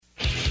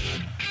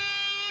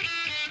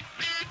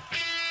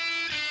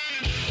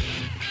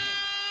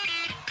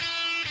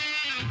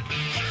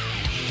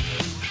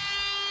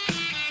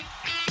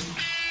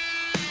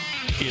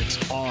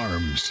It's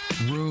Arms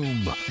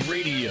Room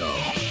Radio.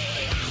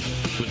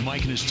 With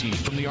Mike and his team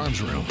from the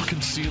Arms Room,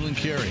 conceal and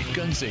carry,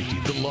 gun safety,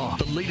 the law,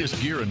 the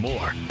latest gear, and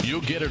more. You'll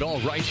get it all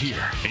right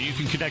here. And you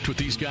can connect with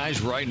these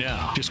guys right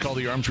now. Just call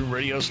the Arms Room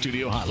Radio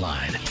studio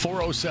hotline,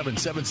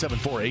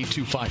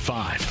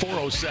 407-774-8255.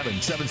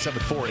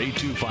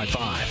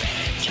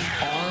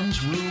 407-774-8255.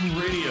 Arms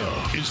Room Radio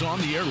is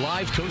on the air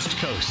live coast to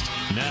coast.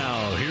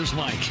 Now, here's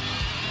Mike.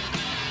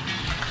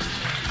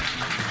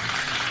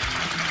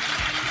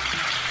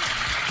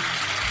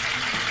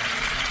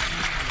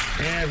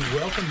 And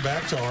welcome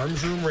back to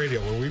Arms Room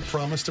Radio, where we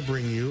promise to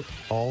bring you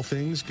all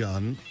things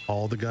gun,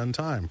 all the gun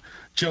time.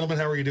 Gentlemen,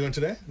 how are you doing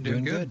today?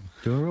 Doing good.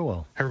 Doing real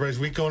well. Everybody's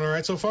week going all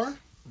right so far?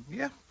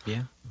 Yeah.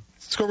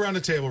 Let's go around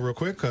the table real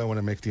quick. I want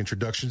to make the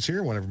introductions here.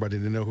 I want everybody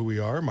to know who we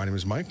are. My name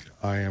is Mike.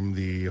 I am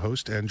the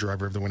host and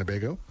driver of the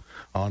Winnebago.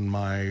 On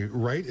my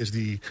right is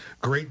the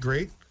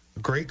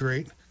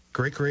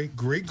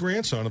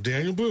great-great-great-great-great-great-grandson of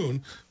Daniel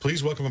Boone.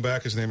 Please welcome him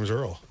back. His name is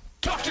Earl.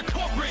 Dr.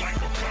 Corporate,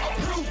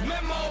 approved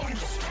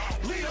memos,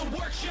 lead a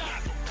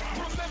workshop,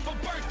 remember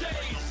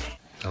birthdays.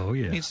 Oh,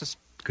 yeah. He's just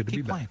Good to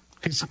be playing.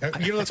 That's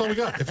all we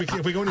got. If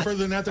we go any further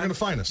than that, they're going to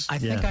find us. I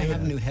think I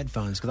have new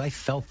headphones because I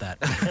felt that.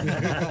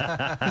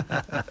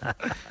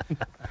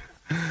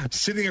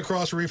 Sitting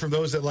across from me, from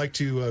those that like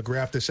to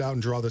graph this out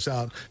and draw this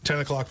out, 10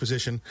 o'clock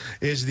position,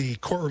 is the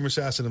courtroom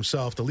assassin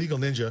himself, the legal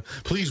ninja.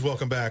 Please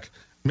welcome back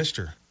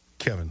Mr.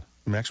 Kevin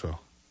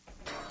Maxwell.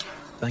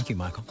 Thank you,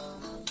 Michael.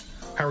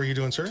 How are you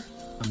doing, sir?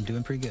 I'm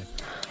doing pretty good.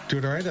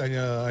 Doing all right?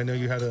 I know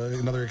you had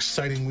another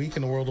exciting week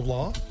in the world of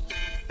law.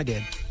 I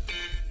did.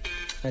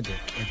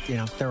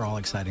 They're all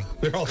exciting.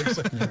 They're all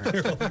exciting.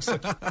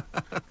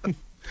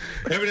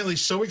 Evidently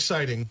so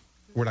exciting,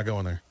 we're not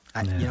going there.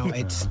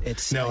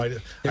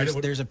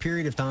 There's a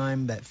period of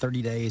time, that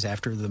 30 days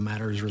after the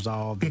matter is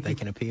resolved, that they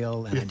can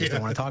appeal, and I just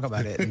don't want to talk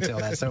about it until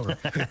that's over.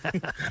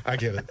 I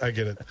get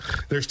it.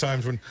 There's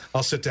times when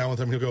I'll sit down with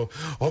him and he'll go,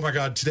 "Oh my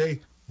God,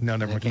 today." No,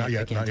 never. Not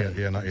yet. Not yet.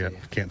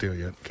 Can't do it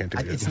yet.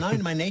 It's not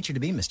in my nature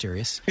to be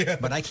mysterious,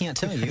 but I can't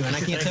tell you, and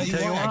I can't tell you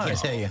why I can't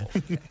tell you.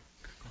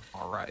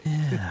 All right.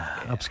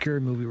 Yeah. Obscure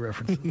movie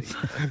references.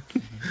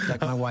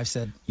 Like my wife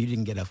said, you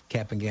didn't get a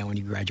cap and gown when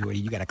you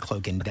graduated. You got a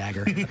cloak and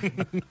dagger.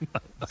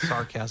 The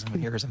sarcasm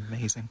in here is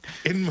amazing.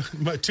 In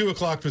my 2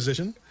 o'clock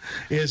position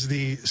is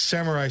the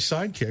samurai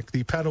sidekick,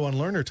 the Padawan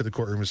learner to the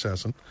courtroom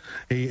assassin.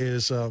 He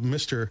is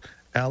Mr.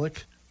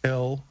 Alec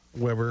L.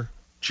 Weber,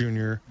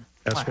 Jr.,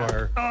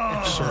 Esquire,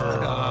 sir.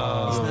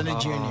 He's not a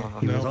junior.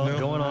 He was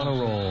going on a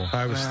roll.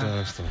 I was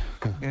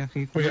Yeah,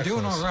 we're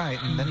doing all right,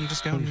 and then you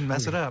just go and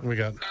mess it up. We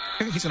got.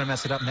 He's going to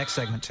mess it up next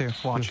segment, too.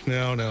 Watch.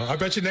 No. I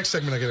bet you next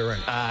segment I get it right.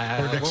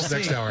 Or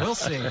next hour. We'll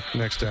see.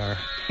 Next hour.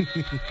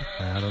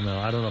 I don't know.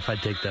 I don't know if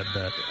I'd take that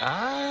bet.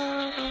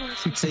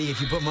 See,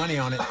 if you put money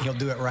on it, he'll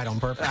do it right on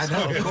purpose. I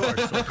know,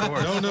 of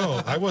course.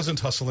 No, I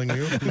wasn't hustling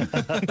you.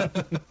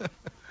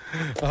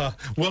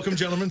 Welcome,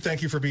 gentlemen.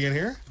 Thank you for being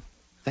here.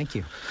 Thank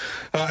you.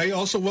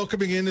 Also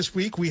welcoming in this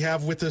week, we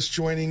have with us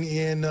joining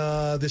in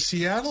the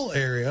Seattle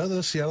area,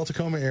 the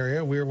Seattle-Tacoma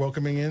area, we're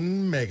welcoming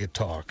in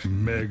Megatalk.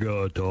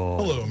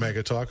 Hello,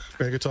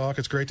 Megatalk.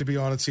 It's great to be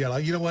on in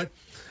Seattle. You know what?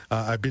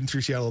 I've been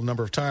through Seattle a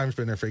number of times,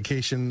 been there for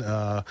vacation,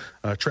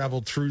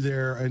 traveled through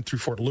there and through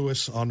Fort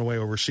Lewis on the way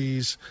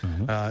overseas,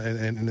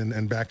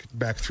 and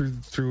back through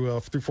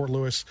Fort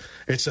Lewis.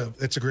 It's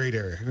a great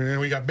area. And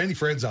we got many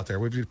friends out there.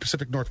 We've been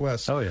Pacific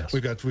Northwest. Oh yes.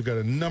 We've got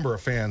a number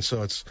of fans,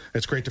 so it's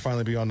great to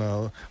finally be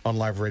on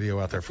live radio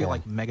out there. I feel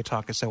like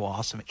Megatalk is so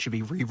awesome. It should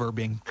be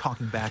reverbing,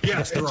 conking back. Yeah,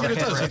 it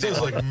does. It is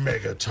like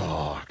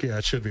Megatalk. Yeah,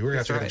 it should be. We're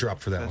gonna have to get a drop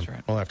for that one.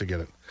 Right. We'll have to get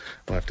it.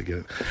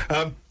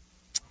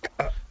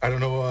 I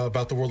don't know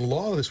about the world of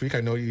law this week.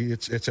 I know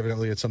it's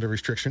evidently it's under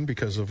restriction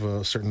because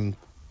of certain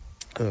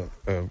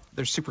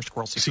there's super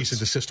squirrel secrets. Cease and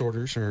desist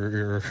orders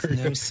or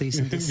no cease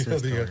and desist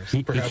orders.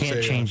 You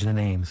can't change the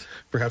names.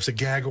 Perhaps a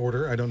gag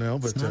order. I don't know,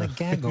 but it's not a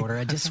gag order.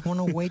 I just want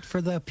to wait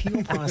for the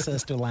appeal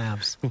process to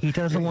lapse. He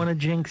doesn't want to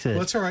jinx it. Well,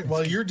 that's all right.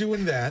 While you're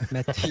doing that,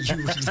 that's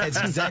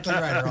exactly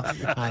right, Earl.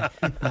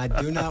 I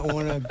do not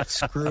want to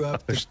screw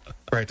up. There's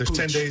 10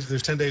 days.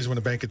 There's 10 days when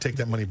a bank could take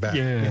that money back.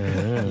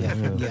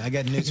 Yeah. I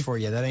got news for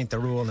you. That ain't the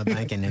rule in the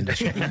banking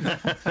industry.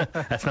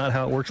 That's not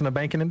how it works in the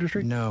banking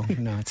industry. No.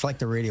 It's like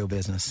the radio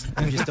business.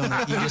 You just don't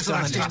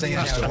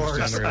understand how it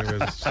works.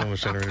 So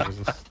much radio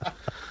business.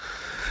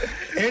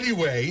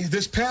 Anyway,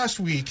 this past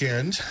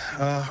weekend,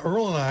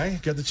 Earl and I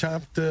got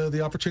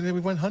the opportunity. We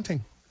went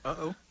hunting.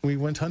 We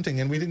went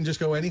hunting, and we didn't just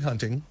go any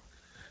hunting.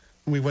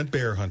 We went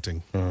bear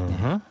hunting.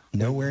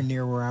 Nowhere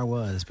near where I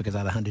was because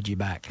I'd have hunted you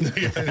back.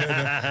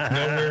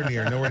 Nowhere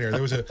near.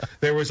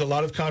 There was a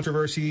lot of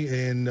controversy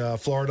in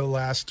Florida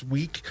last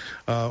week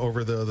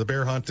over the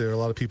bear hunt. There, a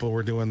lot of people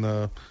were doing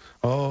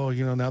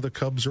now the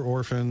cubs are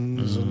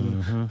orphans,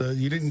 and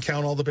you didn't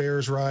count all the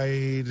bears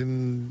right,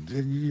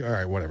 and all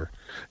right, whatever.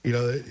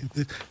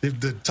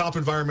 The top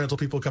environmental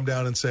people come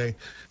down and say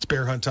it's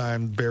bear hunt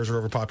time. Bears are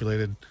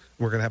overpopulated.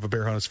 We're going to have a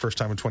bear hunt. It's the first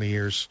time in 20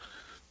 years.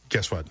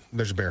 Guess what?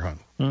 There's a bear hunt.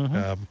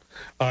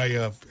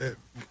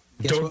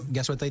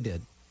 Guess what they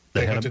did?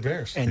 They hunted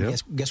bears. And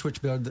guess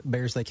which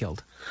bears they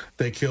killed?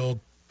 They killed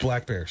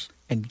black bears.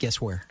 And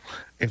guess where?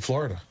 In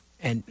Florida.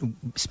 And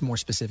more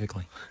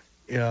specifically?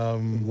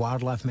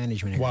 Wildlife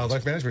management areas.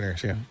 Wildlife management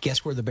areas, yeah.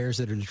 Guess where the bears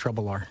that are the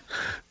trouble are?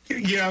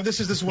 Yeah, this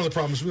is one of the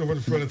problems. One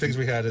of the things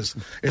we had is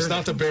it's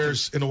not the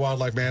bears in the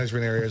wildlife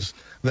management areas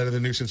that are the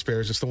nuisance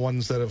bears. It's the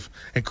ones that have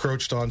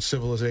encroached on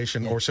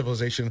civilization or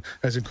civilization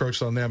has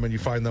encroached on them, and you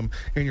find them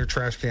in your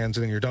trash cans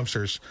and in your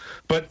dumpsters.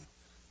 But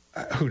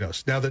who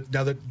knows? Now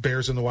that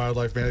bears in the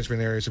wildlife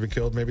management areas have been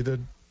killed, maybe the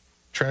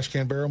trash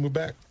can bear will move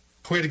back.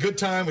 We had a good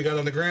time. We got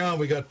on the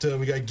ground. We got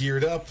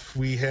geared up.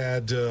 We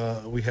had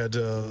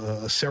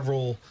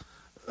several.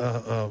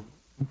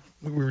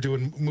 We were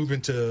doing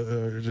movement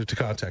to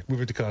contact.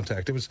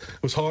 It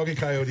was hog and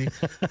coyote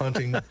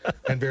hunting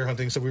and bear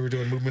hunting. So we were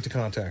doing movement to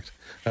contact.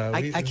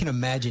 I can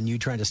imagine you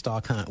trying to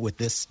stalk hunt with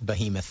this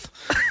behemoth.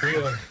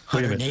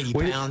 180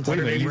 pounds. Wait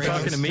a minute, you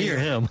talking to me or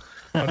him?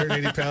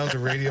 180 pounds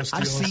of radio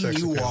steel. I've seen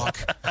you walk.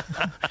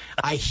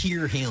 I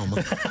hear him.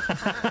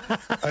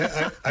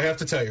 I have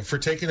to tell you, for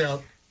taking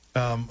out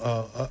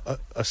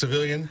a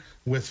civilian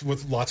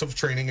with lots of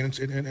training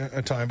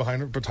and time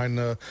behind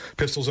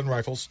pistols and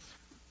rifles,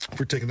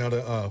 for taking out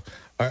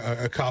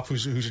a cop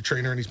who's a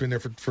trainer and he's been there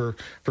for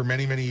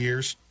many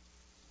years,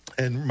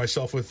 and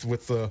myself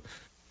with the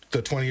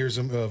 20 years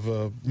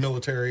of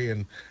military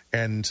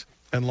and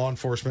law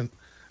enforcement.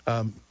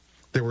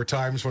 There were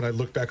times when I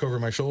looked back over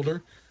my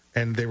shoulder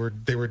and they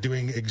were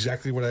doing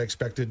exactly what I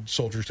expected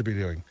soldiers to be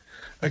doing.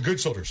 Good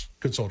soldiers.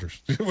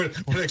 What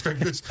I expect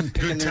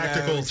good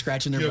tactical,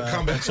 scratching their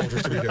combat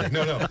soldiers to be doing.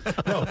 No.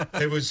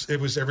 It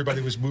was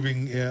everybody was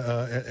moving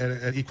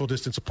at equal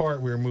distance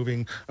apart. We were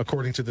moving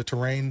according to the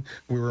terrain.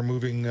 We were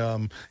moving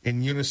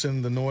in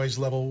unison. The noise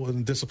level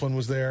and discipline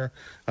was there.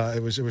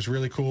 It was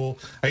really cool.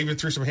 I even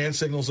threw some hand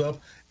signals up,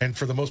 and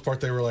for the most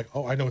part, they were like,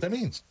 "Oh, I know what that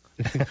means."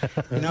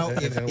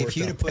 If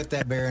you'd have put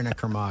that bear in a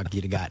Kermog,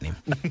 you'd have gotten him.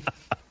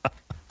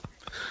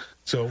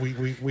 So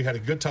we had a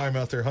good time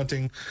out there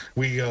hunting.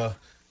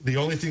 The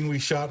only thing we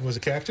shot was a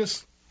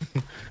cactus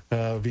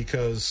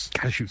because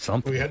gotta shoot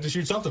something. We had to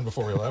shoot something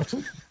before we left.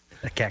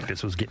 The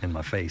cactus was getting in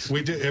my face.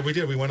 We did.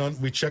 We went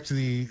on. We checked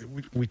the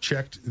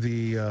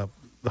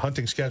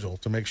hunting schedule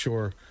to make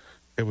sure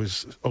it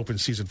was open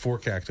season for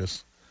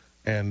cactus.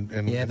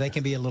 And yeah, they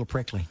can be a little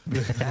prickly.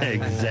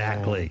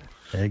 Exactly.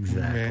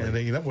 Man,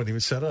 that wasn't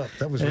even set up.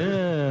 That was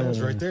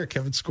right there.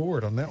 Kevin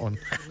scored on that one.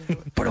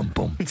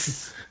 Boom.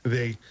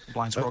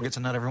 Blind squirrel gets a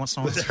nut every once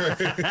in a while. That's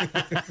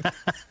right.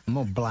 I'm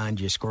gonna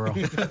blind you, squirrel.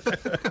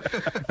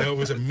 No, it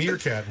was a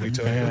meerkat. We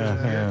took.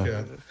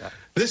 Meerkat.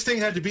 This thing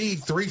had to be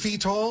 3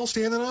 feet tall,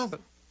 standing up.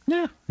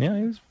 Yeah,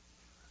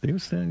 he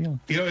was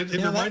standing.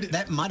 It reminded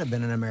that might have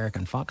been an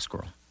American fox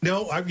squirrel.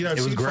 No, I've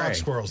seen fox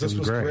squirrels. This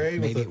was gray.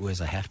 Maybe it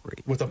was a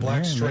half-breed. With a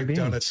black stripe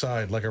down its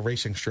side, like a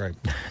racing stripe.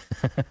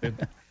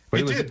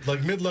 It did,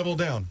 like mid-level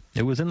down.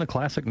 It was in the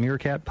classic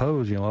meerkat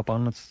pose, up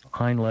on its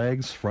hind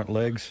legs, front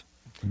legs,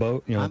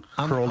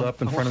 curled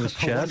up in front of his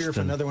chest. I wonder if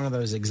another one of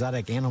those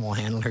exotic animal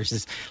handlers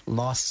has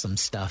lost some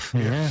stuff.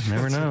 Yeah,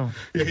 never know.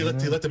 Yeah, he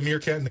let the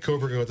meerkat and the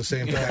cobra go at the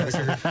same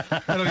time.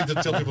 I don't need to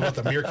tell people about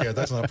the meerkat.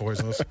 That's not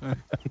poisonous.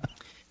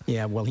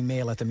 Yeah, well, he may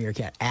have let the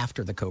meerkat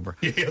after the cobra.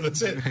 Yeah,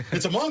 that's it.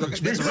 It's a mongoose.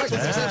 That's what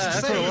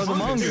it was, a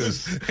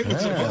mongoose. It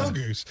was a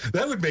mongoose.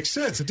 That would make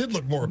sense. It did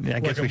look more I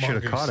guess we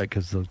should have caught it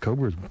because the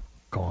cobra's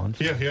gone.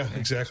 So. Yeah,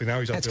 exactly. Now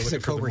he's out there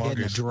looking for the mongoose. That's because the cobra hid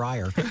in a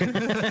dryer.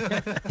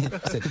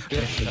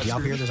 Did y'all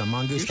hear there's a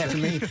mongoose after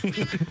me?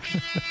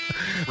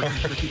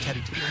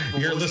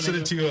 You're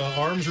listening to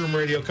Arms Room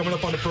Radio. Coming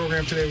up on the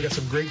program today, we got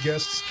some great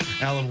guests.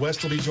 Alan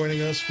West will be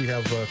joining us. We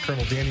have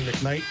Colonel Danny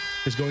McKnight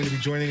is going to be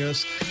joining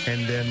us,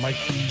 and then Mike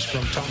Hughes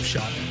from Top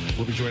Shot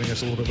will be joining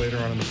us a little bit later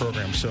on in the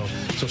program. So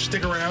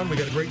stick around. We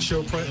got a great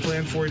show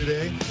planned for you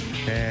today,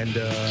 and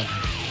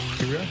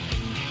here we are.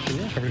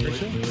 Having a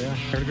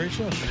great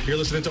show. You're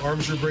listening to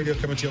Arms Room Radio,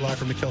 coming to you live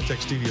from the Keltec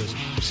Studios.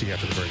 We'll see you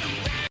after the break.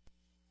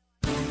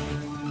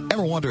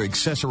 Ever want to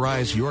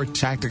accessorize your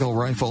tactical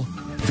rifle?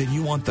 Then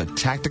you want the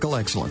tactical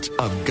excellence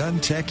of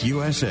GunTech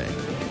USA.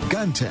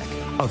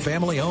 GunTech, a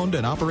family-owned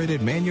and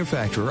operated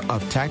manufacturer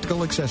of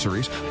tactical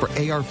accessories for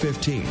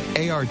AR-15,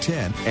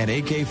 AR-10, and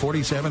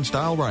AK-47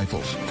 style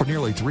rifles. For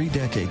nearly 3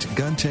 decades,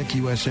 GunTech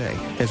USA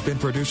has been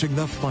producing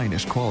the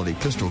finest quality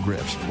pistol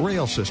grips,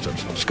 rail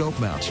systems, scope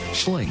mounts,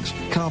 slings,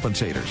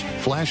 compensators,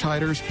 flash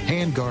hiders,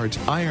 hand guards,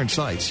 iron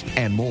sights,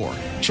 and more.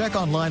 Check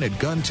online at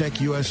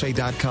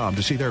GunTechUSA.com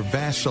to see their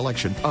vast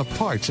selection of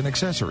parts and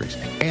accessories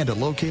and to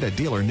locate a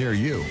dealer near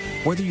you.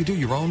 Whether you do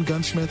your own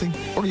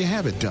gunsmithing or you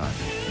have it done,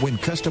 when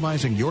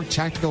customizing your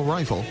tactical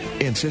rifle,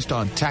 insist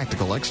on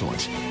tactical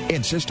excellence.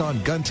 Insist on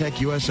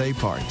GunTech USA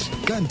parts.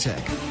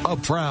 GunTech, a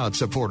proud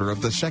supporter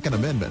of the Second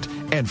Amendment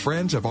and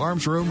friends of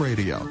Arms Room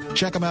Radio.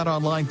 Check them out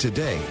online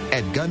today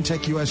at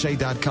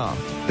GunTechUSA.com.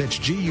 That's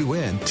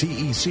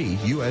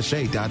GUNTEC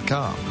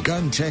USA.com.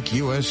 GunTech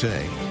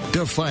USA,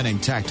 defining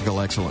tactical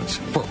excellence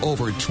for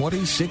over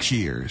 26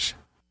 years.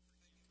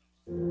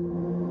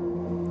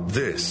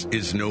 This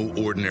is no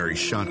ordinary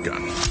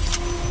shotgun.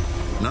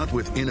 Not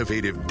with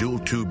innovative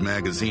dual-tube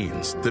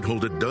magazines that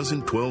hold a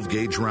dozen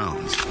 12-gauge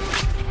rounds,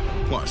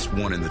 plus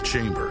one in the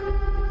chamber.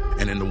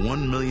 And in the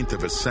 1/1,000,000th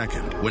of a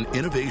second, when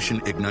innovation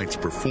ignites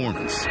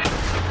performance,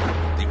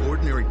 the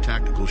ordinary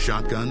tactical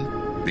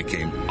shotgun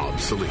became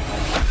obsolete.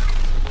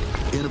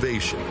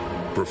 Innovation,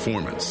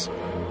 performance,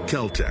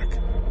 Kel-Tec.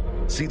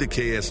 See the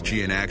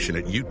KSG in action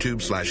at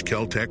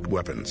YouTube/Kel-Tec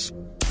Weapons.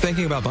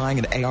 Thinking about buying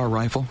an AR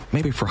rifle?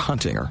 Maybe for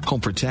hunting or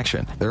home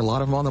protection. There are a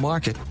lot of them on the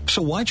market.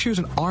 So why choose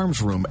an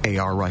Arms Room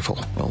AR rifle?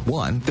 Well,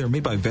 one, they're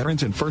made by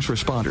veterans and first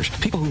responders,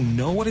 people who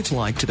know what it's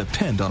like to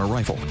depend on a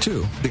rifle.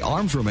 Two, the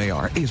Arms Room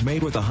AR is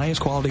made with the highest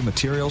quality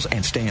materials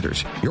and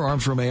standards. Your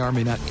Arms Room AR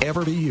may not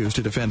ever be used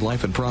to defend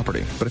life and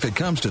property, but if it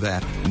comes to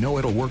that, know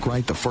it'll work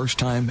right the first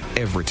time,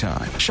 every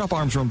time. Shop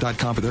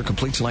armsroom.com for their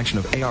complete selection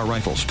of AR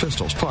rifles,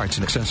 pistols, parts,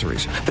 and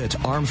accessories. That's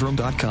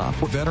armsroom.com,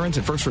 where veterans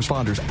and first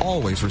responders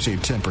always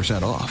receive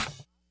 10% off.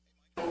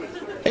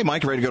 Hey,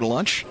 Mike, ready to go to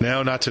lunch?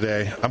 No, not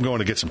today. I'm going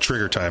to get some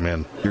trigger time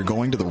in. You're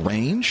going to the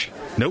range?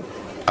 Nope.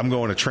 I'm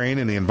going to train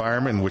in the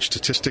environment in which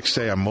statistics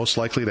say I'm most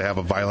likely to have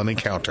a violent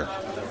encounter.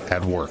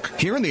 At work.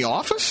 Here in the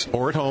office?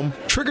 Or at home.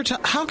 Trigger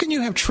time? How can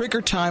you have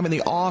trigger time in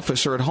the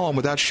office or at home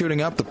without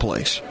shooting up the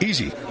place?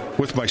 Easy.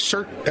 With my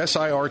SIRT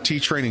SIRT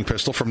training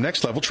pistol from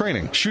Next Level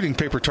Training. Shooting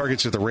paper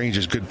targets at the range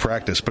is good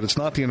practice, but it's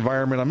not the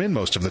environment I'm in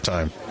most of the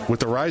time. With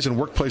the rise in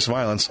workplace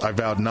violence, I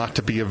vowed not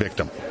to be a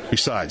victim.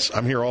 Besides,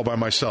 I'm here all by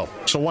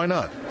myself, so why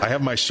not? I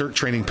have my SIRT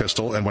training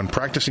pistol, and when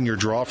practicing your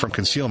draw from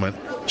concealment,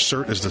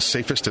 SIRT is the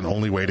safest and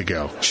only way to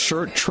go.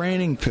 SIRT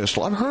training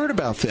pistol. I've heard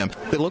about them.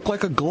 They look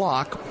like a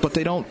Glock, but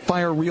they don't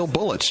fire real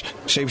bullets.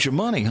 Saves you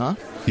money, huh?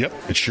 Yep,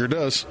 it sure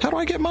does. How do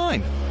I get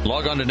mine?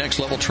 Log on to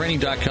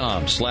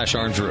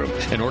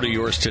nextleveltraining.com/armsroom and order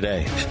yours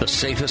today. The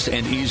safest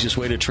and easiest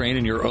way to train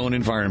in your own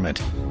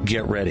environment.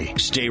 Get ready.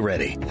 Stay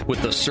ready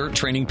with the SIRT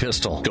training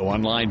pistol. Go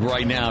online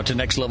right now to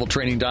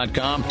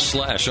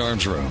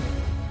nextleveltraining.com/armsroom.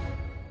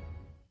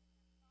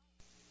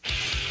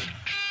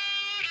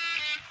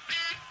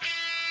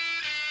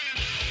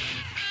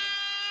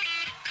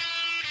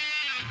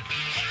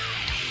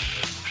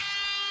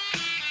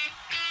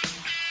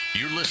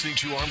 Listening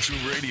to Arms Room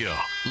Radio,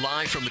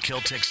 live from the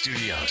Kel-Tec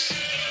studios.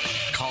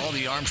 Call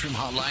the Arms Room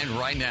hotline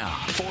right now,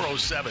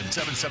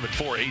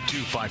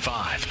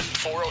 407-774-8255.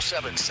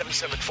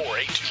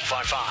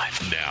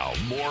 407-774-8255. Now,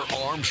 more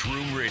Arms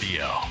Room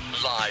Radio,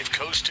 live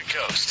coast to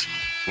coast,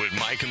 with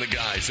Mike and the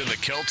guys in the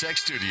Kel-Tec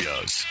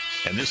studios.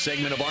 And this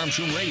segment of Arms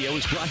Room Radio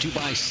is brought to you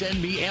by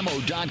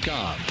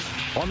SendMeAmmo.com.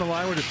 On the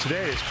line with us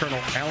today is Colonel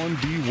Alan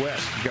B.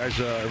 West. You guys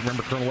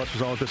remember Colonel West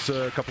was on with us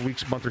a couple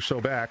weeks, month or so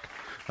back.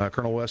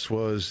 Colonel West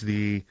was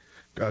the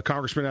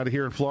congressman out of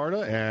here in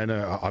Florida, and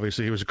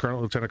obviously he was a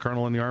lieutenant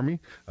colonel in the Army.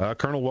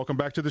 Colonel, welcome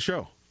back to the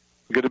show.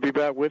 Good to be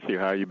back with you.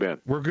 How you been?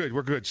 We're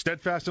good.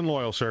 Steadfast and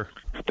loyal, sir.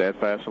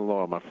 Steadfast and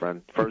loyal, my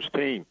friend. First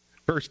team.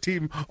 First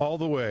team all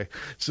the way.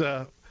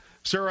 So,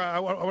 sir, I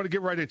want to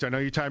get right into it. I know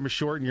your time is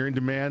short and you're in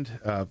demand.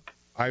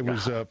 I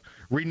was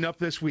reading up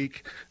this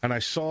week, and I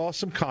saw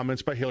some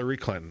comments by Hillary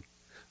Clinton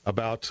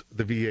about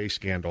the VA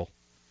scandal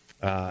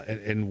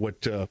and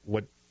what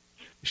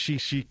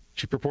she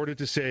purported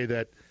to say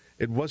that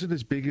it wasn't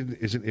as big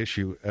as an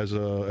issue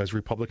as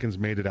Republicans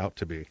made it out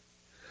to be.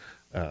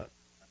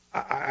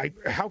 How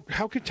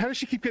does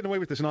she keep getting away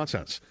with this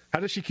nonsense? How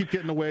does she keep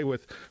getting away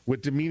with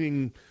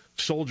demeaning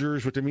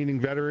soldiers, with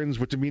demeaning veterans,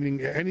 with demeaning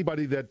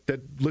anybody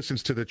that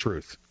listens to the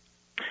truth?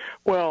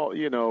 Well,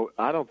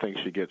 I don't think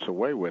she gets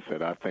away with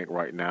it. I think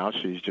right now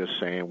she's just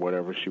saying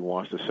whatever she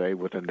wants to say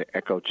within the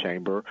echo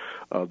chamber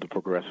of the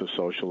progressive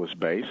socialist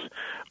base.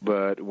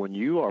 But when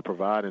you are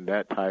providing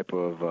that type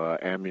of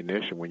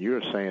ammunition, when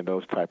you're saying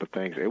those type of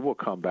things, it will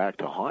come back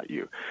to haunt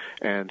you.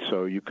 And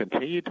so you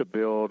continue to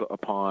build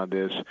upon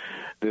this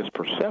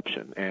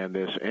perception and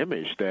this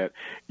image that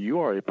you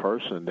are a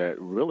person that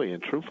really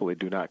and truthfully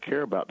do not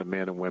care about the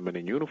men and women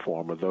in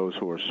uniform or those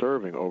who are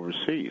serving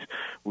overseas.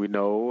 We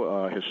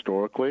know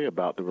historically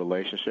about the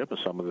relationship and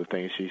some of the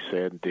things she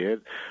said and did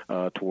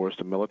towards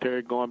the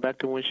military going back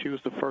to when she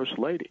was the First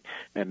Lady.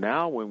 And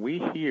now when we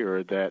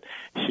hear that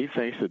she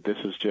thinks that this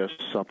is just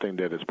something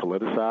that is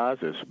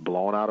politicized, is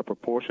blown out of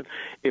proportion,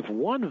 if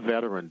one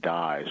veteran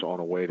dies on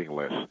a waiting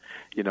list,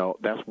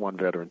 that's one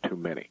veteran too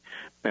many.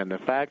 And the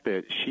fact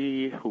that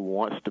she, who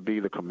wants to be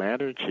the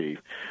commander-in-chief,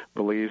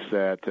 believes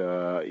that,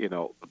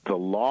 the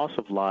loss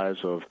of lives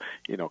of,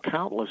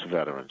 countless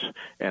veterans,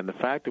 and the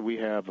fact that we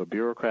have a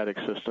bureaucratic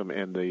system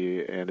in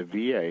the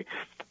VA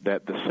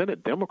that the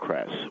Senate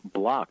Democrats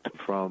blocked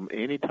from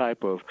any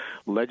type of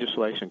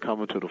legislation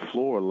coming to the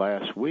floor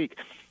last week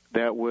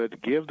that would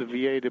give the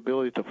VA the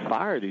ability to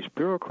fire these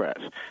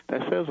bureaucrats.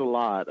 That says a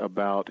lot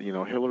about,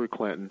 Hillary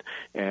Clinton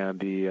and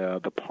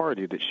the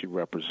party that she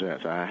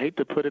represents. I hate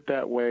to put it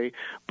that way,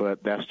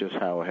 but that's just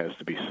how it has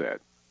to be said.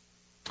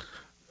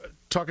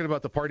 Talking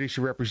about the party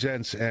she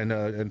represents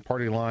and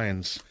party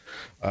lines,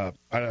 I'm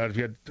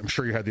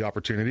sure you had the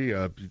opportunity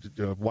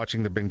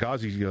watching the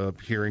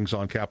Benghazi hearings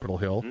on Capitol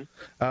Hill.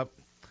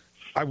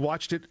 Mm-hmm. I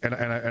watched it, and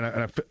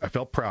I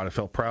felt proud. I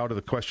felt proud of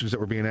the questions that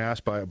were being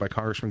asked by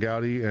Congressman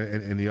Gowdy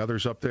and the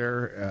others up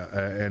there,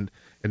 and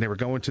they were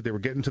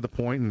getting to the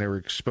point, and they were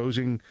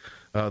exposing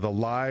the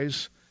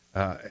lies,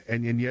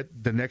 and yet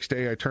the next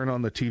day I turn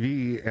on the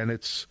TV, and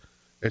it's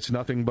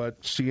nothing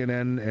but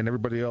CNN and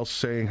everybody else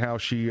saying how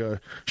she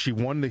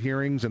won the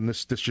hearings, and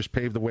this just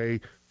paved the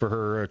way for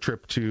her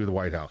trip to the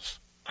White House.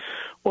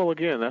 Well,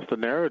 again, that's the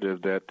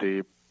narrative that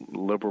the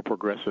liberal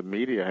progressive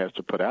media has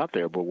to put out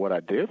there. But what I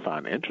did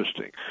find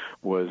interesting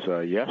was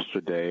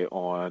yesterday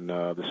on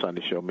the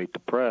Sunday show Meet the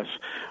Press,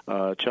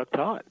 Chuck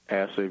Todd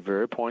asked a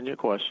very poignant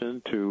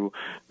question to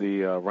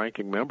the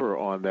ranking member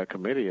on that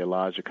committee,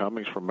 Elijah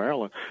Cummings from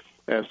Maryland,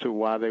 as to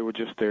why they were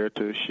just there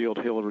to shield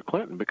Hillary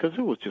Clinton, because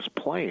it was just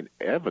plain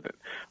evident,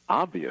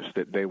 obvious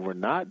that they were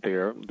not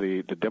there,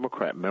 the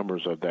Democrat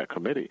members of that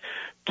committee,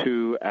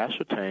 to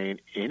ascertain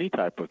any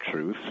type of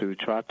truth, to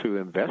try to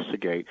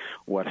investigate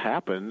what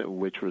happened,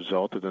 which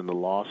resulted in the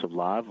loss of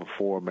life of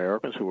 4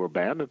 Americans who were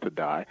abandoned to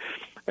die,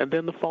 and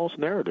then the false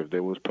narrative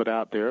that was put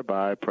out there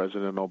by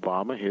President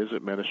Obama, his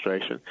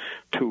administration,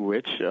 to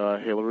which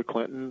Hillary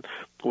Clinton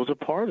was a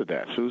part of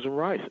that. Susan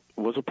Rice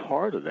was a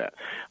part of that.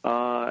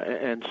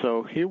 And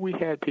so here we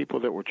had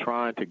people that were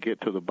trying to get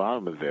to the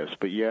bottom of this,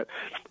 but yet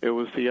it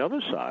was the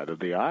other side of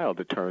the aisle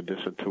that turned this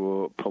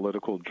into a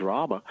political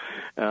drama.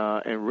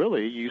 And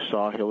really, you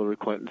saw Hillary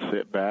Clinton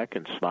sit back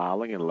and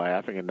smiling and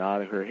laughing and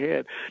nodding her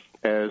head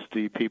as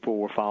the people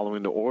were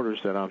following the orders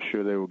that I'm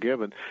sure they were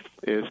given,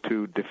 is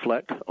to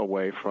deflect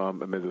away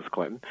from Mrs.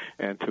 Clinton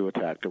and to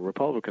attack the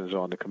Republicans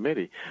on the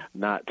committee,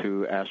 not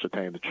to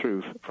ascertain the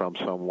truth from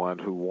someone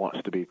who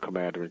wants to be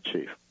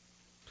commander-in-chief.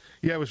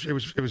 Yeah, it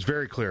was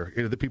very clear.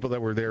 The people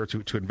that were there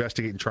to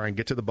investigate and try and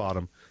get to the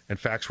bottom, and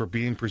facts were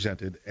being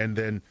presented, and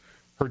then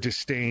her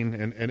disdain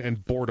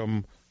and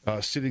boredom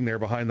sitting there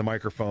behind the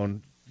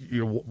microphone,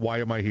 why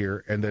am I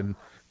here? And then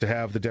to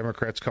have the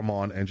Democrats come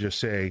on and just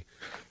say,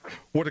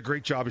 what a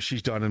great job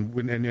she's done,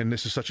 and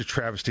this is such a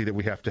travesty that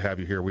we have to have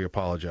you here. We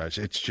apologize.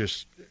 It's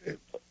just,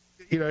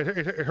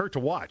 it hurt to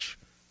watch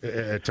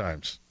at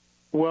times.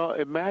 Well,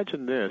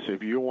 imagine this.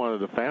 If you're one of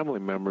the family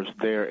members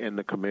there in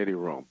the committee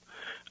room,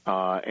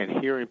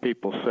 and hearing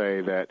people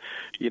say that,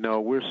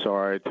 we're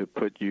sorry to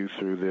put you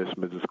through this,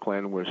 Mrs.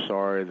 Clinton. We're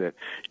sorry that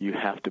you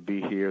have to be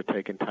here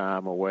taking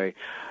time away.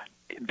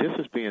 This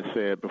is being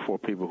said before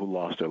people who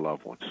lost their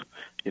loved ones.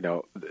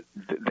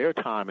 Their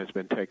time has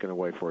been taken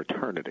away for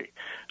eternity.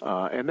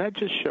 And that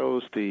just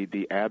shows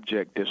the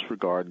abject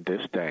disregard and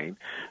disdain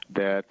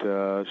that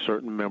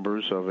certain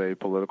members of a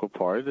political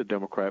party, the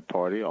Democrat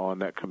Party, on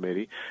that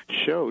committee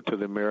showed to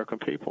the American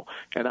people.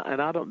 And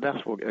I don't,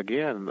 that's what,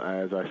 again,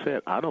 as I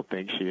said, I don't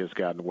think she has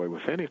gotten away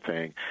with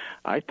anything.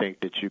 I think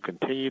that you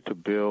continue to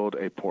build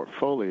a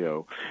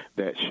portfolio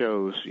that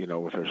shows,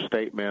 with her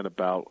statement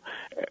about,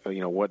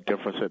 what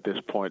difference at this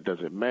point does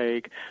it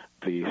make,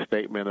 the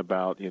statement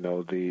about,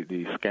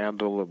 the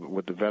scandal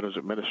with the Veterans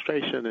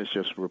Administration is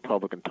just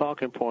Republican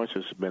talking points.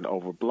 It's been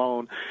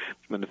overblown.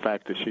 And the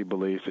fact that she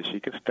believes that she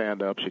can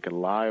stand up, she can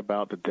lie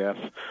about the deaths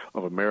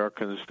of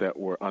Americans that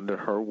were under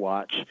her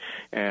watch,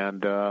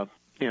 and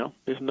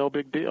it's no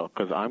big deal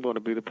because I'm going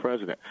to be the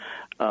president.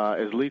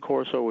 As Lee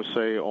Corso would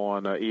say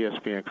on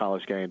ESPN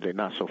College Game Day,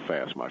 not so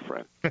fast, my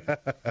friend.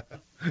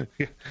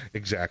 Yeah,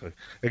 exactly.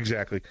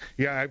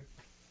 Yeah,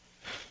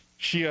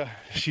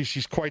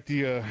 she's quite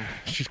the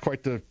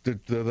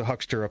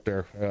huckster up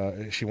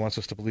there. She wants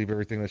us to believe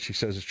everything that she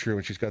says is true,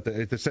 and she's got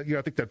I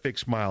think that fake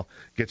smile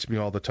gets me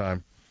all the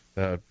time.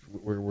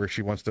 Where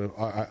she wants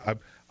to,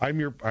 I'm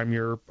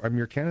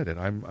your candidate.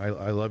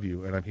 I love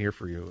you, and I'm here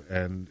for you,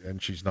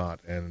 and she's not,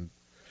 and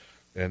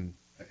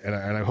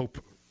I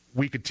hope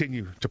we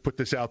continue to put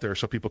this out there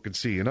so people can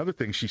see. Another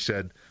thing she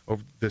said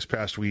over this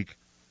past week.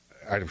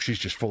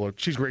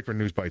 She's great for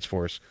news bites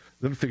for us.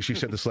 The other thing she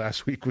said this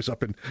last week was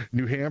up in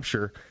New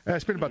Hampshire.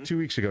 It's been about 2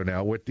 weeks ago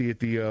now.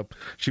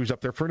 She was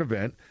up there for an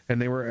event, and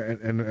they were,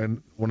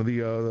 and one of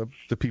the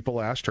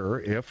people asked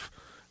her if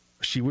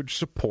she would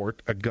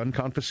support a gun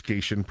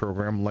confiscation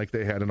program like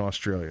they had in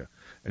Australia,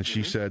 and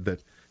she said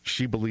that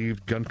she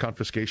believed gun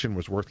confiscation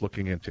was worth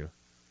looking into.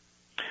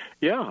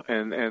 Yeah,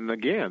 and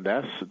again,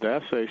 that's a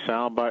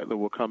soundbite that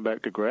will come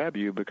back to grab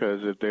you, because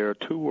if there are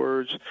 2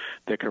 words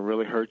that can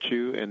really hurt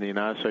you in the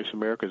United States of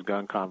America, is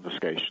gun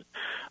confiscation.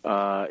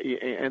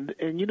 And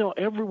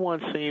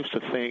everyone seems to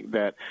think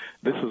that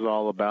this is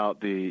all about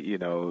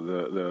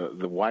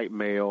the white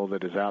male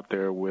that is out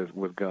there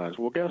with guns.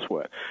 Well, guess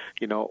what?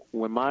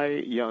 When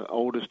my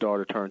oldest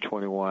daughter turned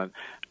 21,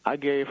 I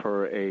gave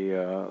her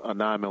a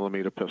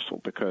 9mm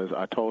pistol because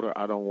I told her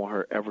I don't want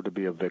her ever to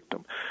be a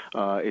victim.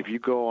 If you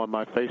go on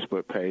my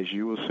Facebook page,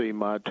 you will see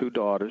my 2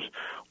 daughters.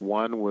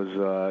 One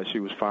was she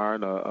was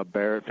firing a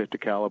Barrett 50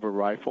 caliber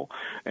rifle,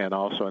 and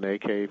also an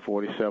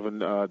AK-47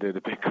 that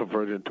had been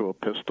converted into a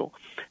pistol.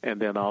 And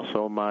then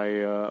also my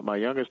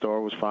youngest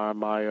daughter was firing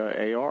my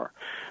AR.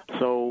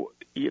 So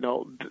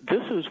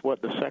this is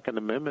what the Second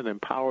Amendment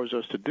empowers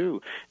us to do.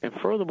 And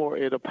furthermore,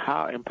 it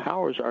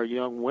empowers our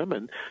young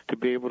women to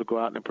be able to go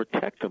out and can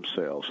protect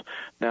themselves.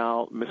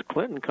 Now, Ms.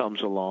 Clinton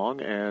comes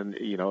along and,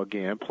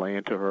 again,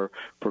 playing to her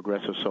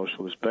progressive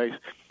socialist base,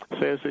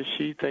 says that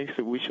she thinks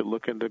that we should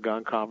look into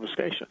gun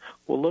confiscation.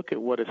 Well, look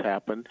at what has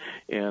happened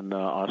in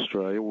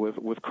Australia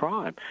with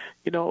crime.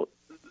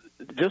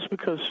 Just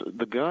because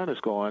the gun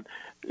is gone,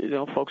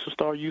 folks will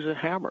start using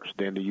hammers.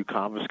 Then do you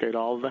confiscate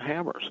all of the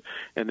hammers?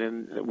 And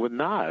then with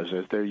knives,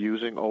 as they're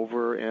using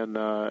over in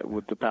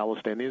with the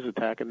Palestinians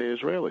attacking the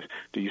Israelis,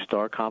 do you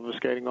start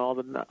confiscating all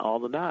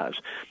the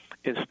knives?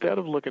 Instead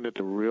of looking at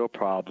the real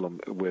problem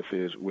which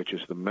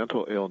is the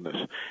mental illness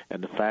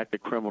and the fact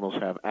that criminals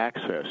have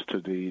access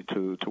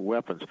to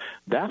weapons,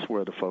 that's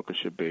where the focus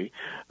should be,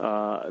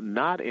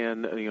 not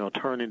in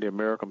turning the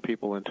American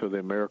people into the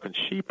American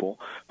sheeple,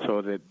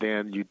 so that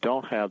then you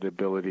don't have the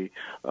ability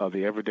of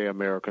the everyday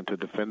American to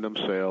defend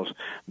themselves,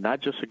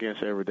 not just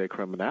against everyday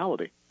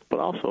criminality,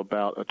 but also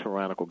about a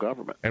tyrannical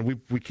government. And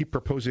we keep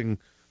proposing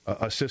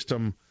a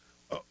system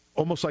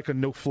almost like a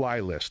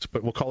no-fly list,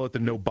 but we'll call it the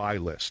no-buy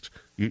list.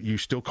 You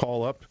still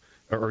call up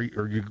or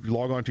you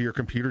log onto your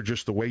computer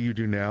just the way you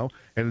do now,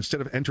 and instead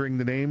of entering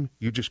the name,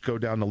 you just go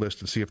down the list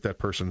and see if that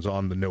person's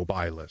on the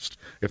no-buy list.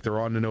 If they're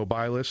on the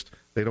no-buy list,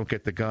 they don't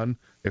get the gun.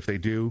 If they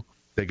do,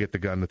 they get the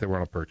gun that they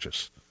want to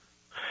purchase.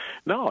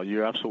 No,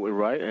 you're absolutely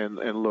right.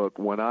 And look,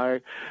 when I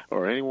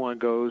or anyone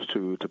goes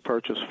to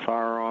purchase a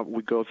firearm,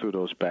 we go through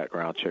those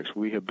background checks.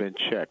 We have been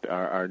checked.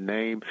 Our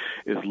name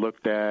is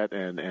looked at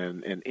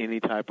and any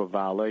type of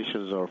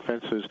violations or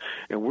offenses,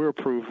 and we're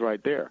approved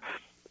right there.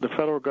 The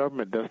federal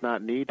government does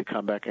not need to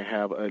come back and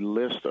have a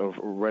list of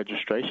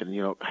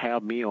registration,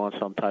 have me on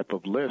some type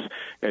of list,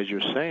 as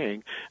you're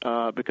saying,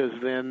 because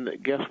then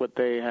guess what?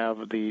 They have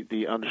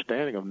the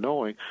understanding of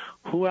knowing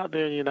who out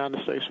there in the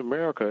United States of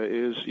America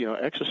is,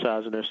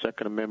 exercising their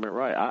Second Amendment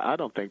right. I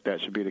don't think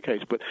that should be the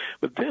case. But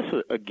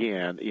this,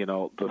 again,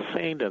 the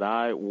thing that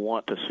I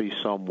want to see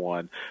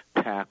someone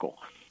tackle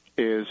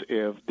is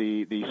if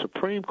the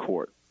Supreme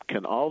Court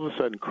can all of a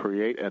sudden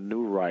create a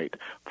new right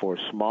for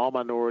a small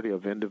minority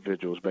of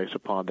individuals based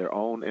upon their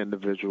own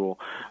individual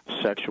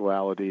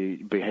sexuality,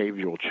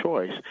 behavioral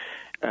choice,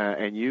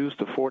 and use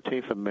the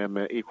 14th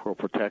Amendment equal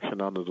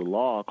protection under the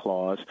law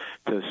clause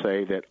to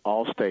say that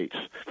all states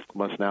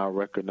must now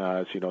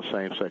recognize,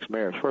 same-sex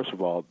marriage. First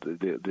of all,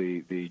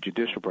 the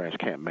judicial branch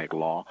can't make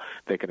law.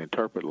 They can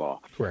interpret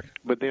law. Correct.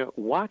 But then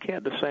why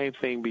can't the same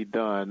thing be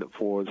done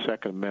for the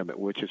Second Amendment,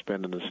 which has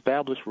been an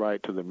established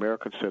right to the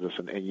American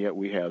citizen, and yet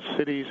we have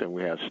cities and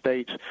we have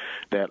states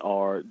that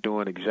are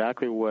doing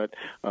exactly what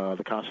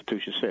the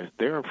Constitution says.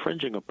 They're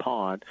infringing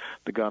upon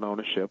the gun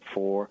ownership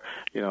for,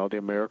 the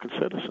American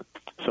citizen.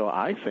 So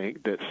I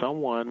think that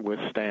someone with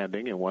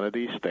standing in one of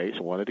these states,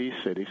 one of these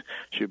cities,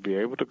 should be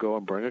able to go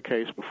and bring a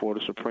case before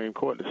the Supreme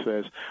Court that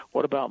says,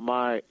 what about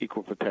my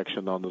equal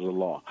protection under the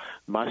law,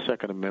 my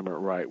Second Amendment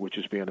right, which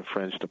is being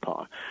infringed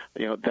upon?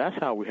 That's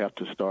how we have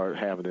to start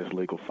having this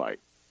legal fight.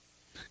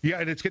 Yeah,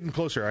 and it's getting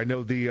closer. I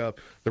know the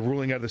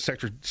ruling out of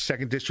the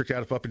Second District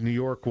up in New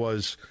York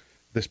was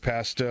this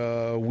past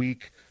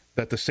week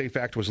that the SAFE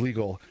Act was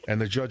legal, and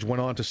the judge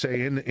went on to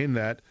say in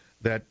that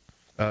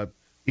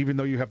even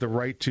though you have the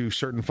right to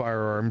certain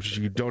firearms,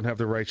 you don't have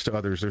the rights to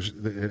others.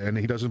 And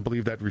he doesn't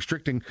believe that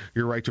restricting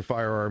your right to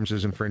firearms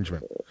is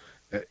infringement.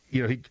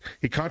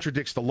 He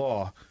contradicts the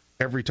law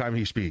every time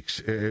he speaks.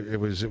 It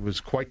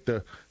was quite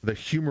the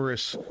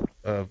humorous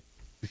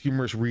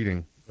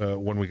reading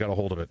when we got a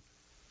hold of it.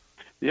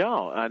 Yeah,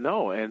 I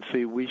know. And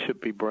see, we should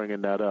be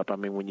bringing that up. I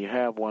mean, when you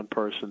have one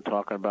person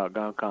talking about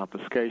gun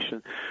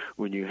confiscation,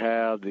 when you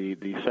have the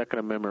Second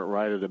Amendment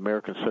right of the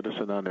American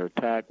citizen under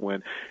attack,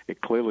 when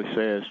it clearly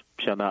says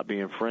shall not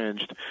be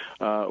infringed,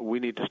 we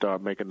need to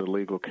start making the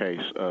legal case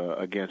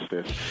against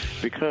this,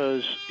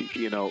 because,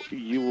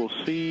 you will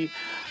see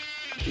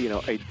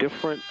a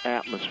different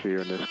atmosphere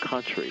in this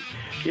country.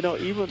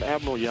 Even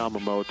Admiral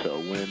Yamamoto,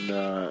 when,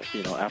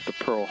 after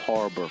Pearl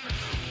Harbor,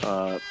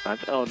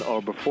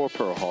 or before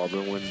Pearl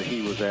Harbor, when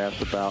he was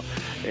asked about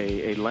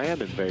a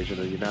land invasion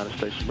of the United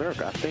States of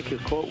America, I think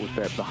his quote was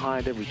that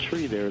behind every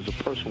tree there is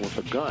a person with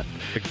a gun.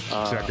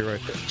 Exactly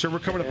right. Sir, we're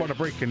coming up on a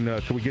break, and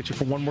can we get you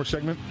for one more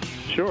segment?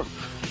 Sure.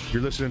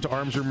 You're listening to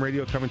Arms Room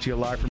Radio, coming to you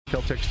live from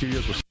Kel-Tec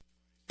Studios.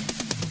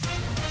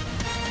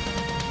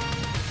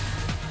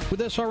 With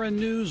SRN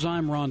News,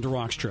 I'm Ron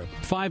DeRockstra.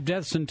 5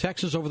 deaths in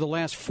Texas over the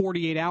last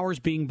 48 hours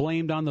being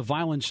blamed on the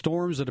violent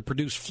storms that have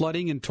produced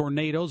flooding and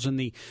tornadoes in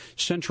the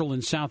central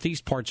and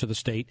southeast parts of the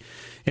state.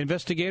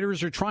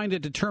 Investigators are trying to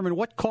determine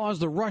what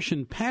caused the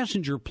Russian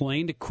passenger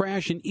plane to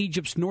crash in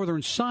Egypt's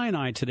northern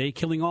Sinai today,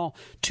 killing all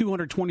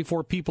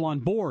 224 people on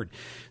board.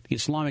 The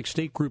Islamic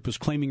State group is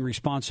claiming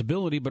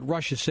responsibility, but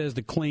Russia says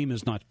the claim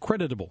is not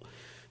creditable.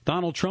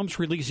 Donald Trump's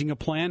releasing a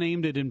plan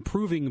aimed at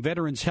improving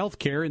veterans' health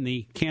care. In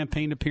the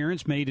campaign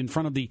appearance made in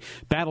front of the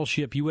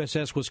battleship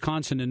USS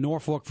Wisconsin in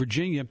Norfolk,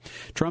 Virginia,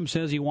 Trump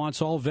says he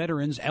wants all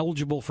veterans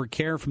eligible for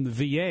care from the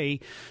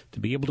VA to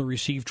be able to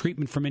receive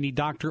treatment from any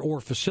doctor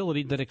or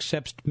facility that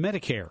accepts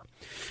Medicare.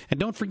 And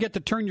don't forget to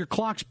turn your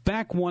clocks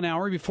back 1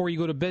 hour before you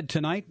go to bed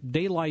tonight.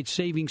 Daylight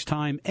savings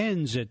time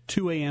ends at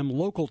 2 a.m.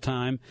 local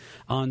time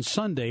on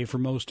Sunday for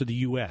most of the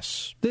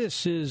U.S.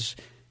 This is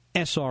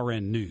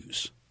SRN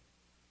News.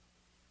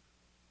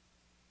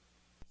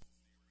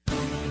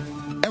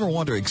 Ever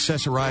want to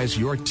accessorize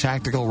your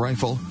tactical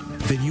rifle?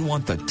 Then you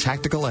want the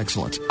tactical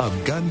excellence of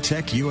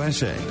GunTech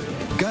USA.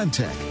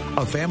 GunTech,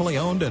 a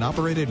family-owned and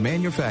operated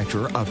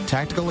manufacturer of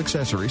tactical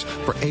accessories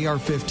for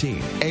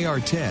AR-15,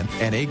 AR-10,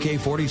 and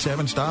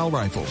AK-47 style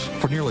rifles.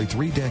 For nearly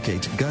 3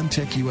 decades,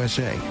 GunTech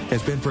USA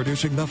has been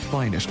producing the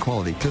finest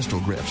quality pistol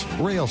grips,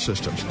 rail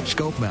systems,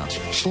 scope mounts,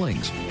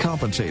 slings,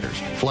 compensators,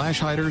 flash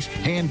hiders,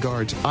 hand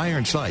guards,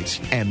 iron sights,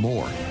 and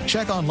more.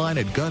 Check online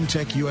at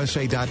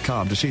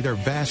GunTechUSA.com to see their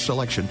vast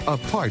selection of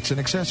parts and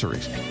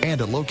accessories, and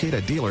to locate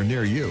a dealer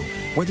near you.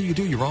 Whether you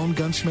do your own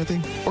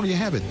gunsmithing or you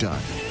have it done,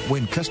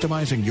 when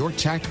customizing your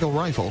tactical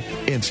rifle,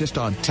 insist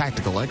on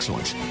tactical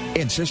excellence.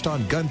 Insist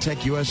on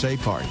GunTech USA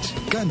parts.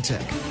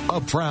 GunTech,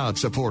 a proud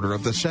supporter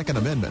of the Second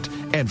Amendment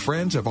and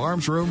friends of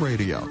Arms Room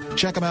Radio.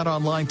 Check them out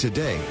online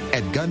today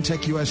at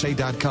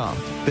GunTechUSA.com.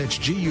 That's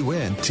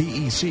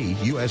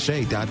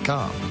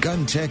GUNTECUSA.com.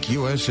 GunTech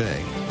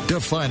USA,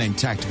 defining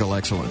tactical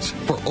excellence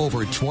for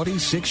over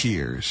 26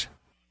 years.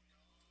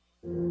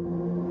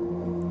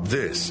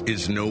 This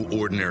is no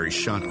ordinary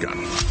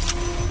shotgun.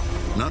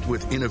 Not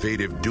with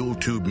innovative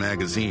dual-tube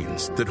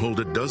magazines that hold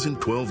a dozen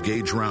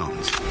 12-gauge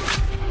rounds,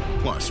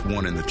 plus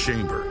one in the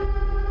chamber.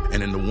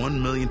 And in the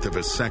 1/1,000,000th of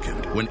a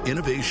second, when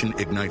innovation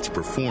ignites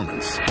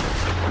performance,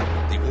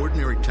 the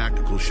ordinary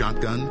tactical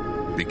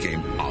shotgun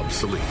became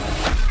obsolete.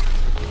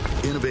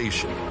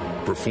 Innovation,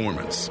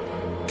 performance,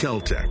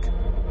 Kel-Tec.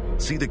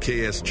 See the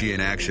KSG in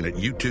action at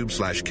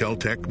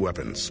YouTube/Kel-Tec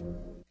Weapons.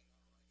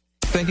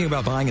 Thinking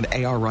about buying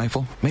an AR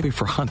rifle? Maybe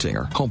for hunting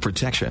or home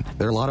protection.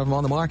 There are a lot of them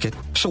on the market.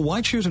 So why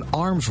choose an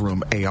Arms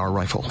Room AR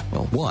rifle?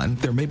 Well, 1,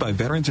 they're made by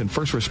veterans and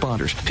first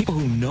responders, people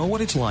who know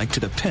what it's like to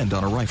depend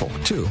on a rifle.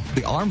 2,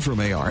 the Arms Room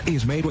AR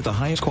is made with the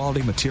highest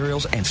quality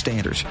materials and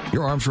standards.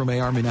 Your Arms Room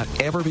AR may not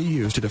ever be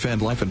used to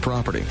defend life and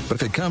property,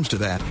 but if it comes to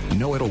that,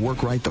 know it'll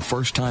work right the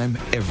first time,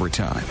 every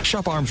time.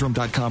 Shop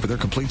ArmsRoom.com for their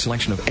complete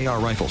selection of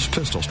AR rifles,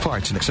 pistols,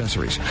 parts, and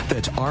accessories.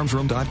 That's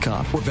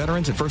ArmsRoom.com, where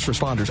veterans and first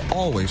responders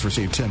always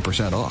receive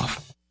 10% off.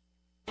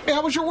 Hey,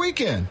 how was your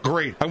weekend?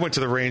 Great. I went to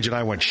the range and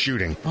I went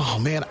shooting. Oh,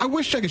 man, I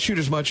wish I could shoot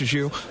as much as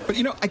you. But,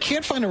 I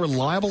can't find a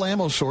reliable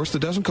ammo source that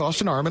doesn't cost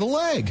an arm and a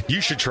leg.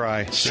 You should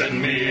try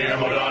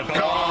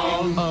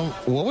SendMeAmmo.com.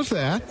 What was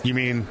that? You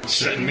mean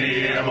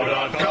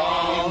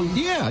SendMeAmmo.com.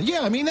 Yeah,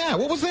 I mean that.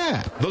 What was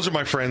that? Those are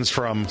my friends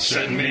from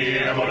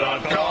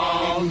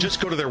SendMeAmmo.com. Just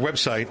go to their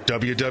website,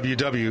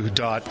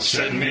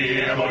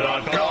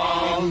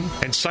 www.SendMeAmmo.com.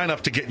 and sign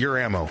up to get your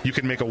ammo. You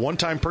can make a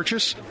one-time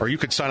purchase, or you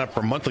could sign up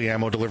for monthly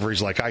ammo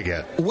deliveries like I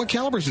get. What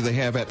calibers do they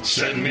have at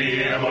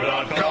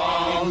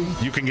SendMeAmmo.com?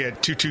 You can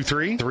get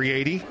 .223,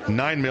 .380,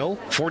 9mm,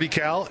 40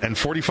 cal, and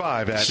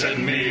 45 at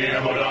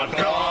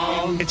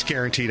SendMeAmmo.com. It's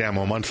guaranteed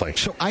ammo monthly.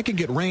 So I can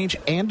get range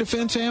and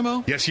defense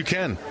ammo? Yes, you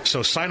can.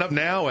 So sign up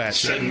now at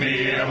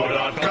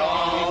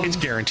SendMeAmmo.com. It's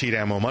guaranteed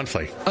ammo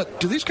monthly.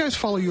 Do these guys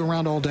follow you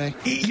around all day?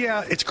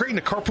 Yeah, it's great in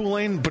the carpool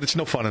lane, but it's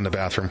no fun in the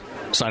bathroom.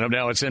 Sign up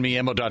now at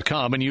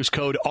SendMeAmmo.com and use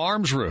code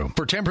ARMSROOM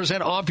for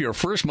 10% off your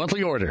first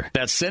monthly order.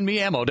 That's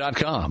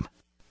SendMeAmmo.com.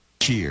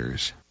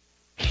 Cheers.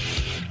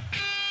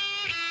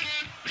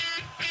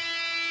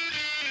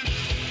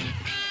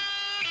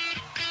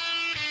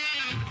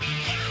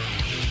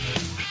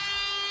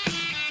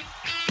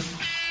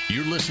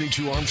 You're listening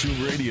to Arms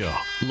Room Radio,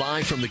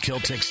 live from the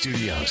Kel-Tec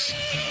Studios.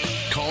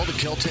 Call the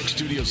Kel-Tec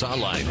Studios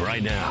online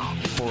right now.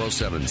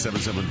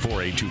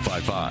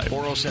 407-774-8255.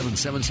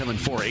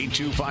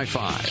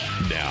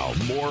 407-774-8255. Now,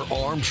 more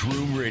Arms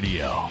Room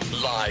Radio,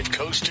 live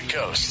coast to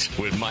coast,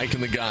 with Mike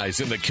and the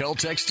guys in the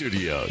Kel-Tec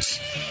Studios.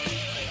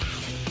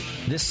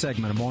 This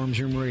segment of Arms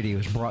Room Radio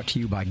is brought to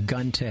you by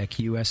GunTech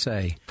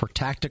USA. For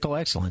tactical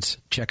excellence,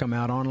 check them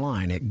out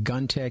online at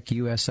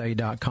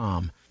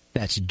GunTechUSA.com.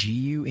 That's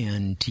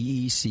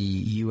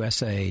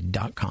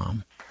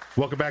GUNTECUSA.com.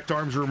 Welcome back to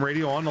Arms Room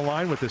Radio. On the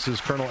line with us is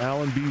Colonel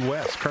Alan B.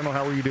 West. Colonel,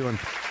 how are you doing?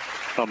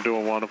 I'm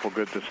doing wonderful.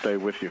 Good to stay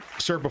with you,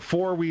 sir.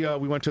 Before we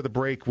went to the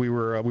break, we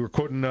were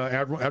quoting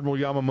Admiral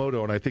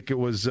Yamamoto, and I think it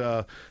was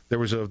there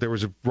was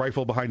a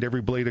rifle behind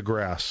every blade of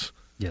grass.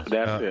 Yes,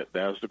 that's it.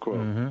 That's the quote.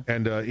 Mm-hmm.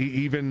 And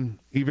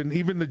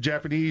even the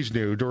Japanese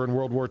knew during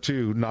World War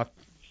II not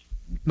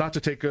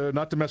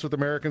to mess with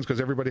Americans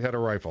because everybody had a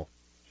rifle.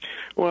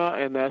 Well,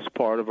 and that's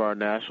part of our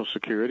national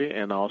security,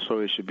 and also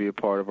it should be a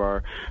part of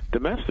our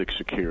domestic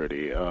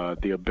security,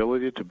 the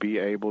ability to be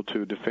able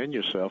to defend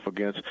yourself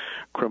against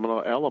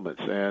criminal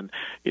elements. And,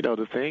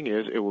 the thing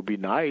is, it would be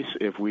nice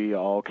if we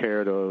all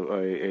carried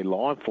a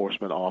law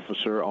enforcement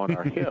officer on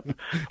our hip,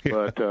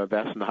 but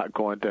that's not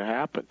going to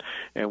happen.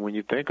 And when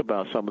you think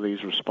about some of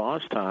these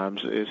response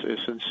times,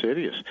 it's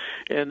insidious.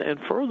 And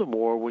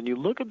furthermore, when you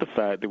look at the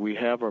fact that we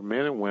have our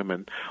men and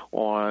women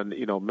on,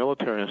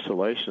 military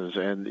installations,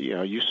 and,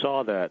 you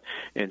saw that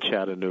in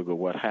Chattanooga,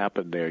 what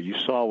happened there. You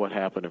saw what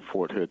happened in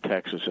Fort Hood,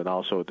 Texas, and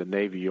also at the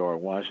Navy Yard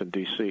in Washington,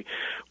 D.C.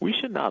 We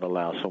should not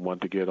allow someone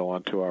to get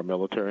onto our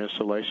military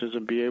installations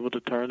and be able to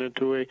turn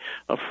into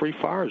a free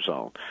fire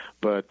zone.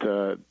 But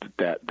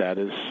that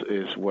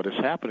is what is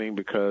happening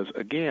because,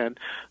 again,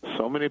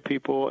 so many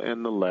people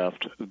in the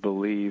left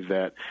believe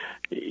that,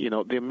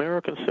 the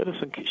American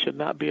citizen should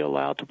not be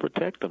allowed to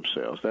protect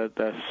themselves.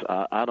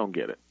 I don't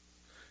get it.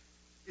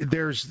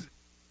 There's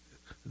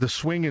the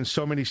swing in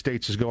so many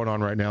states is going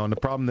on right now, and the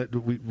problem that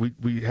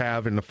we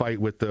have in the fight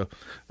with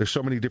there's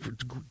so many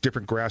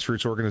different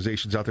grassroots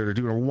organizations out there that are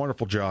doing a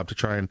wonderful job to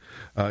try and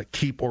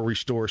keep or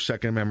restore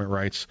Second Amendment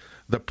rights.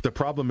 The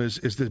problem is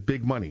the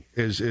big money,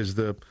 is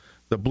the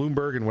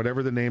Bloomberg and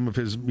whatever the name of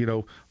his,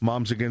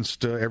 Moms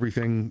Against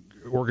Everything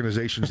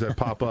organizations that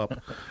pop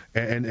up,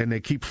 and they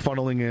keep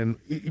funneling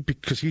in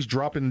because he's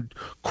dropping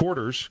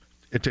quarters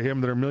to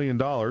him that are $1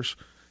 million.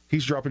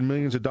 He's dropping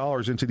millions of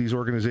dollars into these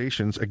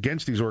organizations,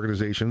 against these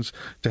organizations,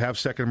 to have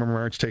Second Amendment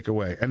rights take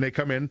away. And they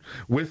come in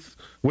with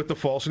the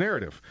false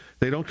narrative.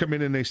 They don't come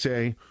in and they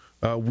say,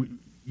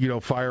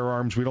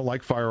 firearms, we don't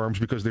like firearms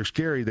because they're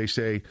scary. They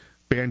say,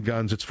 ban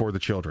guns, it's for the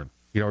children.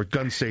 Or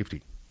gun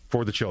safety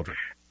for the children.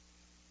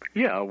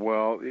 Yeah,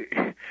 well,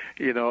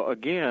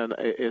 again,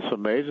 it's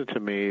amazing to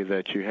me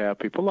that you have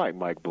people like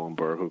Mike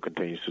Bloomberg who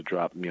continues to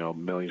drop,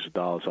 millions of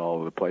dollars all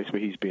over the place,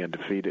 but he's being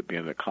defeated,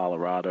 being in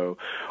Colorado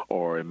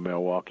or in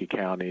Milwaukee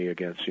County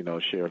against,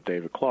 Sheriff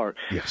David Clark.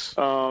 Yes.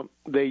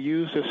 They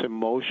use this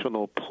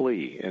emotional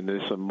plea and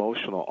this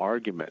emotional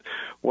argument.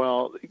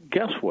 Well,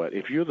 guess what?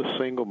 If you're the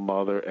single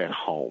mother at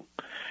home,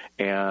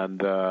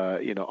 and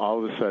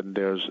all of a sudden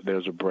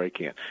there's a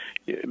break-in,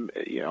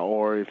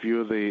 or if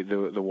you're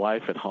the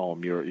wife at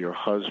home, your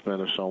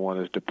husband or someone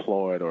is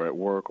deployed or at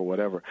work or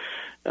whatever.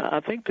 I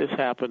think this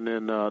happened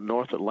in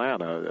north of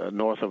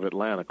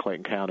Atlanta,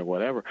 Clayton County,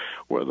 whatever,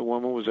 where the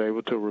woman was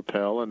able to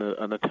repel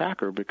an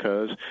attacker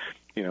because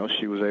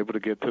she was able to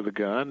get to the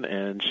gun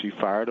and she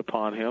fired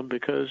upon him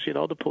because,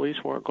 the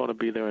police weren't going to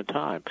be there in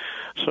time.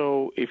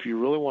 So if you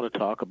really want to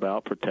talk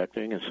about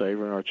protecting and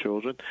saving our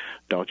children,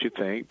 don't you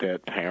think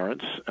that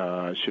parents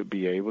should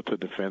be able to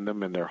defend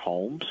them in their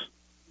homes?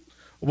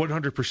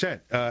 100%.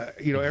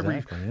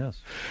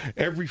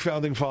 Every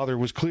founding father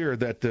was clear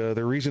that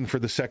the reason for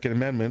the Second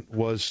Amendment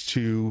was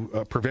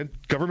to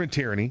prevent government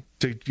tyranny.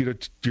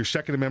 Your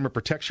Second Amendment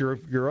protects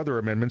your other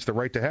amendments, the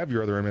right to have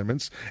your other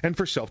amendments, and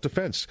for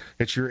self-defense.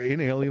 It's your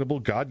inalienable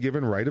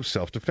God-given right of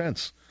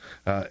self-defense.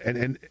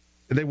 And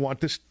they want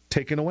this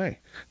taken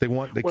away. They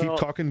keep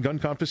talking gun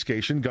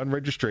confiscation, gun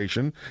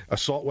registration,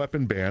 assault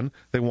weapon ban.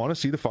 They want to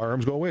see the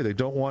firearms go away. They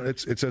don't want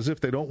it's as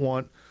if they don't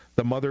want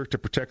the mother to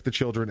protect the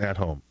children at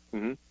home.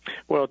 Mm-hmm.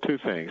 Well, two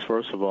things.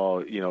 First of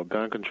all,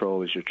 gun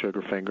control is your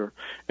trigger finger,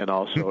 and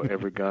also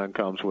every gun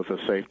comes with a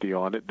safety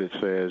on it that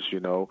says,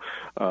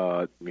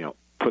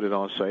 put it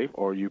on safe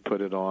or you put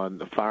it on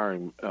the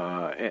firing.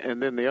 And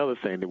then the other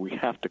thing that we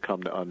have to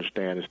come to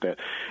understand is that,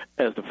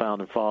 as the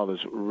founding fathers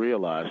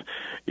realized,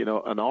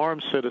 an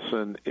armed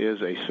citizen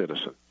is a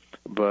citizen,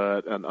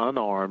 but an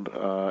unarmed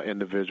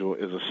individual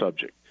is a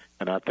subject.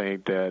 And I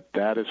think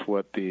that is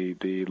what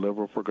the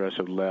liberal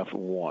progressive left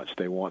wants.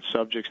 They want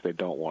subjects. They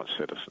don't want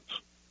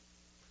citizens.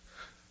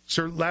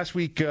 Sir, last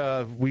week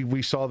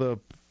we saw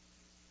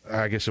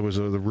I guess it was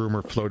the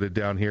rumor floated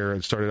down here.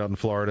 It started out in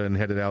Florida and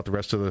headed out the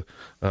rest of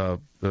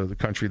the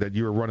country that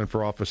you were running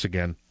for office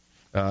again.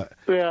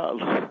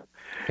 Yeah.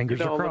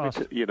 Fingers crossed.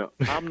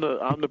 I'm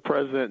the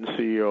president and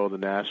CEO of the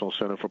National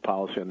Center for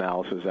Policy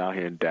Analysis out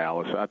here in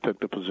Dallas. I took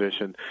the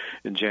position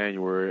in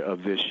January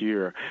of this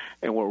year,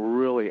 and what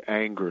really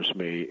angers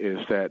me is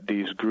that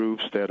these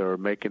groups that are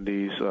making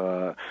these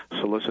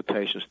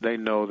solicitations, they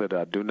know that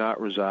I do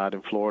not reside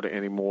in Florida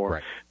anymore.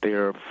 Right. They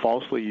are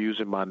falsely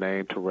using my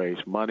name to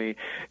raise money.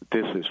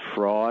 This is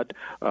fraud,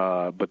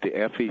 but the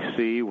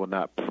FEC will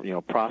not,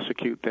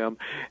 prosecute them.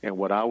 And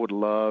what I would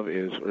love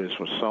is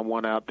for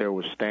someone out there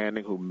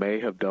withstanding who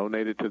may have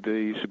donated to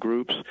these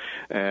groups,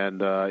 and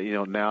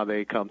now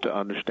they come to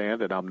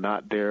understand that I'm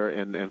not there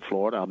in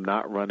Florida. I'm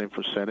not running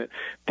for Senate.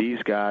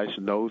 These guys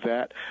know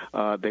that.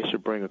 They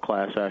should bring a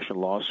class action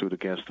lawsuit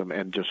against them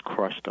and just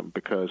crush them,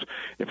 because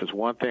if it's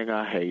one thing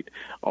I hate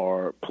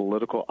are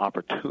political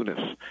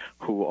opportunists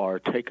who are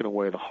taking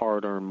away the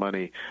hard-earned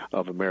money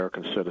of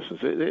American citizens.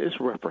 It's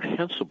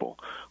reprehensible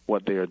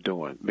what they are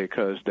doing,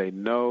 because they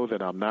know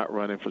that I'm not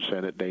running for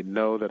Senate. They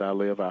know that I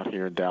live out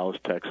here in Dallas,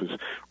 Texas,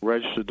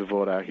 registered to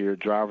vote out here,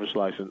 driver's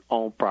license,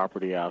 own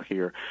property out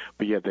here,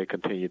 but yet they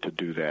continue to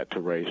do that to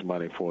raise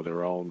money for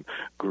their own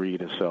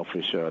greed and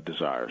selfish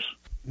desires.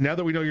 now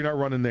that we know you're not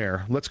running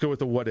there, let's go with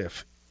the what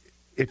if.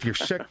 If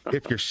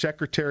you're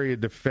Secretary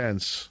of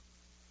Defense,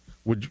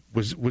 would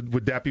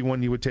that be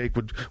one you would take?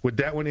 Would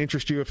that one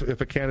interest you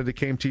if a candidate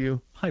came to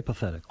you?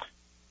 Hypothetical.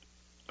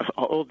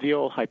 Oh, the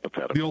old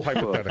hypothetical. The old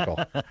hypothetical.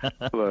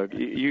 Look,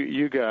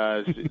 you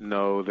guys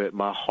know that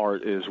my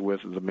heart is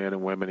with the men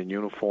and women in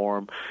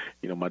uniform.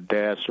 You know, my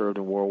dad served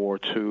in World War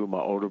II. My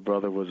older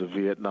brother was a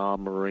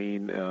Vietnam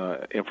Marine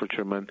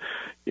infantryman.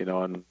 You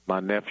know, and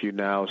my nephew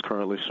now is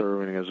currently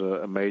serving as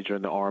a major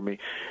in the Army.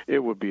 It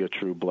would be a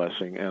true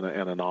blessing and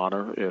an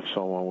honor if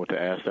someone were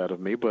to ask that of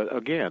me. But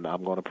again,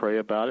 I'm going to pray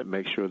about it,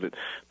 make sure that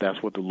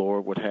that's what the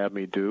Lord would have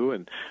me do,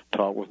 and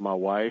talk with my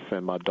wife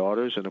and my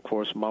daughters. And of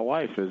course, my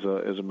wife is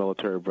a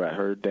military brat.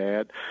 Her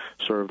dad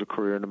served a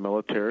career in the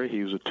military.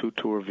 He was a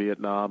two-tour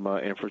Vietnam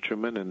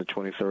infantryman in the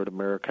 23rd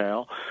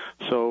AmeriCal.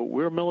 So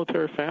we're a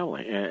military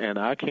family, and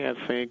I can't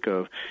think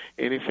of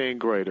anything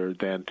greater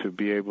than to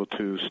be able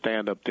to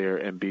stand up there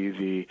and be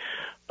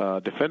the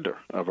defender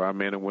of our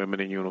men and women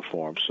in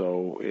uniform.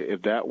 So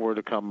if that were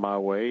to come my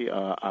way,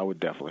 I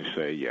would definitely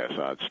say yes,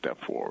 I'd step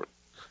forward.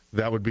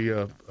 That would be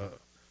a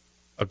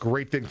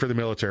great thing for the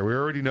military. We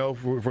already know,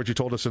 what you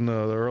told us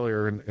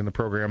earlier in the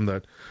program,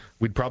 that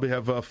we'd probably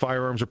have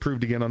firearms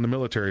approved again on the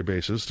military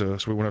bases, so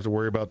we won't have to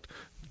worry about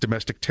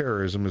domestic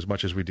terrorism as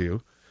much as we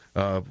do.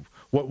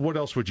 What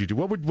else would you do?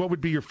 What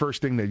would be your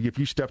first thing that if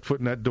you stepped foot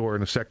in that door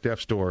in a SecDef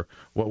store?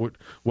 What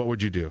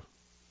would you do?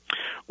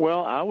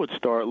 Well, I would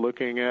start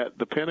looking at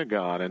the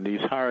Pentagon and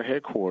these higher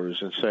headquarters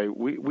and say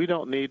we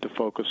don't need to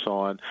focus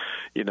on,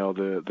 you know,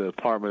 the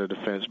Department of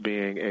Defense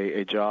being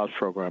a jobs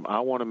program. I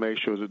want to make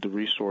sure that the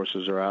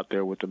resources are out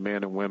there with the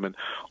men and women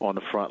on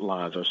the front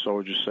lines, our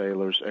soldiers,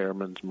 sailors,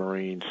 airmen,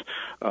 Marines,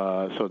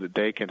 so that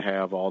they can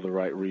have all the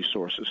right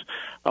resources.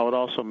 I would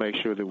also make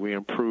sure that we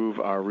improve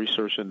our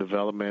research and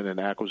development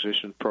and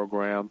acquisition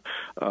program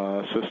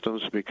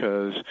systems,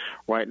 because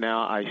right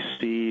now I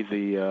see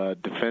the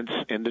defense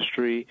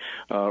industry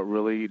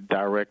really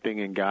directing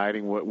and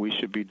guiding what we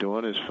should be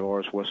doing as far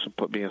as what's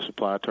being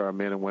supplied to our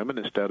men and women,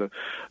 instead of,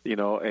 you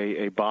know,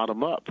 a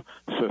bottom-up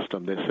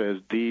system that says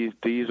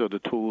these are the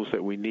tools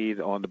that we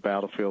need on the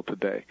battlefield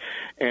today.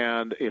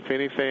 And if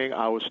anything,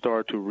 I would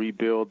start to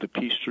rebuild the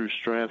peace through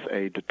strength,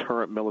 a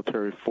deterrent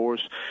military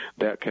force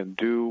that can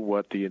do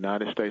what the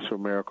United States of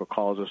America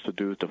calls us to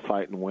do, to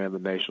fight and win the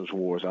nation's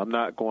wars. I'm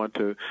not going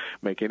to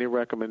make any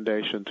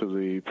recommendation to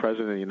the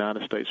President of the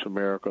United States of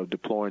America of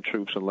deploying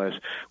troops unless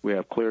we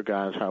have clear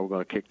guidance how we're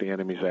going to kick the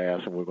enemy's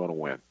ass and we're going to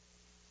win.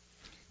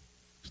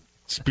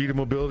 Speed of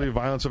mobility,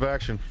 violence of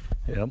action.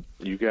 Yep.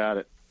 You got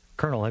it.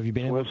 Colonel, have you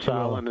been able to...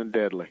 silent and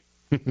deadly.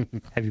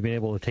 Have you been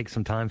able to take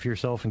some time for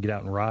yourself and get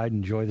out and ride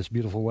and enjoy this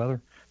beautiful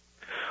weather?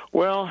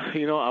 Well,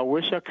 you know, I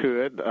wish I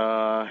could,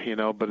 you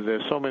know, but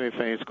there's so many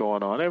things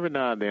going on. Every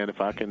now and then,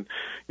 if I can,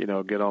 you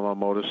know, get on my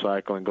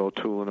motorcycle and go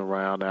tooling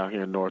around out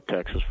here in North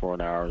Texas for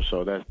an hour or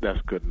so,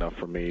 that's good enough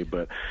for me.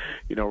 But,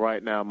 you know,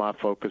 right now my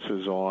focus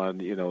is on,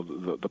 you know,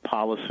 the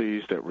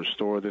policies that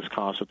restore this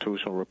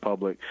constitutional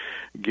republic,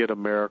 get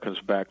Americans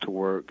back to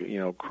work, you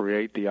know,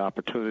 create the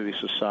opportunity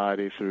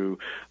society through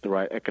the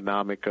right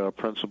economic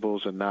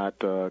principles, and not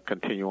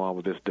continue on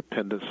with this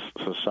dependence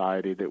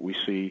society that we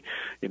see,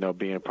 you know,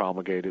 being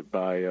promulgated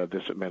by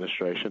this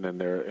administration and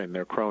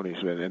their cronies.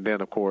 And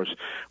then, of course,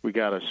 we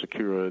got to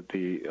secure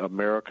the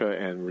America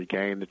and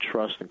regain the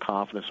trust and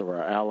confidence of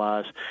our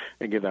allies,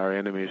 and get our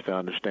enemies to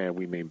understand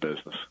we mean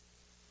business.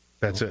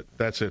 That's it.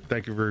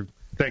 Thank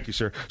you,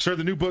 sir. Sir,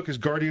 the new book is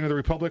Guardian of the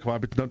Republic. Well,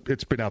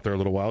 it's been out there a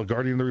little while.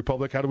 Guardian of the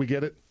Republic. How do we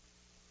get it?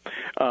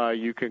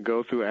 You can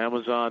go through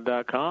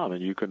Amazon.com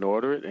and you can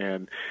order it.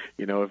 And,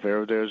 you know, if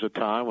ever there's a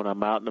time when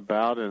I'm out and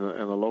about in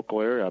the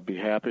local area, I'd be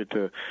happy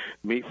to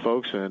meet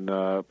folks and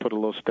put a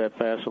little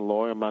steadfast and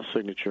loyal my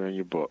signature in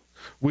your book.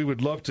 We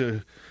would love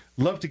to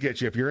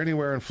get you. If you're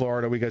anywhere in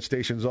Florida, we got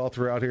stations all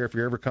throughout here. If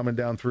you're ever coming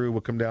down through,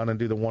 we'll come down and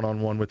do the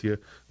one-on-one with you.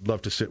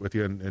 Love to sit with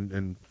you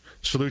and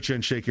salute you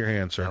and shake your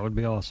hand, sir. That would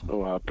be awesome.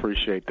 Oh, I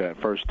appreciate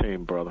that. First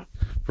team, brother.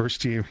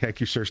 First team. Thank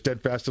you, sir.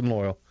 Steadfast and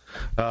loyal.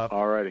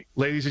 All righty.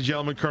 Ladies and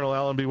gentlemen, Colonel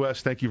Allen B.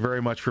 West, thank you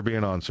very much for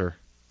being on, sir.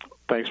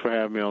 Thanks for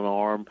having me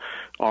on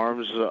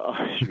Arms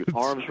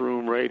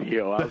Room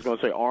Radio. I was going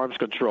to say Arms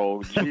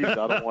Control. Jeez, I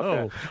don't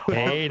want that.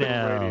 Hey,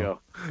 now.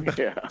 Radio.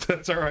 Yeah.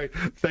 That's all right.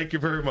 Thank you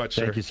very much,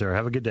 sir. Thank you, sir.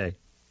 Have a good day.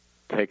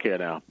 Take care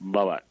now.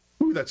 Bye-bye.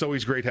 Ooh, that's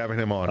always great having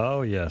him on.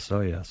 Oh, yes.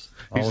 Always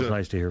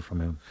nice to hear from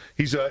him.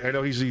 I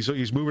know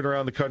he's moving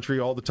around the country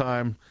all the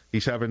time.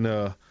 He's having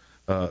to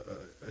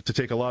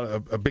take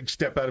a big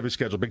step out of his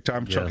schedule, big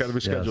time chunk out of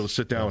his schedule to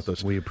sit down with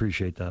us. We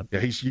appreciate that.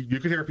 Yeah, you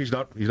can hear if he's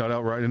not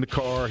out riding in the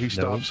car. He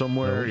stopped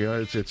somewhere. You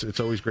know, it's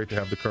always great to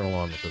have the Colonel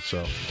on with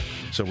us.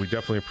 So we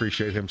definitely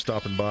appreciate him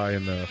stopping by,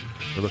 and we're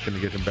looking to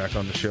get him back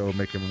on the show,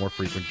 make him a more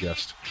frequent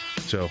guest.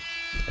 So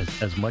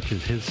as much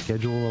as his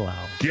schedule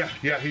allows.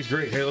 Yeah, he's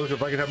great. Hey, listen,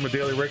 if I could have him a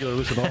daily regular,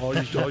 listen,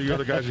 all you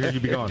other guys here,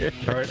 you'd be gone.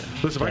 All right,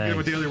 listen, if I could have him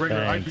a daily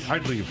regular,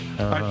 I'd leave.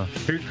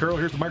 Colonel,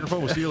 here's the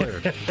microphone. We'll see you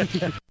later.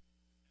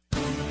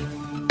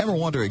 Ever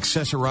want to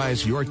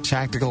accessorize your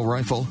tactical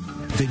rifle?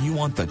 then you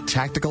want the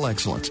tactical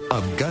excellence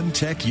of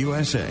GunTech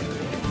USA.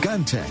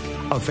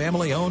 GunTech, a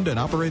family-owned and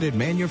operated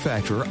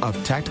manufacturer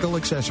of tactical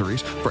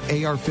accessories for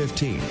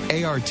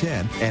AR-15,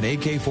 AR-10, and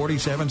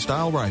AK-47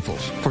 style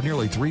rifles. For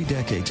nearly 3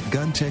 decades,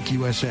 GunTech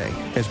USA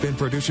has been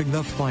producing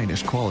the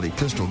finest quality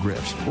pistol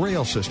grips,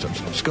 rail systems,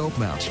 scope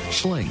mounts,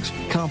 slings,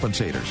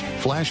 compensators,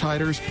 flash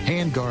hiders,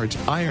 hand guards,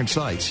 iron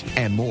sights,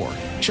 and more.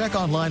 Check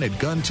online at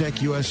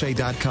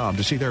GunTechUSA.com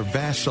to see their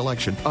vast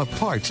selection of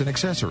parts and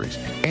accessories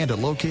and to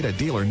locate a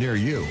dealer near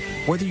you.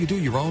 Whether you do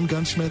your own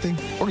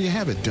gunsmithing or you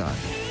have it done,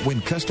 when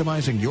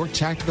customizing your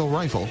tactical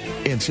rifle,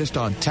 insist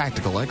on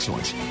tactical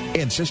excellence.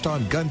 Insist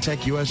on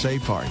GunTech USA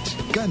parts.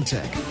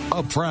 GunTech,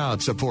 a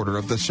proud supporter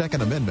of the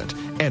Second Amendment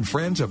and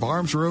friends of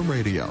Arms Room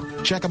Radio.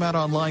 Check them out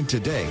online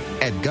today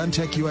at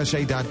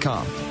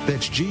GunTechUSA.com.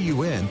 That's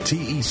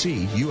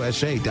GUNTEC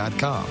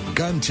USA.com.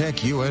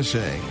 GunTech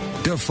USA,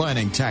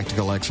 defining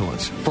tactical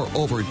excellence for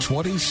over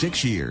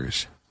 26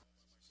 years.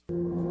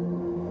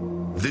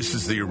 This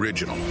is the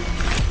original.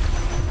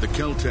 The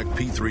Kel-Tec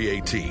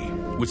P3AT.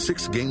 With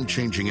 6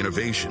 game-changing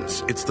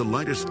innovations, it's the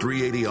lightest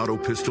 .380 auto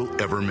pistol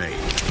ever made.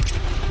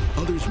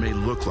 Others may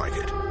look like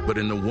it, but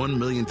in the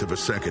 1/1,000,000th of a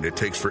second it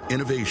takes for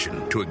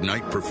innovation to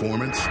ignite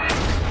performance,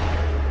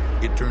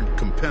 it turned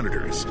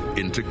competitors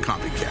into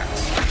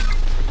copycats.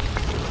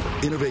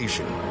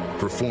 Innovation,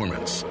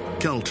 performance,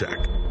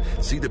 Kel-Tec.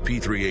 See the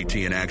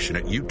P3AT in action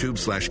at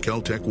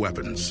YouTube/Kel-Tec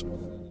Weapons.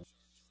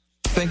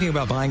 Thinking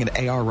about buying an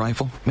AR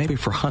rifle? Maybe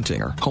for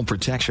hunting or home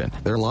protection.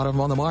 There are a lot of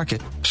them on the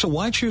market. So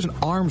why choose an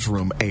Arms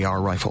Room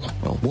AR rifle?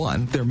 Well,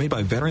 1, they're made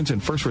by veterans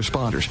and first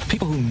responders,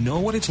 people who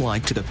know what it's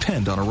like to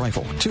depend on a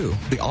rifle. 2,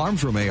 the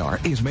Arms Room AR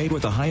is made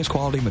with the highest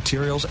quality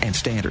materials and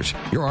standards.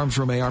 Your Arms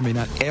Room AR may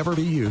not ever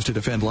be used to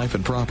defend life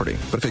and property,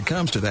 but if it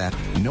comes to that,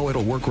 know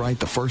it'll work right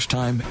the first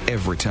time,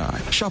 every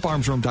time. Shop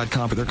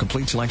ArmsRoom.com for their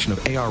complete selection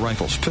of AR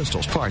rifles,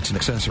 pistols, parts, and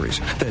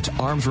accessories. That's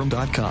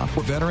ArmsRoom.com,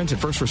 where veterans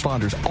and first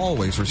responders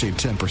always receive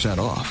 10%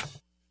 off.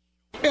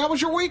 Hey, how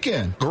was your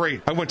weekend? Great.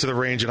 I went to the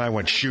range and I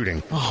went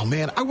shooting. Oh,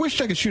 man, I wish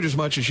I could shoot as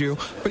much as you.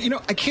 But,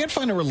 I can't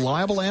find a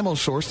reliable ammo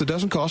source that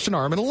doesn't cost an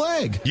arm and a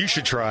leg. You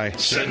should try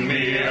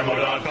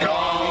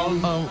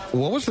SendMeAmmo.com.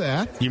 What was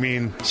that? You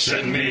mean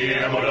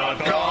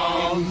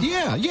SendMeAmmo.com.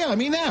 Yeah, I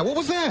mean that. What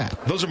was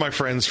that? Those are my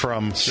friends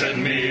from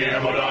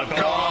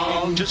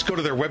SendMeAmmo.com. Just go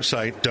to their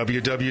website,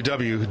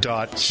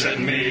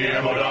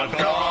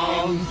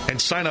 www.SendMeAmmo.com.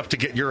 and sign up to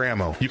get your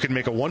ammo. You can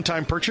make a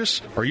one-time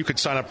purchase, or you could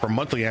sign up for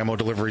monthly ammo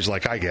deliveries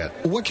like I get.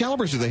 What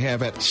calibers do they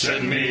have at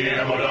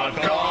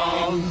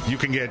SendMeAmmo.com? You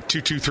can get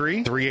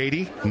 .223,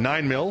 .380,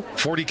 9mm,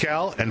 40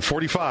 cal, and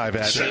 45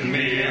 at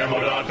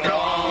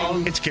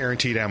SendMeAmmo.com. It's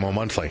guaranteed ammo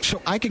monthly.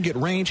 So I can get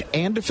range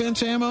and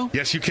defense ammo?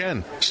 Yes, you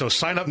can. So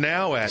sign up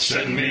now at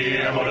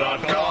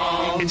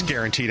SendMeAmmo.com. It's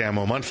guaranteed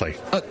ammo monthly.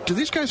 Do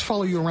these guys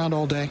follow you around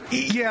all day?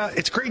 Yeah,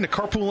 it's great in a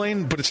carpool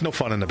lane, but it's no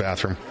fun in the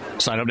bathroom.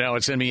 Sign up now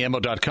at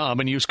SendMeAmmo.com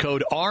and use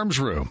code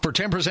ARMSROOM for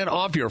 10%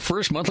 off your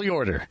first monthly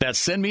order. That's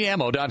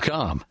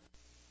SendMeAmmo.com.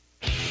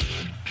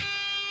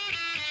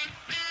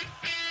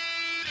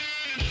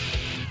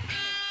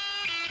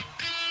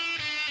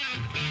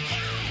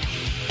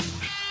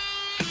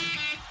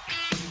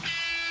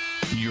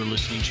 You're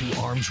listening to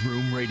Arms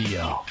Room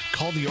Radio.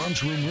 Call the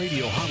Arms Room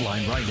Radio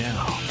hotline right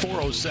now.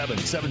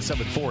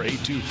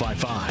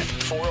 407-774-8255.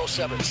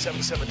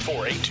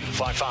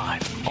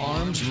 407-774-8255.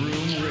 Arms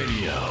Room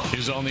Radio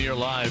is on the air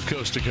live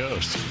coast to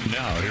coast.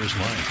 Now, here's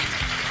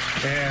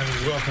Mike. And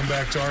welcome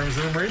back to Arms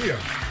Room Radio.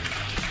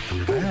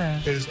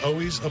 It is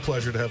always a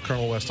pleasure to have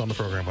Colonel West on the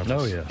program with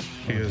us. Oh, yeah.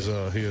 He is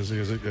a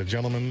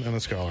gentleman and a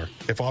scholar.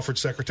 If offered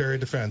Secretary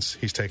of Defense,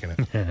 he's taking it.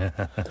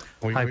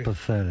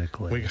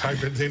 Hypothetically.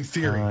 In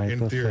theory,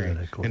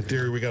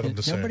 we got him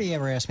to say. Nobody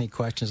ever asked me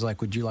questions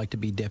like, would you like to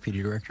be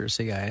Deputy Director of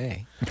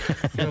CIA?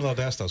 You're not allowed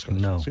to ask those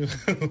questions. No.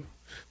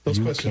 Those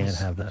you questions can't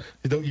have that.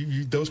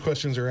 Those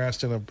questions are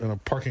asked in a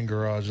parking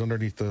garage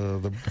underneath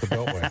the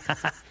beltway.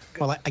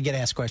 Well, I get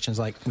asked questions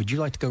like, would you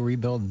like to go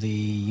rebuild the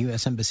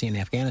U.S. Embassy in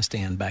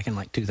Afghanistan back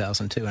in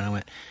 2002? And I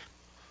went,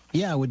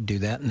 yeah, I would do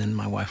that. And then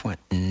my wife went,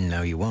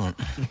 no, you won't.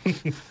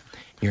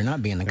 You're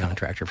not being the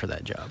contractor for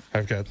that job.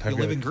 You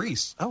live in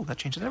Greece. Oh, that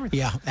changes everything.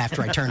 Yeah,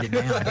 after I turned it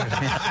down.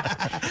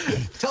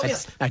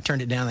 I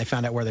turned it down. They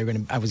found out where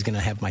I was going to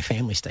have my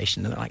family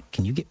stationed. And they're like,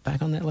 can you get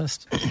back on that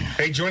list?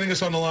 Hey, joining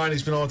us on the line,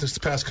 he's been on with us the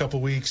past couple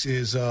of weeks,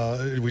 is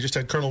we just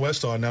had Colonel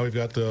West on. Now we've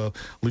got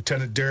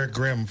Lieutenant Derek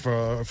Grimm,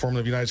 formerly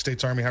of the United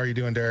States Army. How are you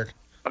doing, Derek?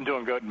 I'm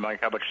doing good,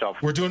 Mike. How about yourself?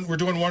 We're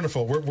doing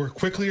wonderful. We're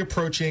quickly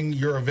approaching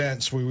your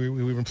events. We've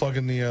been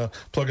plugging the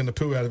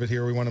poo out of it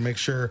here. We want to make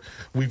sure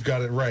we've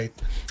got it right.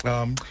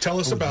 Tell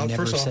us about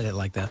never first off. Said it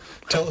like that.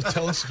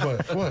 Tell us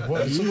what.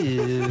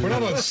 We're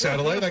not on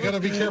satellite. I got to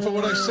be careful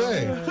what I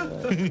say.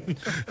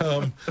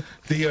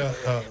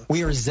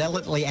 We are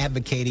zealotly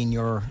advocating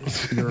your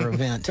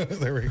event.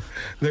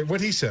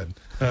 What he said.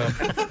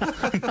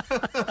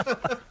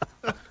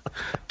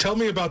 Tell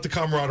me about the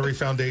Camaraderie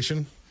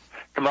Foundation.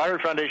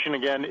 Camaraderie Foundation,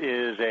 again,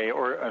 is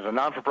a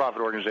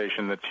non-for-profit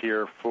organization that's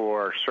here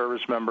for service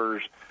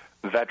members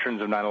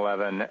veterans of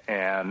 9/11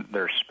 and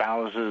their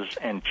spouses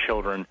and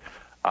children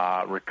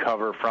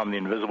recover from the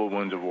invisible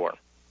wounds of war.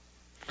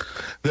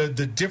 The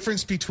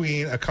difference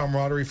between a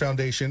Camaraderie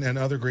Foundation and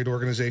other great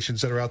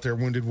organizations that are out there,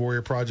 Wounded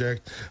Warrior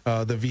Project,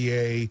 the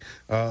VA,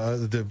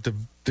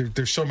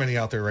 there's so many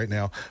out there right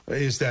now,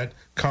 is that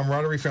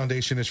Camaraderie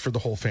Foundation is for the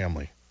whole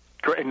family.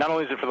 Correct. Not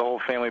only is it for the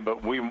whole family,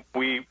 but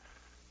we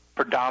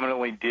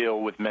predominantly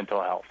deal with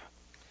mental health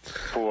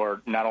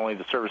for not only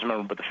the service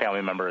member but the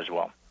family member as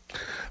well.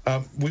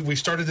 We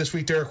started this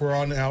week, Derek. We're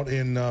out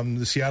in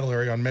the Seattle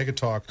area on Mega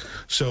Talk,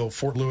 so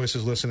Fort Lewis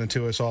is listening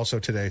to us also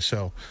today.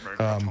 So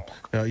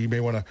you may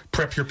want to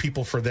prep your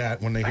people for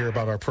that when they hear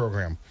about our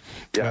program.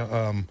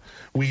 Yeah.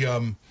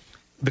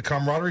 The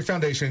Camaraderie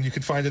Foundation, you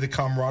can find it at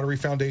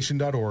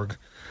camaraderiefoundation.org.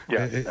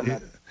 Yeah,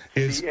 and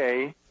that's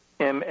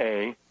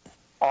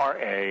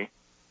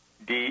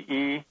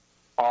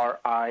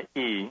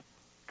CAMARADERIE,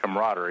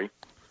 Camaraderie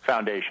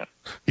Foundation.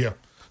 Yeah.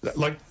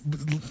 Like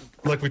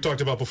we talked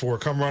about before,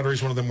 camaraderie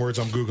is one of them words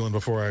I'm Googling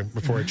before I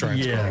try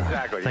and spell it.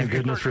 Exactly. Thank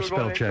goodness for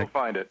spell check. You'll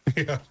find it.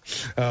 Yeah.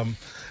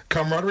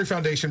 Camaraderie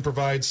Foundation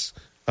provides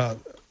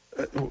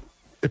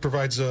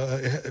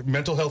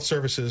mental health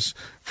services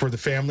for the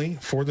family,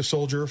 for the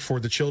soldier, for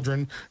the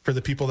children, for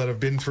the people that have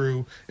been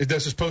through.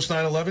 This is post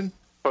 9/11.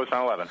 Post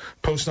 9/11.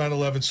 Post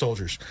 9/11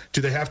 soldiers.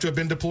 Do they have to have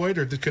been deployed,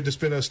 or could this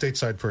been a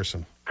stateside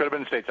person? Could have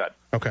been stateside.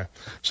 Okay,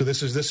 so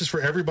this is for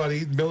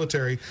everybody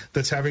military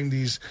that's having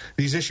these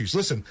issues.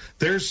 Listen,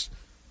 there's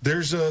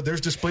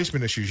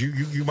displacement issues.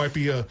 You might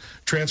be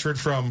transferred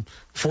from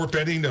Fort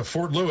Benning to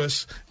Fort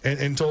Lewis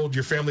and told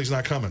your family's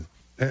not coming,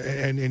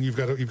 and you've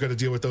got to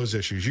deal with those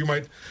issues. You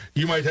might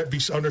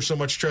be under so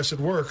much stress at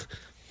work.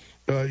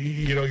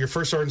 Your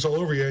first sergeant's all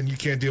over you and you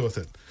can't deal with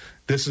it.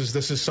 This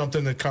is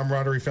something that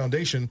Camaraderie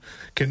Foundation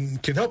can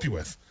help you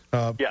with.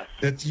 Yes.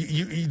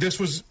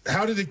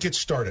 How did it get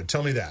started?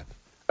 Tell me that.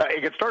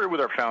 It got started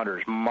with our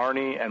founders,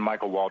 Marnie and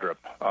Michael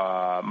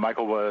Waldrop.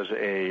 Michael was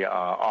a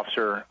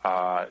officer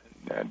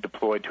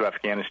deployed to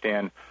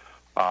Afghanistan.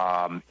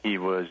 He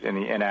was in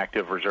the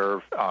inactive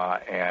reserve,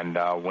 and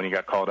when he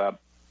got called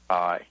up,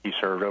 he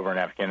served over in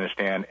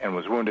Afghanistan and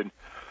was wounded.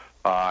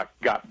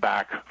 Got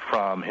back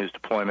from his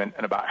deployment,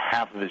 and about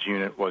half of his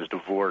unit was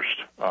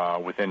divorced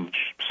within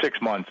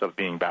 6 months of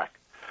being back.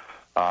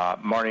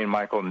 Marnie and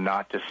Michael,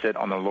 not to sit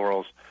on their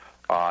laurels,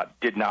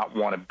 did not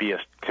want to be a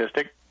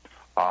statistic,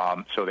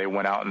 so they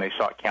went out and they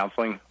sought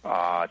counseling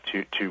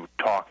to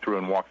talk through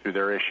and walk through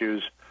their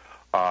issues,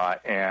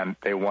 and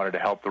they wanted to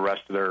help the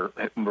rest of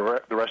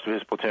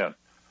his platoon.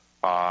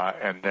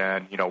 And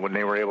then, when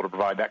they were able to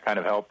provide that kind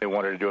of help, they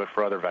wanted to do it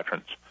for other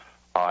veterans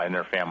and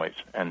their families.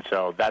 And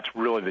so that's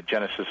really the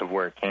genesis of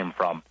where it came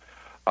from.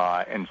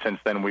 And since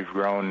then, we've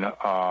grown,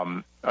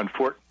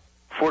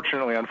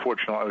 unfortunately,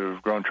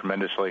 we've grown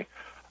tremendously.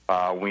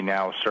 We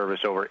now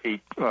service over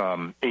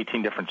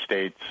 18 different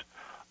states.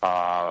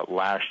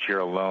 Last year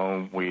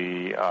alone,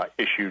 we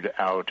issued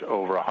out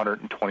over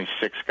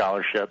 126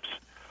 scholarships.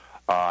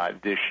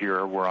 This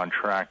year, we're on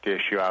track to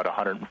issue out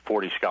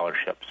 140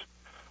 scholarships.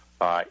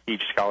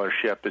 Each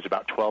scholarship is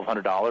about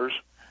 $1,200.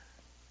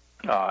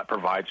 It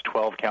provides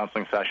 12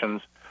 counseling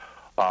sessions.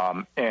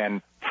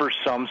 And for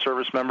some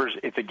service members,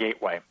 it's a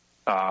gateway,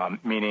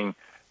 meaning,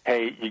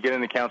 hey, you get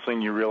into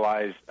counseling, you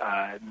realize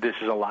this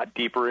is a lot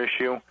deeper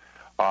issue.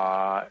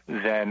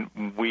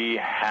 Then we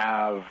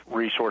have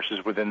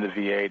resources within the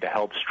VA to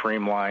help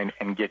streamline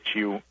and get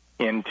you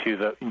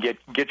into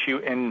get you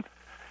in.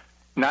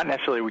 Not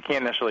necessarily, we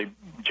can't necessarily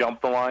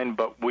jump the line,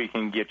 but we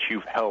can get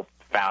you help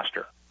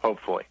faster,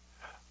 hopefully.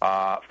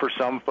 For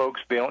some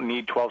folks, they don't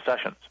need 12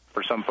 sessions.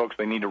 For some folks,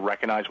 they need to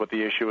recognize what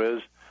the issue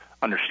is,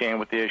 understand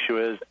what the issue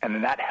is, and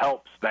then that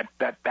helps.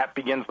 That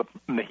begins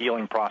the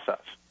healing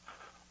process.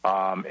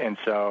 And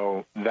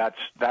so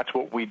that's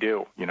what we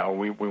do.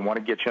 We want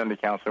to get you into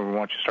counseling. We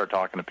want you to start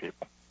talking to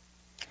people.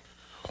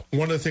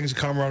 One of the things the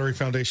Camaraderie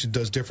Foundation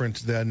does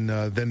different than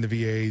the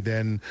VA,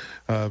 than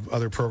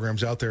other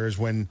programs out there, is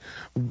when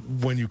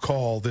you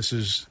call, this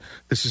is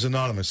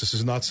anonymous. This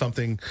is not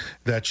something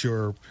that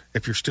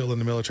if you're still in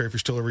the military, if you're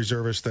still a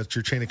reservist, that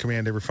your chain of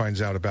command ever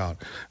finds out about.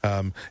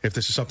 If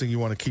this is something you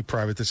want to keep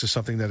private, this is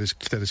something that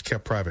is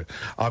kept private.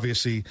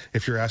 Obviously,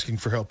 if you're asking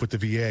for help with the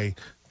VA,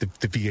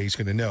 the VA is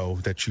going to know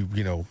that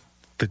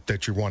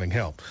that you're wanting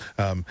help.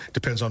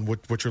 Depends on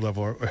what your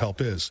level of help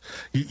is.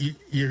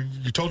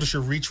 You told us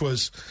your reach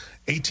was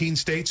 18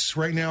 states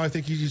right now. I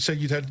think you said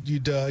you'd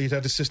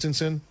had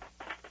assistance in.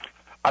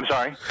 I'm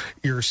sorry?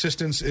 Your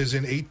assistance is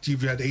in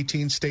you've had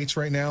 18 states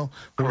right now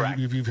where Correct.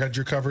 You've had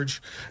your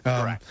coverage.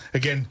 Correct.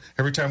 Again,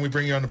 every time we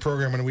bring you on the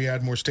program and we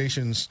add more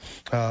stations,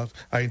 I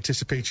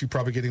anticipate you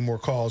probably getting more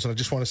calls. And I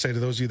just want to say to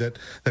those of you that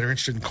are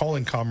interested in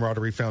calling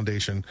Camaraderie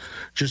Foundation,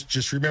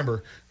 just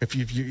remember,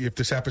 if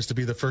this happens to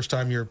be the first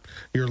time you're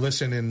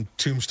listening in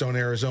Tombstone,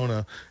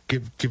 Arizona,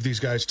 give these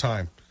guys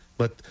time.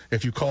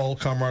 If you call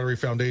Camaraderie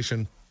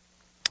Foundation,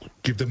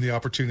 give them the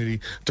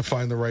opportunity to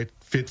find the right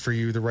fit for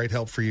you, the right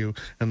help for you,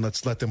 and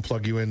let's let them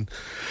plug you in.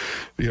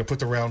 Put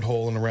the round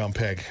hole in the round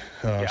peg.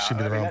 Should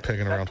be the round peg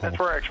in a round hole. That's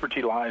where our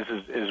expertise lies,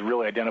 is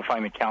really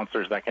identifying the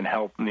counselors that can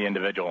help the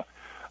individual.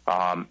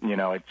 And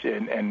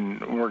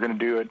we're going to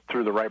do it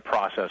through the right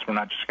process. We're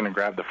not just going to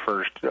grab the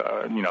first,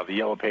 the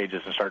yellow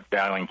pages and start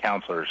dialing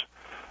counselors.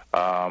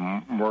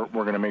 We're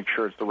going to make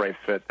sure it's the right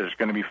fit. There's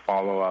going to be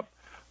follow-up,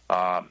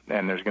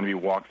 and there's going to be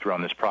walkthrough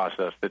on this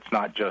process. It's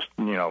not just,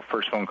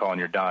 first phone call and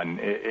you're done.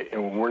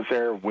 We're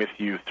there with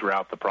you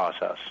throughout the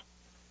process.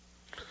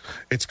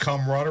 It's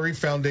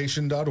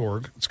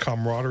CamaraderieFoundation.org. It's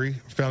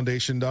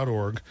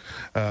CamaraderieFoundation.org.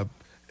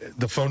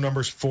 The phone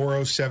number is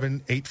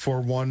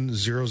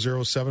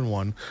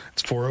 407-841-0071.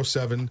 It's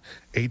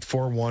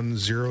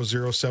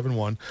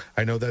 407-841-0071.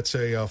 I know that's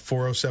a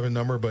 407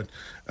 number, but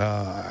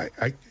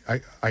I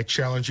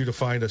challenge you to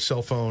find a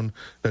cell phone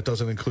that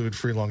doesn't include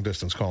free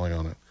long-distance calling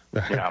on it.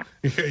 Yeah.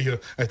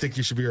 I think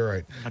you should be all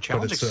right. A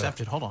challenge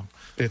accepted. Hold on.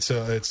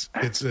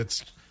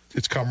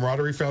 It's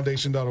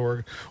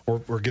CamaraderieFoundation.org,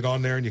 or get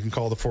on there and you can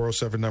call the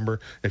 407 number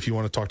if you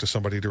want to talk to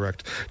somebody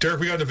direct. Derek,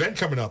 we got an event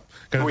coming up.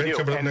 Coming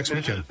up next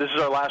weekend. This is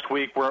our last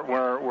week.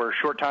 We're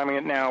short timing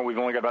it now. We've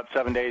only got about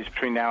 7 days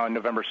between now and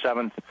November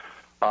 7th.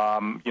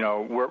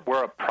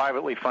 We're a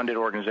privately funded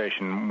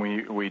organization.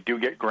 We do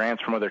get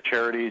grants from other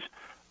charities,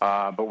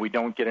 but we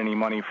don't get any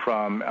money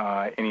from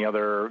any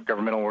other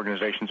governmental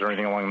organizations or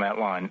anything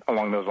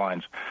along those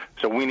lines.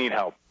 So we need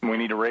help. We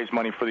need to raise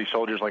money for these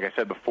soldiers, like I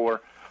said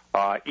before.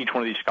 Each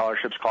one of these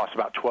scholarships costs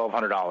about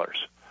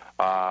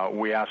 $1,200.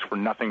 We ask for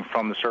nothing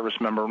from the service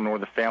member nor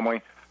the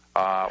family.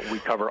 We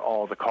cover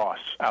all the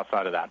costs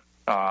outside of that,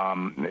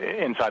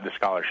 inside the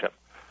scholarship.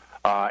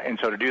 And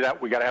so to do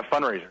that, we got to have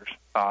fundraisers.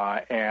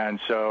 And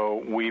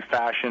so we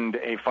fashioned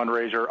a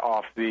fundraiser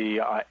off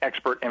the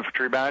Expert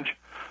Infantry Badge,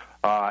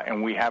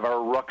 and we have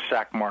our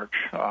Rucksack March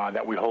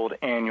that we hold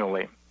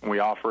annually. We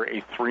offer a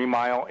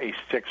 3-mile, a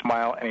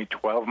 6-mile, and a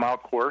 12-mile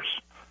course.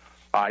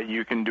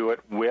 You can do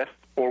it with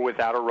or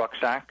without a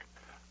rucksack.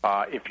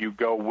 If you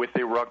go with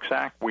a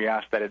rucksack, we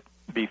ask that it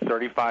be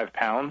 35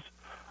 pounds.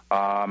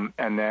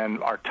 And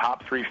then our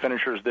top 3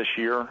 finishers this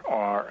year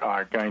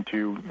are going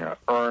to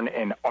earn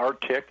an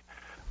Arctic,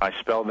 I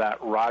spelled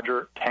that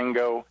Roger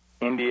Tango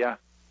India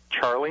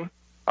Charlie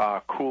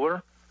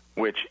cooler,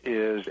 which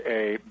is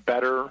a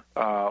better,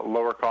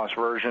 lower-cost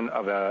version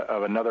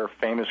of another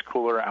famous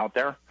cooler out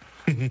there.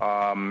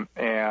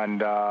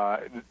 And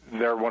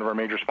they're one of our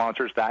major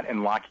sponsors. That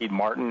and Lockheed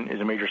Martin is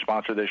a major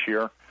sponsor this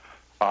year.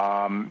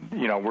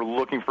 We're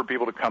looking for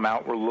people to come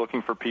out. We're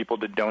looking for people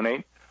to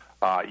donate.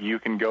 You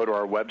can go to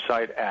our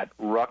website at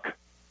RUCK,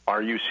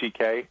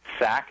 R-U-C-K,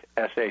 SACK,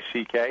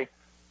 S-A-C-K,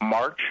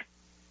 March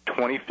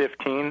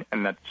 2015,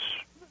 and that's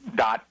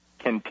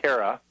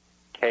 .Kintera,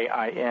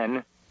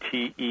 KINTERA.org.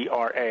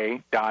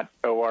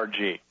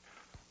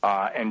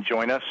 And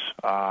join us.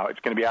 It's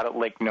going to be out at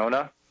Lake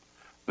Nona.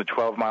 The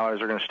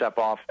 12-milers are going to step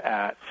off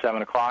at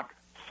 7 o'clock.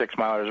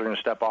 6-milers are going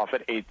to step off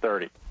at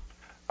 8:30.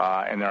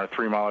 And our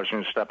 3-milers are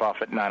going to step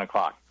off at 9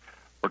 o'clock.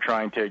 We're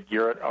trying to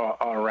gear it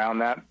around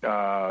that,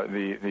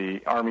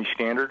 the Army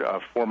standard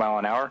of 4 mile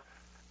an hour.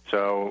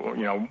 So,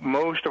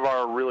 most of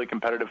our really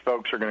competitive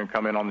folks are going to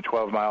come in on the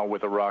 12-mile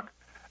with a ruck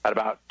at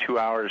about 2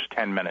 hours,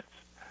 10 minutes.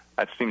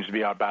 That seems to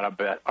be about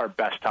our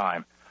best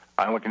time.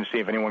 I'm looking to see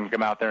if anyone can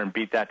come out there and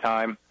beat that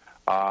time.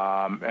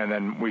 And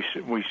then we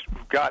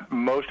got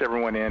most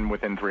everyone in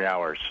within 3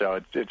 hours.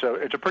 So it's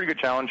a pretty good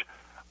challenge.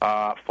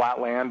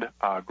 Flat land,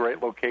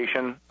 great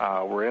location.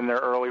 We're in there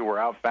early. We're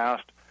out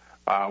fast.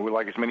 We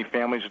like as many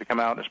families to come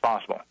out as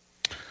possible.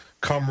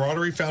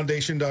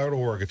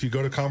 CamaraderieFoundation.org. If you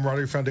go to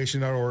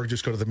CamaraderieFoundation.org,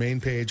 just go to the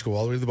main page, go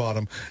all the way to the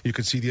bottom. You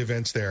can see the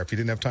events there. If you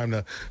didn't have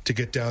time to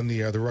get down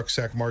the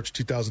Rucksack March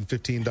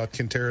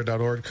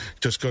 2015.Kintera.org,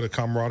 just go to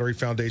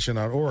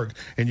CamaraderieFoundation.org,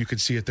 and you can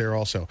see it there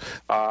also.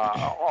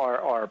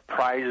 Our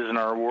prizes and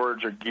our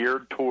awards are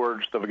geared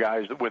towards the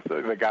guys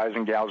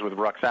and gals with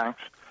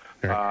rucksacks.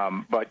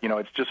 Right. But,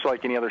 it's just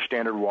like any other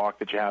standard walk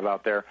that you have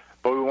out there.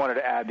 But we wanted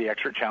to add the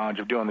extra challenge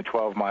of doing the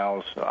 12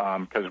 miles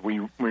because we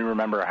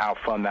remember how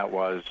fun that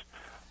was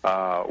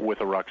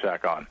with a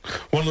rucksack on.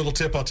 One little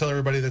tip I'll tell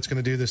everybody that's going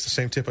to do this, the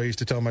same tip I used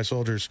to tell my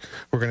soldiers.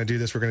 We're going to do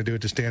this. We're going to do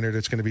it to standard.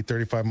 It's going to be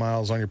 35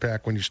 miles on your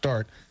pack when you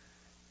start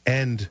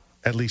and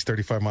at least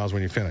 35 miles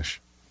when you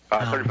finish.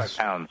 35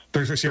 pounds.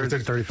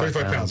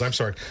 35 pounds. I'm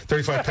sorry.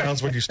 35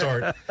 pounds when you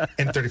start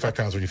and 35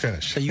 pounds when you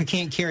finish. So you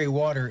can't carry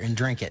water and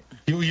drink it.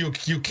 You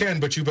can,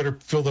 but you better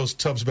fill those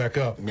tubs back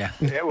up. Yeah.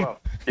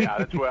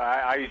 That's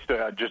why I used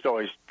to just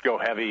always go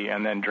heavy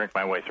and then drink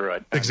my way through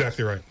it.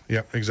 Exactly right.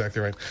 Yep,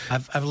 exactly right.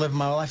 I've lived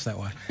my life that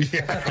way.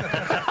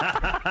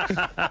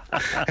 Yeah.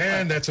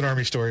 And that's an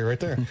Army story right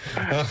there.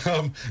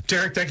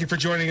 Derek, thank you for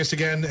joining us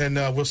again, and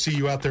we'll see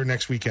you out there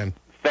next weekend.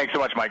 Thanks so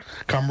much, Mike.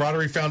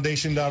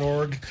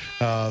 CamaraderieFoundation.org.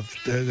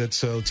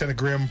 That's Lieutenant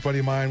Grimm, buddy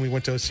of mine. We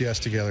went to OCS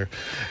together.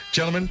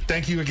 Gentlemen,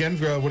 thank you again.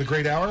 What a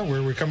great hour.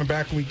 We're coming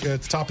back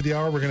at the top of the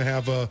hour. We're going to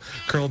have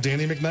Colonel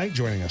Danny McKnight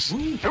joining us.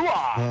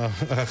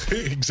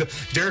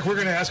 Derek, we're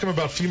going to ask him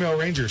about female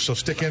Rangers, so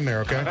stick in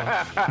there,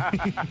 okay?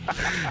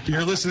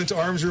 You're listening to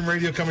Arms Room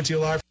Radio, coming to you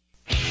live.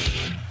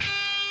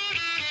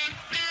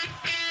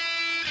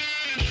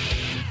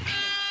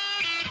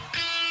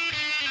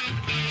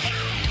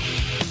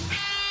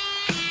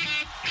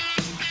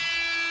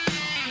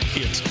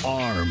 It's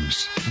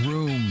Arms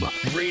Room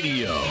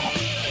Radio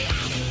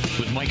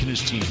with Mike and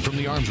his team from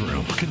the Arms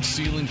Room.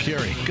 Conceal and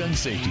carry, gun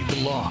safety,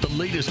 the law, the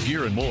latest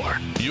gear, and more.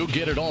 You'll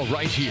get it all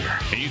right here.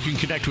 And you can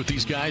connect with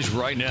these guys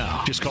right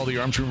now. Just call the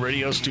Arms Room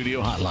Radio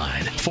studio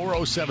hotline,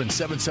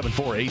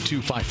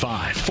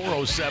 407-774-8255.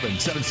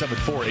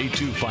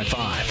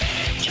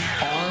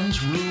 407-774-8255.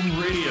 Arms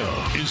Room Radio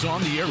is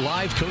on the air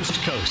live coast to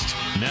coast.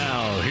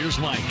 Now, here's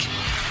Mike.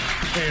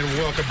 And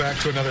welcome back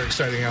to another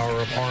exciting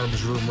hour of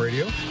Arms Room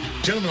Radio.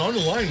 Gentlemen, on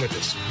the line with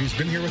us. He's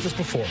been here with us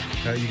before.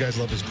 You guys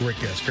love this great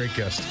guest.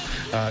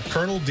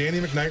 Colonel Danny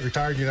McKnight,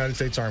 retired United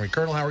States Army.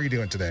 Colonel, how are you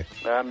doing today?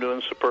 I'm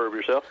doing superb.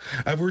 Yourself?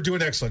 We're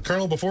doing excellent.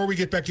 Colonel, before we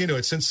get back into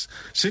it, since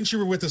you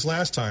were with us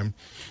last time,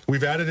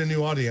 we've added a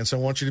new audience. I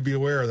want you to be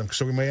aware of them,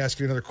 so we may ask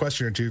you another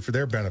question or two for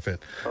their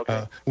benefit.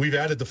 Okay. We've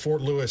added the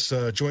Fort Lewis,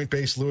 Joint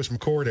Base Lewis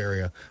McChord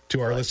area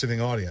to our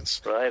listening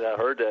audience. Right, I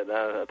heard that.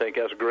 I think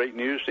that's great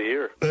news to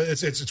hear.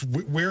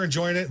 We're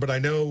enjoying it, but I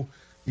know,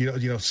 you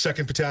know,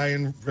 2nd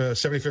Battalion,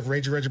 75th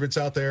Ranger Regiment's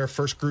out there,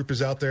 1st Group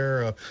is out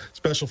there,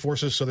 Special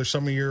Forces. So there's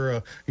some of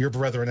your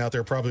brethren out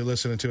there probably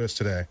listening to us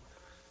today.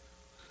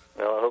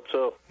 Well, I hope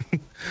so.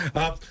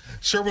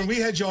 Sir, when we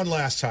had you on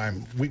last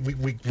time, we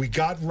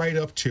got right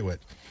up to it,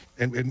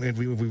 and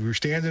we were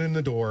standing in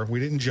the door.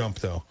 We didn't jump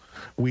though.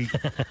 Well,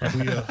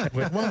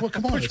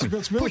 come on,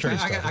 it's military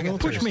stuff. I got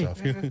push me.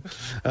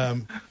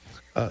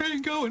 I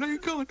ain't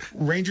going.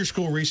 Ranger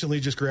School recently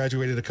just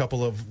graduated a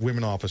couple of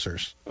women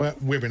officers.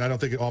 Women, I don't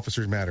think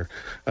officers matter.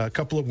 A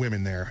couple of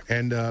women there.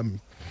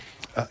 And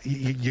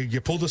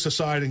you pulled us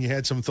aside and you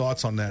had some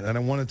thoughts on that. And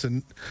I wanted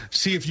to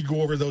see if you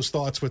go over those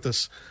thoughts with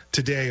us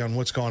today on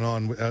what's gone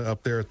on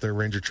up there at the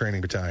Ranger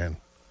Training Battalion.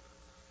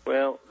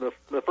 Well,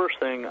 the first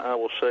thing I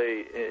will say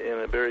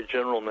in a very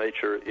general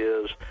nature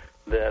is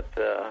that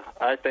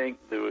I think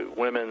the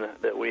women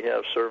that we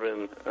have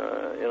serving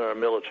in our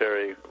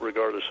military,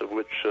 regardless of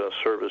which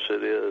service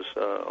it is,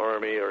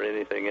 Army or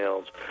anything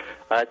else,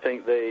 I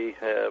think they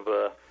have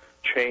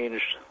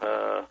changed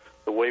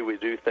the way we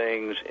do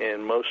things,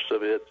 and most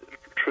of it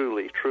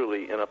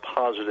truly in a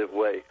positive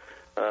way.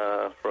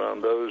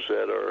 From those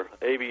that are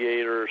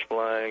aviators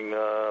flying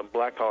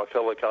Black Hawk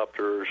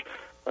helicopters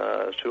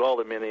to all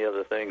the many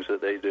other things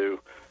that they do.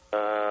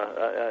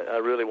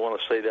 I really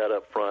want to say that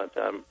up front.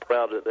 I'm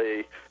proud that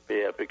they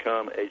have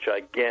become a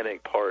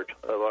gigantic part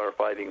of our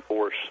fighting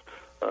force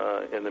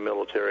in the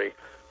military,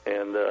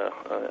 and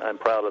I'm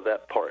proud of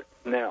that part.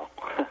 Now,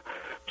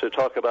 to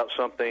talk about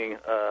something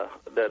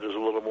that is a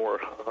little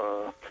more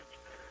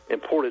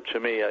important to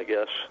me, I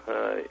guess,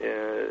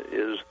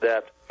 is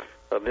that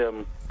of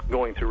them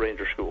going through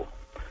Ranger School.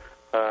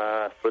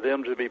 For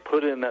them to be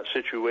put in that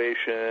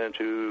situation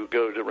to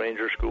go to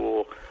Ranger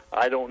School,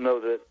 I don't know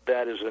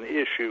that is an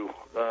issue,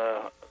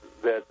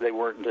 that they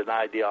weren't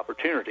denied the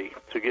opportunity.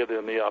 To give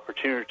them the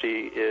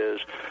opportunity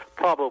is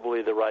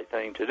probably the right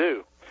thing to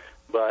do.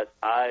 But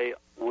I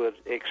would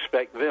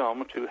expect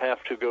them to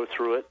have to go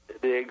through it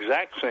the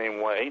exact same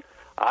way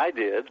I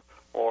did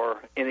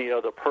or any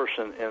other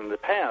person in the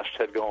past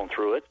had gone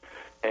through it.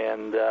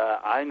 And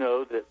I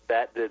know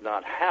that did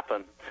not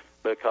happen,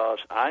 because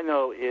I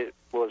know it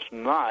was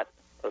not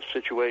a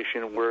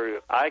situation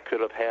where I could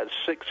have had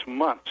 6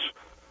 months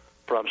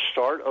from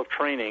start of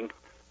training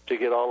to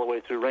get all the way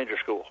through Ranger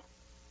School.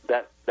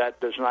 That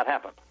does not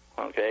happen,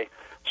 okay?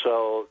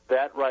 So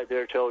that right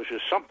there tells you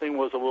something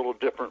was a little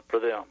different for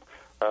them.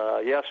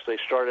 Yes, they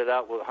started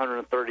out with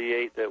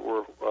 138 that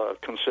were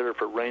considered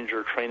for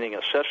Ranger Training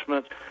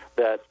Assessment.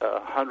 That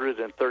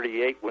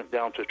 138 went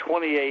down to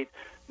 28.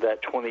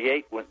 That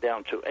 28 went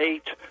down to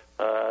 8.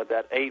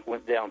 That 8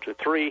 went down to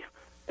 3.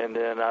 And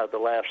then the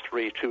last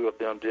 3, 2 of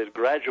them did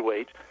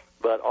graduate.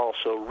 But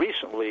also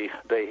recently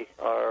they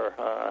are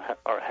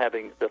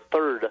having the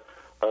third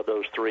of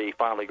those 3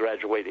 finally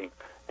graduating.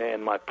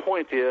 And my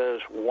point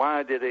is,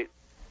 why did they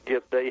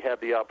have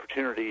the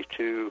opportunity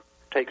to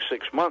take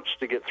 6 months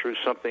to get through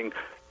something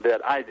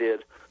that I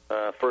did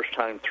first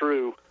time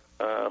through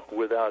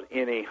without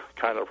any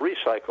kind of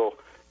recycle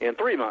in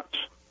 3 months?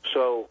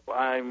 So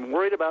I'm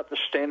worried about the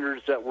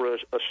standards that were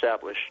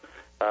established.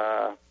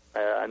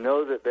 I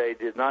know that they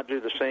did not do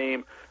the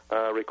same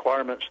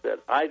requirements that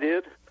I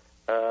did,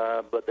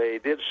 but they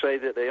did say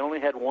that they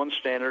only had one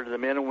standard, and the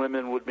men and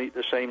women would meet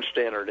the same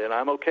standard, and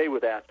I'm okay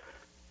with that,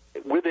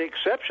 with the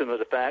exception of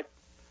the fact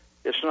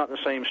it's not the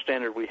same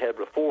standard we had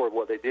before.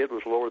 What they did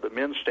was lower the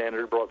men's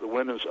standard, brought the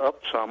women's up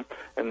some,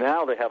 and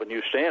now they have a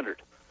new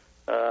standard.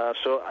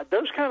 So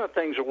those kind of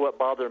things are what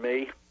bother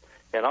me.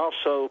 And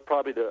also,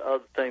 probably the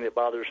other thing that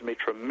bothers me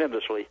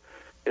tremendously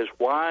is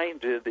why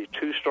did the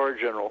two-star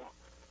general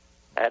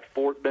at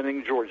Fort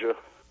Benning, Georgia,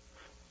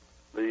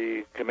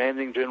 the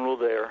commanding general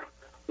there,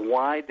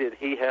 why did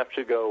he have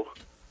to go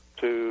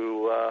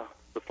to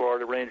the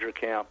Florida Ranger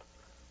camp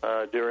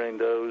during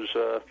those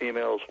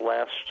females'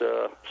 last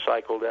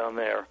cycle down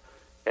there?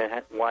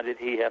 And why did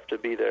he have to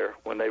be there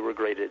when they were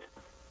graded?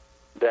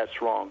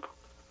 That's wrong.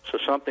 So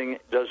something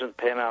doesn't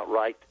pan out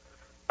right.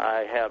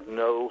 I have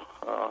no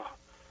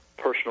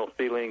personal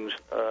feelings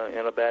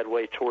in a bad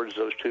way towards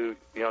those two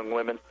young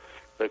women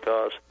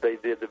because they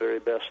did the very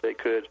best they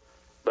could,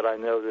 but I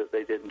know that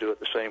they didn't do it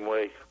the same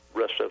way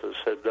rest of us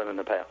have done in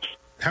the past.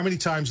 How many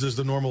times does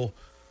the normal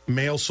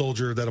male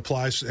soldier that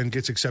applies and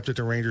gets accepted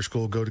to Ranger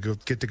School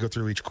get to go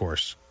through each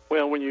course?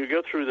 Well, when you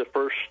go through the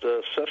first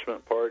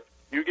assessment part,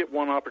 you get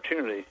one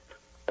opportunity.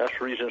 That's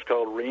the reason it's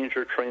called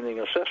Ranger Training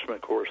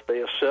Assessment Course.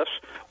 They assess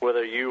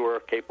whether you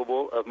are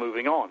capable of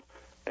moving on.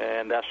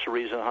 And that's the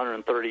reason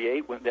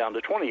 138 went down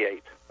to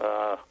 28.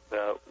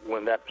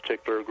 When that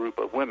particular group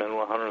of women,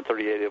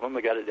 138 of them,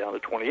 they got it down to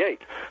 28.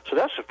 So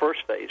that's the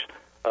first phase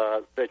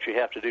that you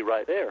have to do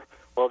right there.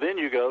 Well, then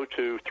you go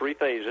to three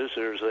phases.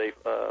 There's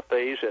a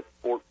phase at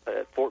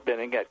Fort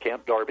Benning at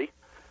Camp Darby,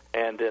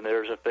 and then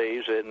there's a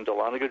phase in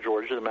Dahlonega,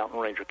 Georgia, the Mountain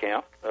Ranger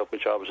Camp, of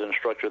which I was an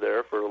instructor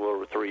there for a little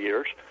over 3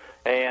 years.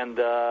 And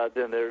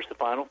then there's the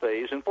final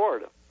phase in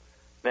Florida.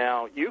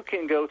 Now, you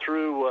can go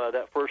through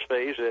that first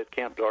phase at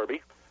Camp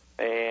Darby,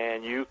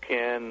 and you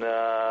can,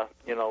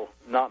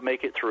 not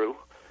make it through,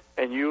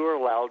 and you are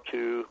allowed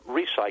to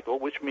recycle,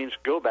 which means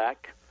go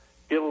back,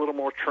 get a little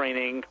more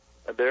training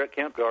there at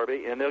Camp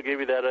Darby, and they'll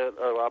give you that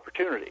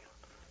opportunity.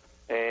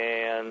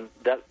 And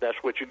that's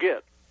what you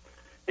get.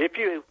 If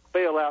you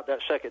fail out that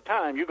second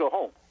time, you go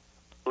home.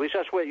 At least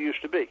that's the way it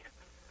used to be.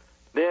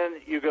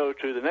 Then you go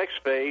to the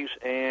next phase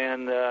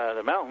and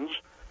the mountains,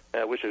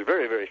 which is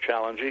very, very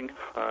challenging,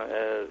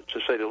 to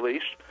say the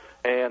least.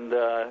 And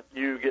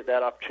you get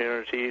that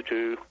opportunity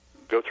to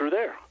go through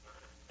there.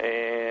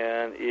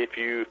 And if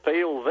you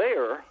fail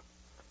there,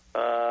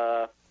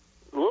 a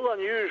little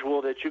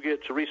unusual that you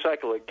get to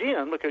recycle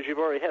again because you've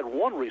already had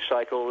one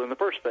recycle in the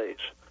first phase.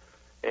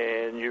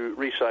 And you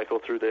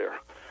recycle through there.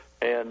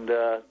 And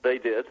they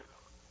did.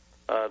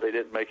 They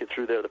didn't make it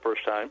through there the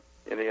first time,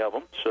 any of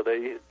them, so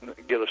they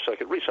get a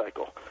second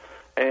recycle.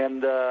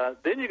 And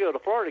then you go to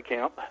Florida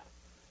camp,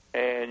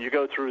 and you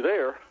go through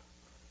there,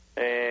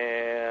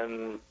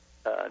 and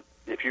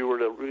if you were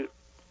to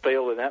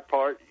fail in that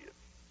part,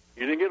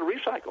 you didn't get a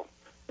recycle.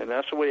 And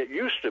that's the way it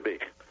used to be.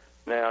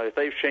 Now, if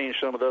they've changed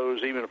some of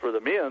those even for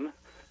the men,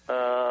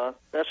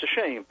 that's a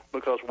shame,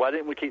 because why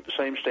didn't we keep the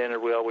same standard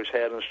we always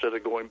had instead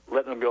of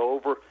letting them go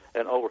over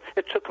and over?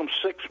 It took them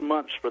 6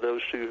 months for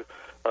those two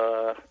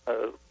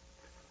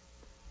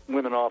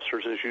women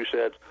officers, as you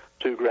said,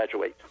 to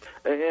graduate.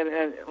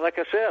 And like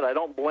I said, I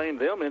don't blame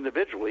them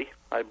individually.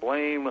 I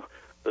blame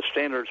the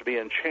standards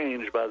being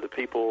changed by the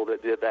people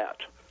that did that.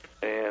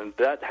 And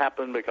that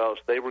happened because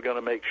they were going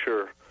to make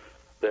sure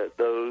that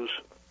those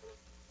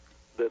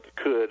that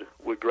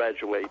would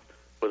graduate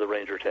with a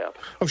Ranger tab.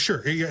 Oh, sure.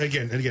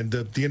 Again,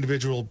 the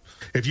individual,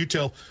 if you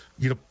tell,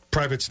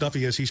 Private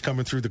Snuffy as he's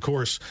coming through the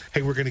course,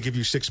 hey, we're going to give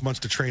you 6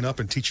 months to train up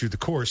and teach you the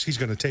course, he's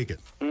going to take it.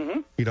 Mm-hmm.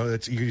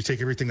 You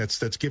take everything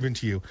that's given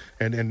to you,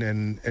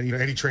 and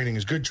any training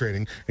is good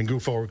training, and go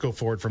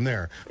forward from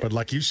there. But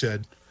like you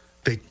said,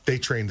 they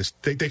trained this,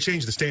 they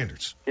changed the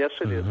standards. Yes,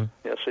 it did.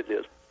 Yes, it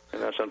did,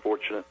 and that's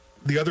unfortunate.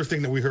 The other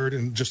thing that we heard,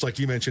 and just like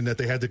you mentioned, that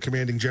they had the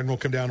commanding general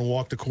come down and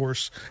walk the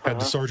course, had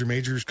the sergeant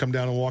majors come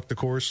down and walk the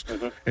course,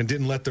 and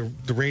didn't let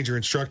the Ranger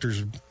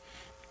instructors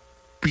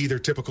be their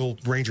typical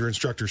Ranger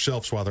instructor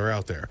selves while they're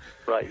out there.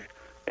 Right.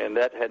 And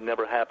that had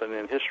never happened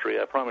in history,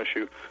 I promise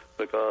you,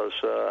 because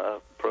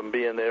from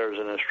being there as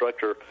an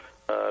instructor,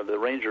 the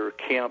Ranger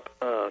camp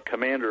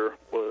commander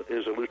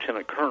is a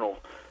lieutenant colonel,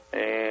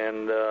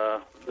 and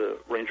the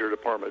Ranger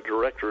department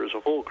director is a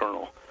full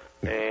colonel.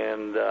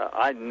 And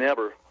I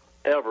never,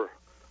 ever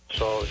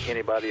saw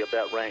anybody of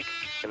that rank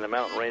in the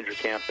Mountain Ranger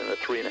camp in the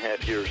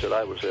 3.5 years that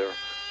I was there.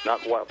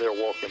 Not while they're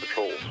walking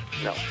patrols.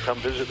 Now, come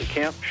visit the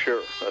camp,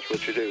 sure, that's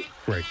what you do.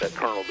 Right. That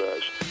colonel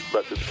does.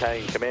 But the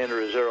battalion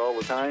commander is there all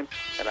the time,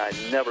 and I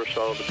never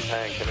saw the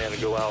battalion commander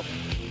go out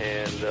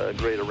and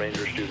grade a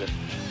Ranger student.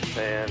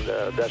 And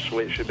that's the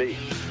way it should be.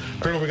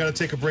 Colonel, we got to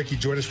take a break. You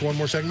join us for one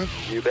more segment?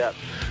 You bet.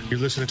 You're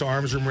listening to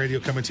Arms Room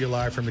Radio, coming to you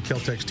live from the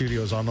Kel-Tec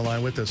studios. On the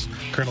line with us,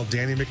 Colonel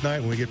Danny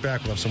McKnight. When we get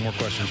back, we'll have some more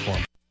questions for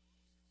him.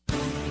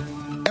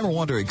 Ever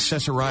want to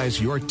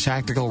accessorize your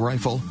tactical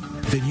rifle?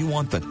 Then you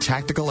want the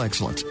tactical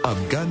excellence of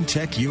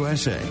GunTech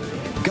USA.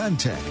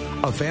 GunTech,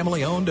 a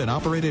family-owned and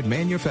operated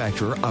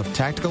manufacturer of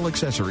tactical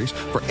accessories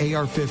for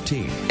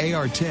AR-15,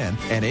 AR-10,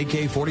 and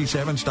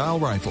AK-47 style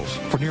rifles.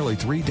 For nearly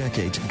 3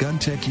 decades,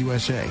 GunTech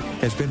USA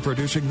has been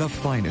producing the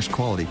finest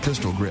quality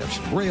pistol grips,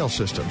 rail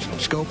systems,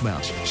 scope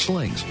mounts,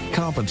 slings,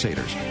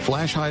 compensators,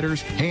 flash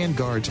hiders, hand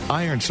guards,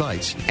 iron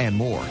sights, and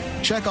more.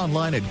 Check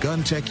online at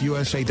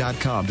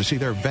GunTechUSA.com to see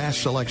their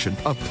vast selection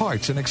of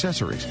parts and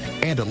accessories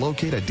and to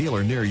locate a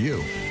dealer near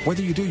you.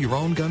 Whether you do your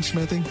own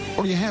gunsmithing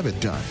or you have it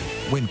done,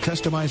 when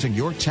customizing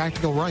your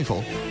tactical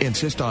rifle,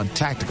 insist on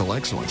tactical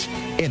excellence.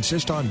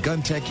 Insist on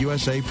GunTech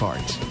USA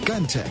parts.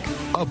 GunTech,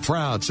 a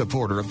proud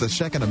supporter of the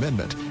Second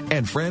Amendment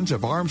and friends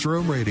of Arms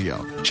Room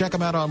Radio. Check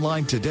them out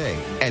online today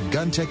at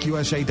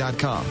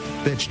GunTechUSA.com.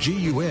 That's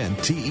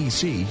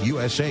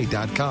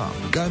GUNTECUSA.com.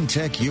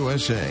 GunTech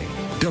USA,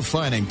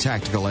 defining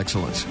tactical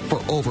excellence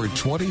for over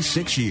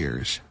 26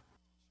 years.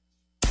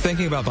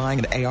 Thinking about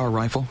buying an AR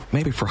rifle?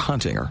 Maybe for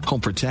hunting or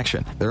home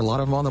protection. There are a lot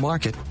of them on the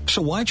market.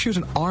 So why choose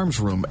an Arms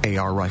Room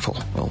AR rifle?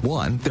 Well,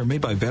 1, they're made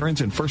by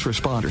veterans and first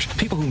responders,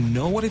 people who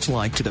know what it's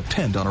like to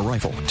depend on a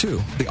rifle.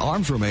 2, the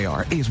Arms Room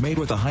AR is made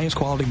with the highest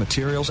quality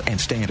materials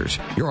and standards.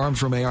 Your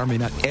Arms Room AR may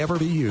not ever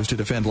be used to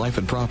defend life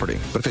and property,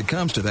 but if it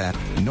comes to that,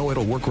 know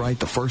it'll work right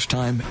the first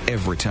time,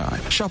 every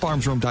time. Shop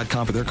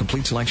ArmsRoom.com for their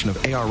complete selection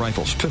of AR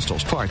rifles,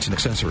 pistols, parts, and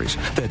accessories.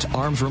 That's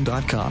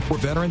ArmsRoom.com, where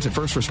veterans and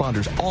first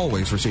responders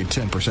always receive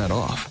 10%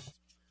 off.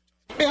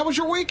 Hey, how was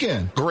your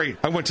weekend? Great.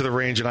 I went to the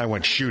range and I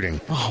went shooting.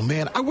 Oh,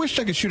 man, I wish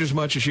I could shoot as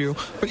much as you.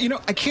 But,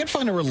 I can't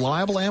find a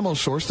reliable ammo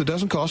source that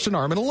doesn't cost an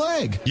arm and a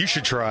leg. You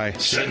should try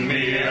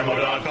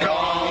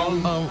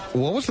SendMeAmmo.com.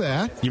 What was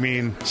that? You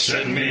mean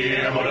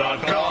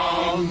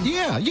SendMeAmmo.com.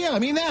 Yeah, I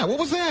mean that. What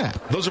was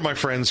that? Those are my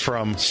friends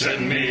from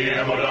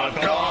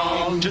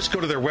SendMeAmmo.com. Just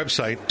go to their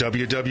website,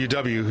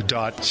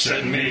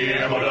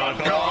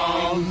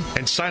 www.SendMeAmmo.com.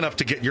 and sign up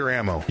to get your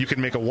ammo. You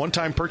can make a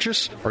one-time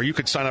purchase, or you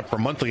could sign up for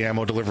monthly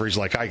ammo deliveries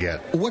like I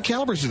get. What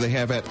calibers do they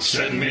have at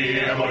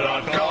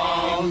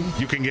SendMeAmmo.com?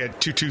 You can get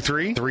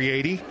 .223,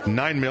 .380,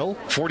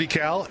 9mm, 40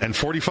 cal, and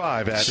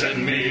 45 at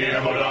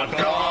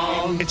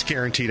SendMeAmmo.com. It's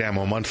guaranteed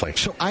ammo monthly.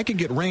 So I can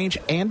get range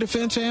and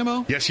defense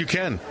ammo? Yes, you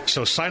can.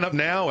 So sign up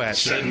now at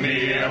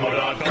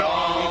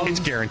SendMeAmmo.com. It's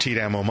guaranteed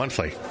ammo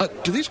monthly.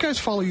 Do these guys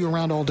follow you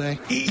around all day?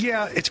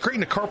 Yeah, it's great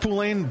in the carpool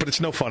lane, but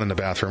it's no fun in the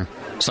bathroom.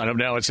 Sign up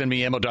now at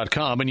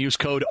SendMeAmmo.com and use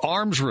code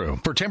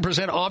ARMSROOM for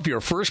 10% off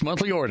your first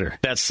monthly order.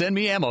 That's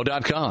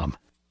SendMeAmmo.com.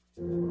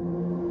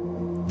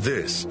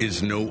 This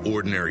is no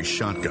ordinary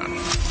shotgun.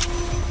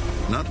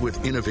 Not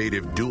with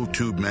innovative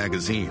dual-tube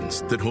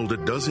magazines that hold a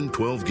dozen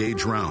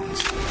 12-gauge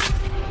rounds,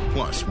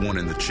 plus one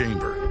in the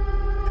chamber.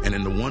 And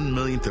in the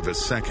 1/1,000,000th of a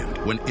second,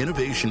 when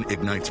innovation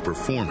ignites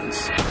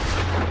performance,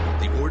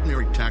 the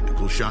ordinary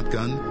tactical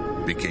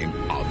shotgun became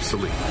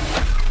obsolete.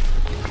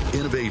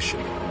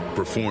 Innovation,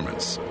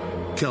 performance,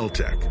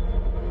 Kel-Tec.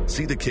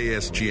 See the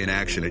KSG in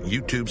action at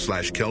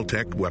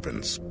YouTube/Kel-Tec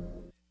Weapons.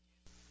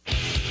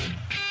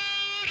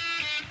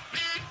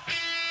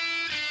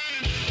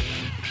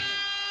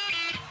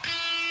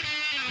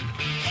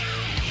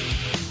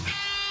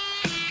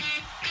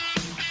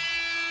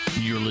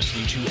 You're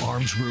listening to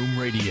Arms Room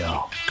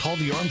Radio. Call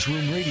the Arms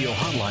Room Radio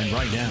hotline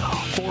right now.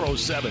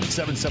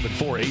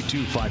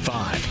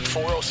 407-774-8255.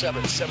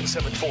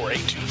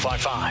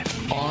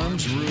 407-774-8255.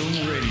 Arms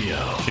Room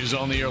Radio is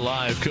on the air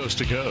live coast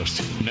to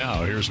coast.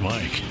 Now, here's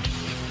Mike.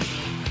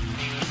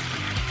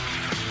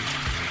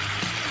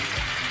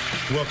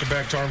 Welcome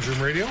back to Arms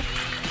Room Radio.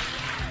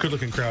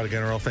 Good-looking crowd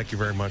again, Earl. Thank you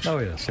very much. Oh,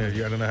 yes. I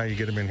don't know how you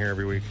get them in here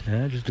every week.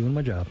 Yeah, just doing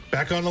my job.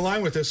 Back on the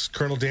line with us,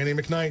 Colonel Danny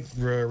McKnight,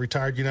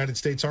 retired United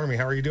States Army.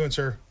 How are you doing,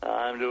 sir?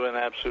 I'm doing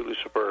absolutely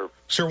superb.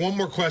 Sir, one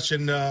more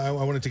question I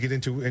wanted to get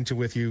into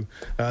with you.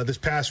 This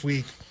past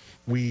week,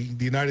 the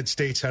United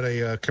States had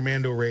a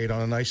commando raid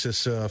on an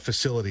ISIS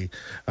facility.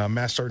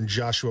 Master Sergeant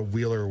Joshua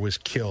Wheeler was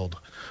killed.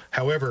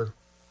 However,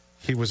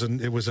 it was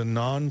a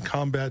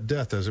non-combat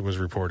death, as it was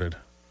reported.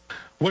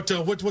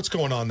 What's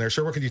going on there,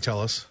 sir? What can you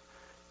tell us?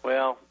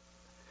 Well,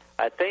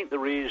 I think the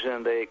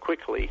reason they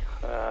quickly,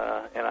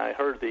 and I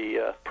heard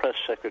the press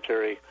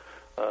secretary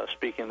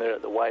speaking there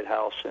at the White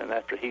House, and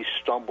after he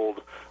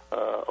stumbled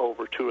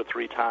over 2 or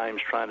 3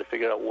 times trying to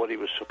figure out what he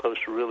was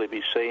supposed to really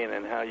be saying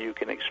and how you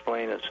can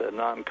explain it's a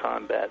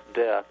non-combat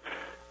death,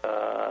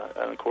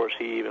 and of course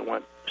he even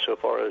went so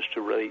far as to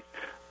really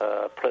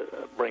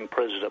bring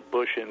President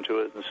Bush into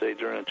it and say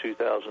during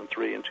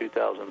 2003 and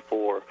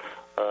 2004,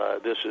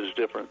 this is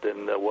different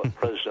than what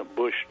President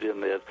Bush did.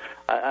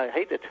 I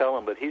hate to tell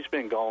him, but he's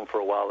been gone for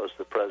a while as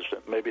the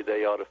president. Maybe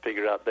they ought to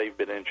figure out they've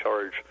been in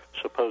charge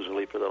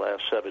supposedly for the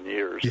last 7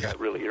 years. Yeah. That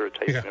really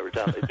irritates me every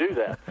time they do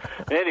that.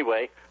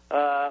 Anyway,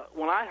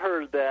 when I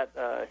heard that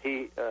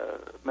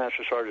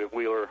Master Sergeant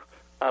Wheeler,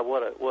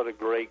 what a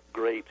great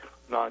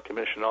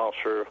non-commissioned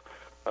officer,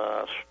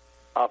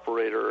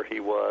 operator he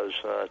was,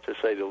 to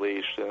say the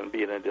least, and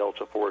being in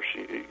Delta Force,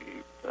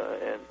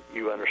 and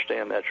you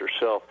understand that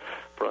yourself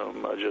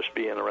from just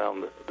being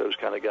around those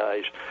kind of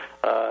guys.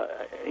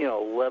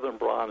 11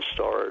 Bronze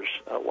Stars,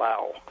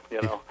 wow,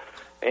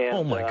 And,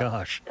 oh my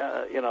gosh.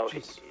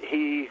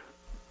 He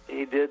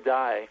did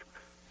die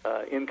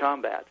in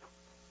combat.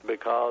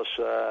 Because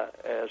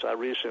as I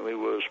recently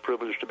was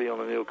privileged to be on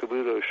the Neil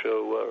Cavuto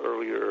show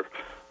earlier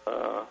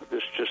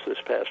this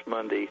past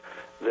Monday,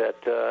 that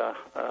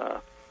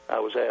I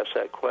was asked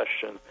that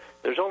question.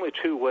 There's only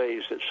two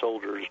ways that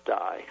soldiers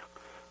die.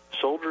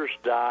 Soldiers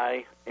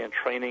die in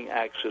training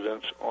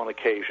accidents on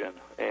occasion,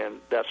 and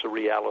that's a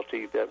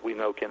reality that we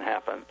know can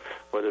happen,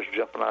 whether it's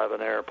jumping out of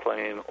an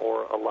airplane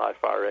or a live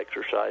fire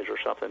exercise or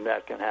something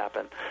that can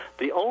happen.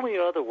 The only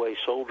other way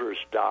soldiers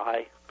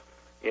die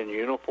in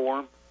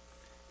uniform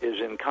is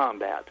in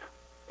combat,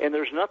 and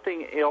there's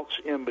nothing else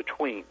in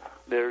between.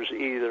 There's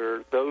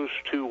either those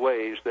two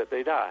ways that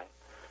they die,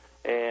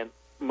 and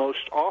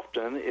most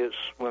often it's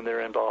when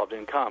they're involved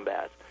in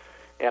combat.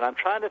 And I'm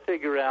trying to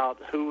figure out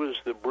who was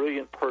the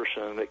brilliant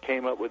person that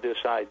came up with this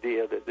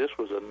idea that this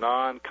was a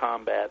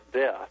non-combat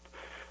death.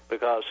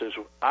 Because as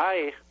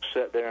I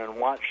sat there and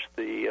watched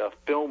the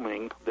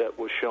filming that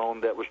was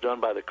shown that was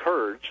done by the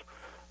Kurds,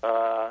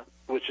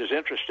 which is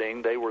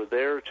interesting, they were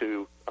there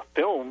to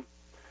film,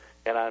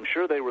 and I'm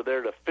sure they were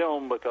there to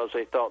film because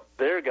they thought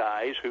their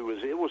guys, it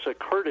was a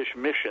Kurdish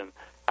mission,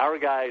 our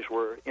guys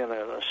were in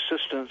an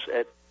assistance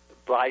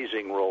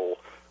advising role,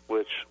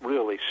 which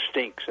really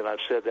stinks, and I've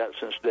said that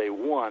since day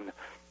one.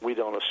 We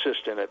don't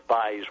assist and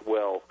advise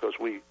well because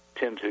we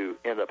tend to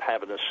end up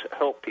having to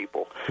help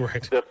people.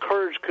 Right. The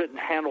Kurds couldn't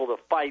handle the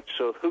fight,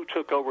 so who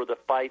took over the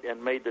fight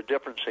and made the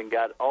difference and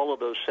got all of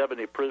those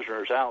 70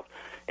 prisoners out,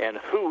 and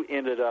who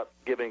ended up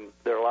giving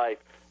their life?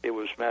 It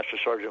was Master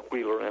Sergeant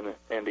Wheeler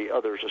and the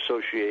others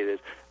associated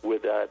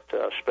with that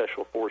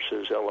Special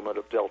Forces element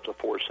of Delta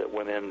Force that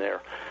went in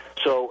there.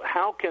 So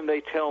how can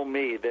they tell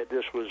me that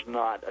this was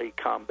not a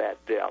combat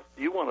death?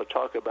 You want to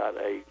talk about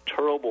a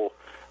terrible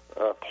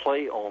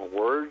play on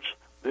words?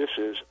 This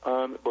is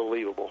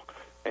unbelievable.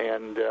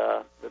 And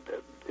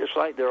it's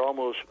like they're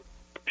almost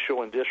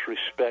showing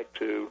disrespect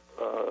to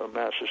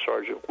Master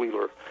Sergeant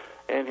Wheeler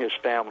and his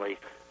family,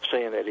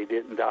 saying that he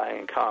didn't die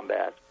in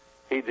combat.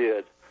 He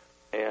did.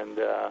 And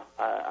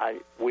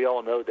we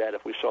all know that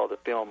if we saw the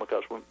film,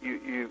 because when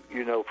you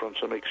know from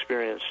some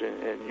experience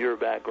in your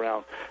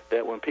background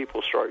that when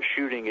people start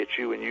shooting at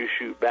you and you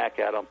shoot back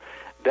at them,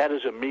 that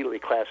is immediately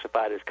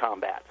classified as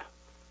combat.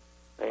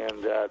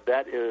 And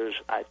that is,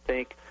 I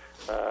think,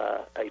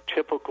 a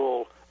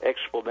typical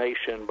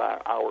explanation by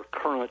our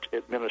current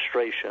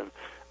administration.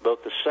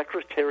 Both the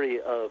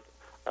Secretary of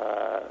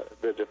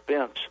the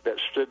Defense that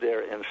stood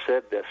there and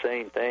said the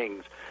same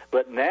things.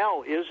 But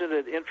now, isn't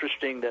it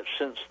interesting that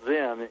since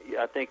then,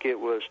 I think it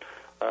was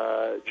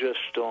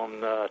just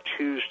on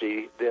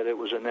Tuesday that it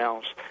was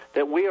announced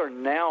that we are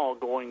now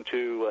going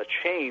to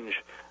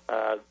change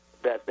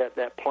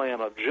that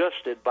plan of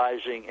just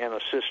advising and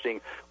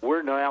assisting.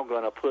 We're now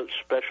going to put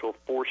Special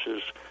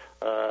Forces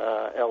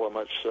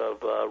elements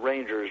of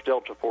Rangers,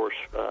 Delta Force,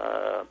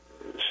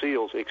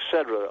 SEALs,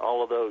 etc.,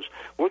 all of those.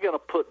 We're going to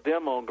put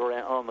them on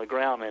the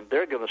ground, and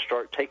they're going to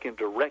start taking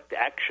direct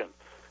action.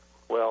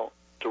 Well,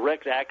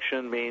 direct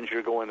action means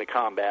you're going to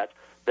combat.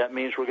 That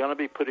means we're going to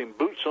be putting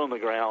boots on the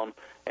ground,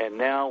 and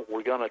now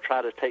we're going to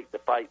try to take the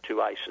fight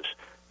to ISIS.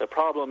 The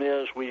problem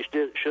is we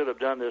should have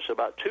done this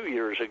about 2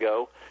 years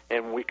ago,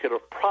 and we could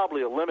have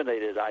probably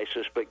eliminated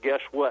ISIS, but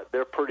guess what?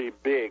 They're pretty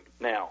big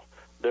now.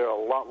 They're a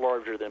lot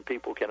larger than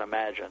people can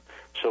imagine.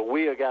 So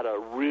we have got a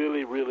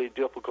really, really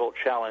difficult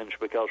challenge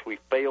because we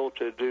failed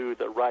to do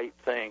the right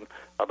thing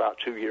about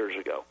 2 years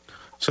ago.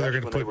 So they're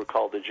going to they were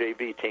called the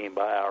JV team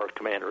by our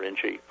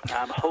commander-in-chief.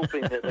 I'm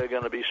hoping that they're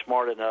going to be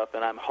smart enough,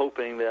 and I'm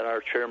hoping that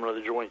our chairman of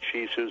the Joint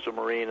Chiefs, who's a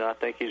Marine, and I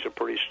think he's a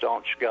pretty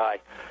staunch guy,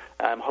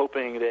 I'm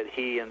hoping that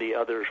he and the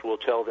others will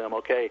tell them,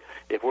 okay,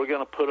 if we're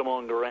going to put them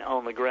on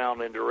the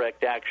ground in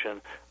direct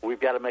action, we've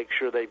got to make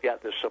sure they've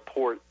got the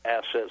support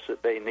assets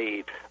that they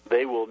need.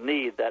 They will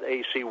need that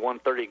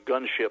AC-130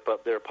 gunship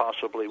up there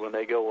possibly when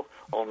they go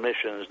on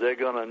missions. They're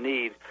going to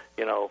need,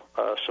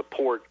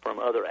 support from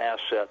other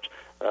assets.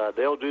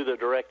 They'll do the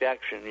direct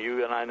action.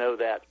 You and I know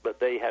that,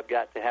 but they have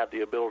got to have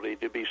the ability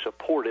to be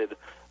supported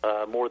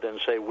more than,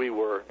 say, we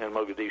were in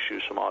Mogadishu,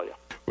 Somalia.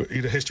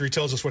 History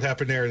tells us what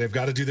happened there, and they've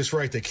got to do this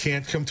right. They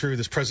can't come through.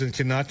 This president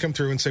cannot come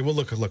through and say, "Well,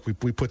 look,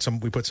 we put some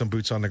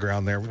boots on the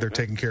ground there. They're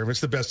taking care of it.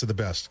 It's the best of the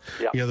best."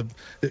 Yeah.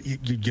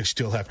 You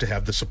still have to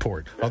have the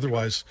support. That's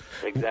otherwise,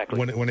 exactly.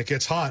 When it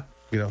gets hot,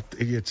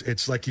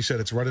 it's like you said,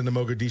 it's running the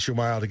Mogadishu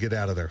Mile to get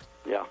out of there.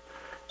 Yeah,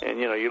 and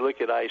you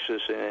look at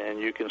ISIS, and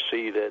you can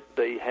see that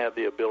they have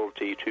the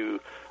ability to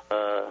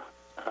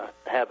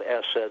have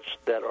assets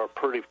that are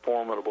pretty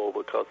formidable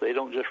because they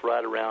don't just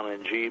ride around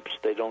in jeeps.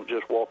 They don't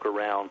just walk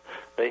around.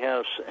 They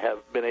have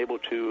been able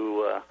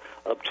to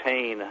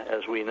obtain,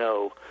 as we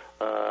know,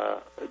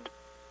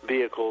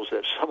 vehicles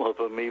that some of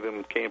them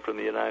even came from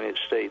the United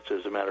States,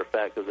 as a matter of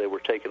fact, because they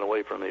were taken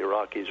away from the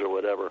Iraqis or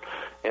whatever.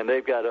 And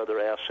they've got other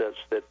assets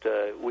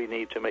that we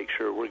need to make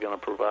sure we're going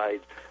to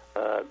provide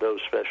those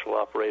special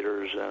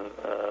operators and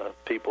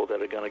people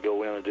that are going to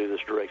go in and do this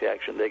direct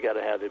action. They got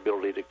to have the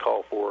ability to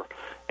call for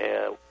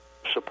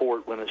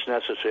support when it's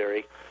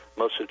necessary.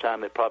 Most of the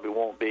time, they probably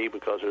won't be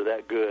because they're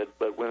that good.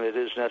 But when it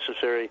is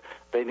necessary,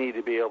 they need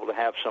to be able to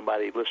have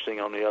somebody listening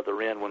on the other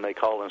end when they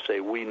call and say,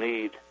 we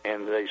need,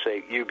 and they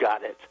say, you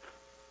got it.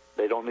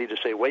 They don't need to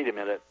say, wait a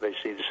minute. They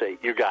need to say,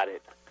 you got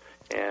it.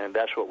 And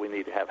that's what we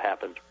need to have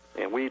happen.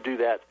 And we do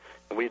that,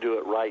 and we do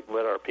it right and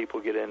let our people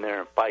get in there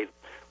and fight.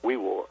 We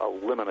will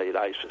eliminate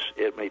ISIS.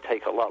 It may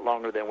take a lot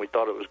longer than we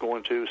thought it was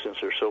going to since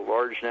they're so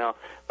large now,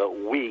 but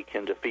we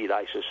can defeat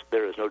ISIS.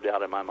 There is no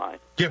doubt in my mind.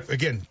 Yeah,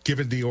 again,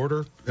 given the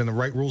order and the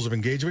right rules of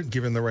engagement,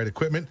 given the right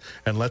equipment,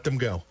 and let them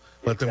go.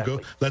 Let them go.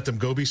 Let them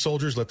go be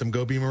soldiers. Let them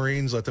go be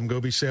Marines. Let them go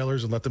be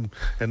sailors, and let them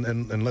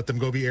and let them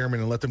go be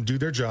airmen, and let them do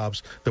their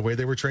jobs the way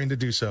they were trained to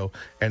do so.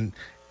 And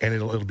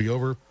it'll be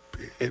over.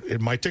 It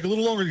might take a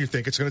little longer than you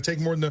think. It's going to take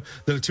more than a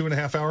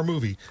 2.5-hour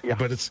movie,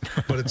 but it's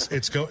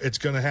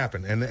going to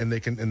happen, and they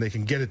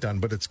can get it done.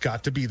 But it's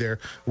got to be there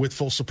with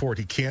full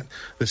support.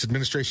 This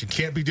administration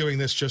can't be doing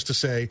this just to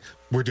say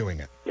we're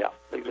doing it. Yeah,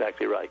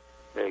 exactly right.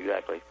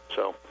 Exactly.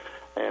 So,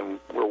 and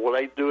we're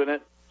late doing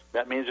it.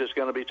 That means it's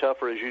going to be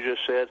tougher, as you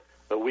just said,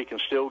 but we can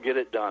still get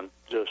it done.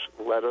 Just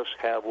let us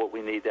have what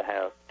we need to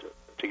have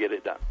to get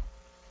it done.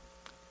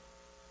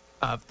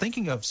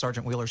 Thinking of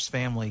Sergeant Wheeler's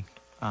family,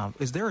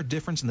 is there a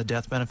difference in the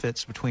death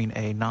benefits between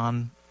a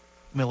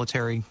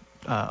non-military,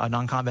 a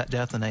non-combat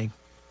death and a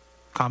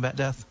combat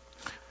death?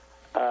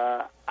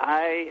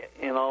 I,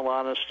 in all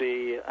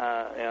honesty,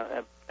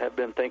 have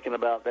been thinking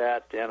about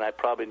that, and I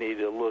probably need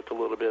to look a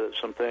little bit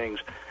at some things.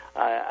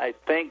 I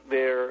think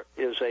there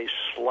is a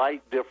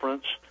slight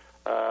difference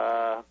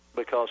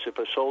because if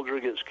a soldier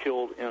gets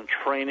killed in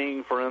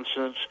training, for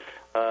instance,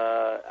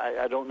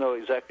 I don't know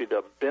exactly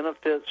the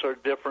benefits are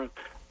different,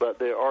 but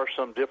there are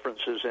some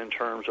differences in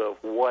terms of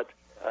what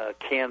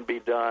can be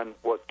done,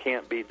 what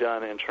can't be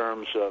done in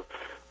terms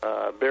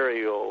of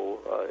burial,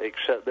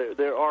 except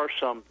there are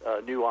some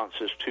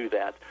nuances to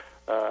that.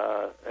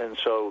 And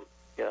so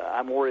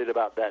I'm worried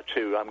about that,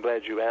 too. I'm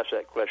glad you asked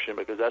that question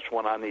because that's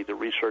one I need to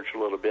research a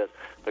little bit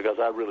because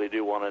I really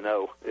do want to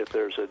know if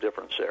there's a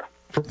difference there.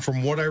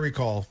 From what I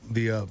recall,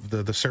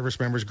 the service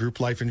members group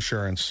life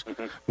insurance,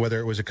 whether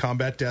it was a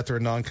combat death or a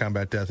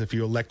non-combat death, if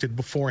you elected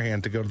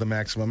beforehand to go to the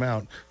maximum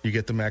amount, you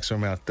get the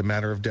maximum amount. The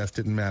matter of death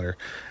didn't matter.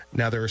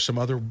 Now, there are some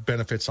other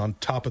benefits on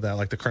top of that.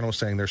 Like the Colonel was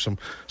saying, there's some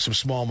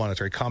small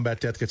monetary.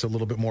 Combat death gets a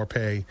little bit more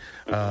pay,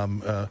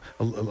 a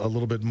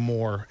little bit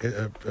more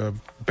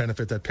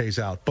benefit that pays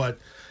out. But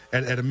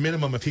at a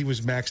minimum, if he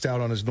was maxed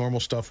out on his normal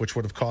stuff, which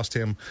would have cost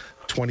him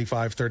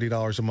 $25,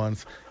 $30 a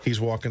month,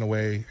 he's walking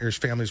away, or his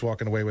family's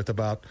walking away with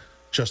about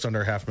just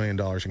under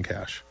 $500,000 in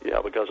cash. Yeah,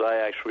 because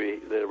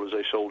there was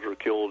a soldier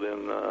killed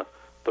in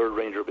 3rd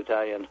Ranger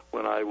Battalion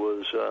when I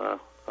was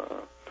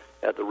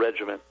at the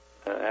regiment.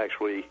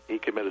 Actually, he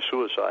committed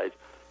suicide,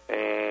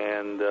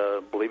 and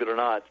believe it or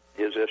not,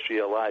 his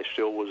SGLI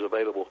still was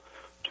available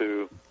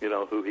to,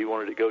 who he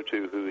wanted to go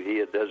to, who he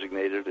had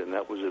designated, and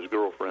that was his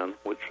girlfriend,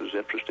 which was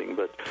interesting.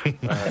 But you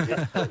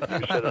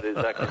said it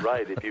exactly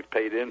right. If you've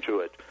paid into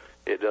it,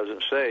 it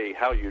doesn't say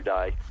how you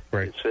die.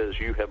 Right. It says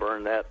you have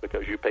earned that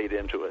because you paid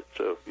into it.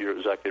 So you're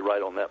exactly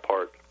right on that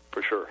part,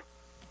 for sure.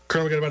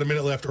 Colonel, we got about a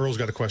minute left. Earl's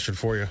got a question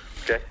for you.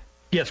 Okay.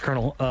 Yes,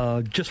 Colonel.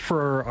 Just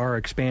for our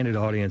expanded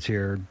audience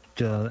here,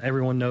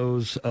 everyone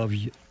knows of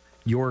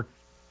your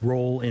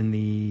role in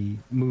the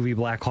movie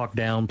Black Hawk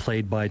Down,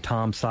 played by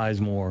Tom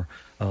Sizemore,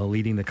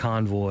 leading the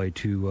convoy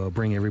to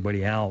bring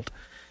everybody out.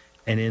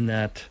 And in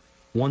that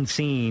one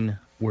scene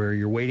where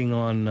you're waiting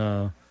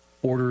on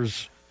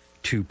orders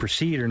to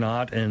proceed or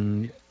not,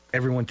 and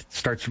everyone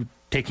starts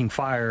taking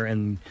fire,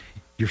 and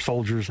your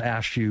soldiers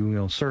ask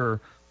you, sir,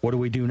 what do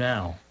we do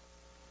now?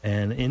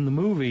 And in the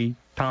movie,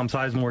 Tom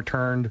Sizemore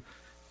turned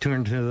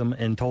to them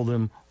and told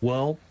them,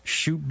 well,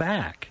 shoot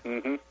back.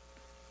 Mm-hmm.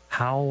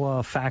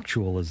 How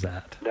factual is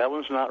that? That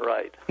one's not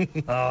right.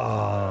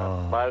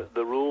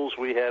 The rules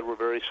we had were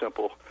very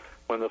simple.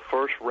 When the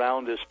first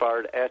round is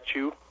fired at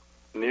you,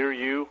 near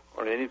you,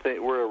 or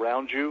anything where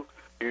around you,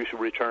 you should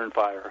return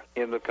fire.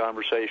 In the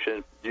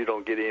conversation, you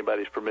don't get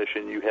anybody's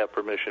permission. You have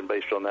permission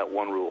based on that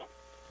one rule.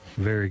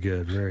 Very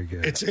good, very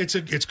good.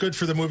 It's good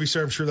for the movie,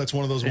 sir. I'm sure that's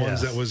one of those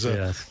ones that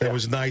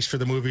was nice for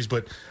the movies.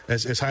 But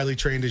as highly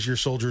trained as your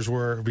soldiers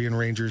were, being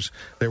Rangers,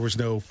 there was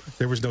no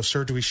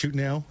sir, do we shoot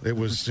now? It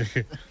was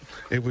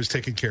it was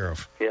taken care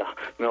of. Yeah.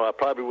 No, I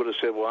probably would have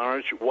said,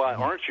 well, why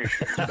aren't you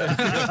shooting back?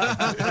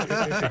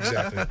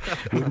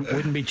 Exactly.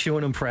 Wouldn't be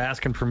chewing them for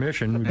asking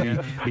permission.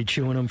 We'd be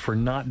chewing them for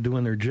not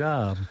doing their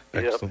job.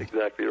 Yep,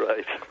 exactly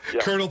right.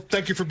 Yep. Colonel,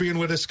 thank you for being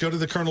with us. Go to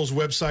the Colonel's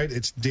website.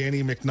 It's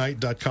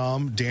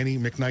DannyMcKnight.com,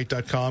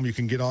 DannyMcKnight.com. You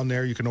can get on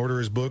there. You can order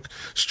his book,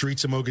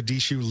 Streets of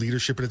Mogadishu,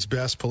 Leadership at its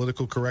Best,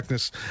 Political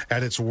Correctness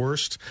at its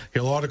Worst.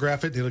 He'll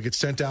autograph it. It'll get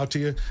sent out to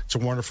you. It's a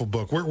wonderful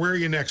book. Where are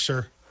you next,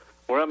 sir?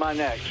 Where am I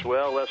next?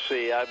 Well, let's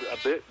see.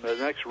 The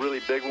next really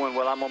big one,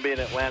 I'm going to be in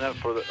Atlanta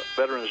for the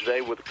Veterans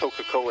Day with the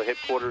Coca-Cola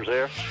headquarters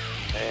there.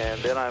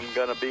 And then I'm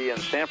going to be in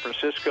San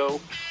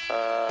Francisco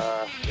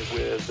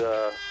with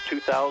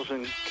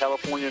 2,000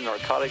 California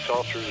narcotics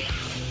officers,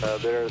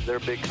 their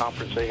big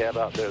conference they have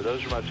out there.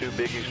 Those are my two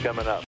biggies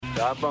coming up.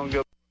 I'm going to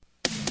go.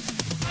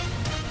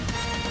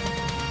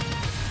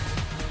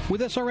 With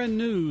SRN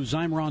News,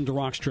 I'm Ron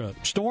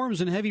DeRockstra. Storms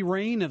and heavy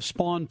rain have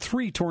spawned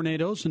 3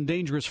 tornadoes and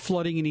dangerous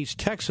flooding in East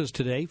Texas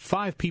today.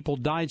 5 people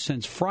died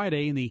since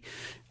Friday in the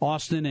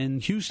Austin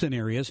and Houston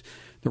areas.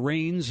 The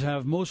rains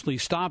have mostly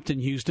stopped in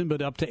Houston,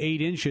 but up to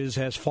 8 inches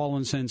has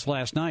fallen since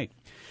last night.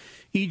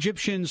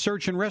 Egyptian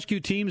search and rescue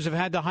teams have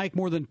had to hike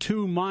more than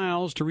 2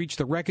 miles to reach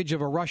the wreckage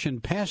of a Russian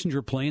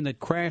passenger plane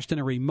that crashed in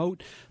a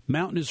remote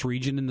mountainous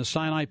region in the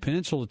Sinai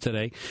Peninsula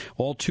today.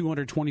 All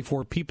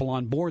 224 people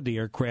on board the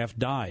aircraft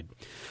died.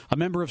 A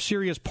member of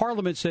Syria's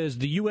parliament says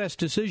the U.S.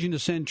 decision to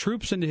send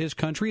troops into his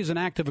country is an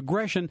act of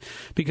aggression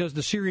because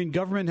the Syrian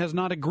government has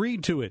not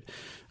agreed to it.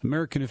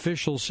 American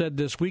officials said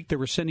this week they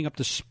were sending up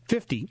to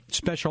 50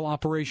 special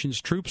operations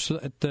troops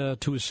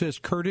to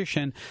assist Kurdish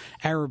and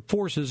Arab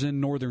forces in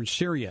northern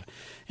Syria.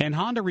 And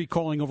Honda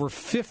recalling over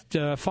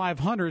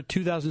 500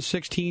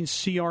 2016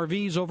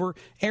 CR-Vs over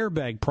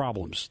airbag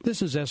problems.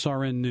 This is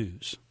SRN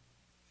News.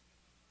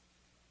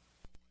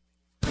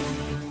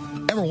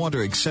 Ever want to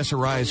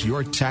accessorize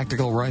your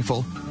tactical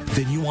rifle?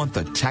 Then you want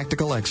the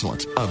tactical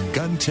excellence of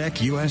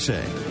GunTech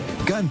USA.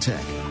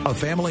 GunTech, a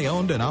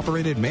family-owned and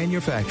operated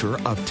manufacturer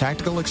of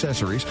tactical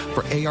accessories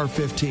for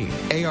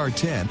AR-15,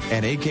 AR-10,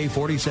 and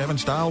AK-47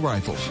 style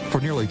rifles. For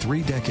nearly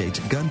 3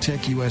 decades,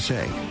 GunTech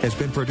USA has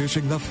been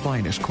producing the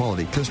finest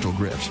quality pistol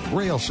grips,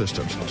 rail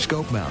systems,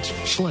 scope mounts,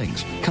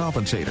 slings,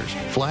 compensators,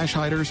 flash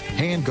hiders,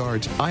 hand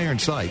guards, iron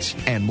sights,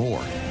 and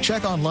more.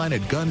 Check online at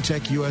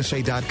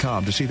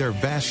GunTechUSA.com to see their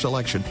vast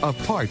selection of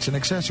parts and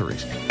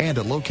accessories, and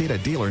to locate a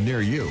dealer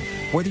near you.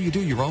 Whether you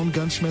do your own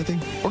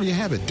gunsmithing or you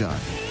have it done,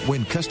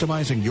 when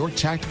customizing your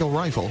tactical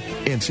rifle,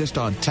 insist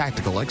on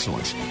tactical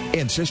excellence.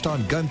 Insist on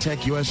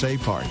GunTech USA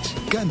parts.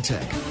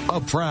 GunTech,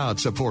 a proud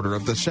supporter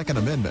of the Second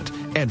Amendment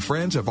and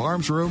friends of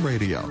Arms Room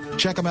Radio.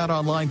 Check them out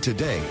online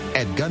today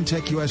at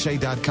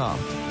GunTechUSA.com.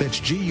 That's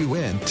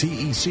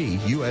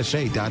GUNTEC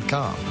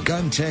USA.com.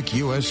 GunTech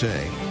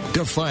USA,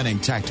 defining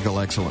tactical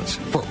excellence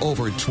for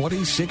over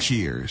 26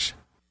 years.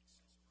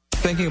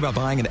 Thinking about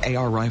buying an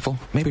AR rifle?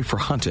 Maybe for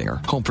hunting or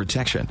home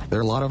protection. There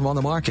are a lot of them on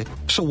the market.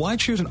 So why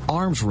choose an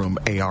Arms Room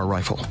AR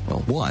rifle?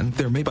 Well, 1,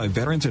 they're made by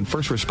veterans and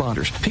first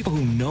responders, people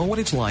who know what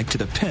it's like to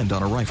depend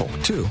on a rifle.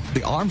 2,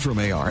 the Arms Room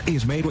AR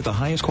is made with the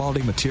highest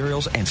quality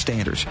materials and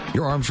standards.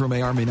 Your Arms Room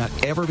AR may not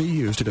ever be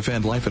used to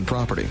defend life and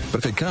property, but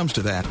if it comes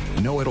to that,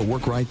 know it'll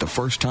work right the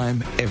first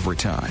time, every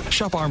time.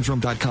 Shop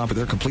ArmsRoom.com for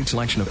their complete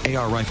selection of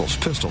AR rifles,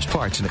 pistols,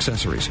 parts, and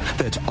accessories.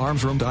 That's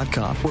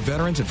ArmsRoom.com, where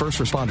veterans and first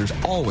responders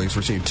always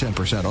receive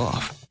 10% off.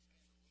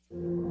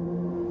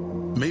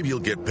 Maybe you'll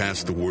get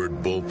past the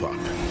word bullpup.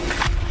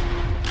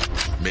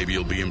 Maybe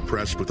you'll be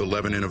impressed with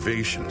 11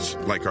 innovations,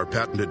 like our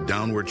patented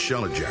downward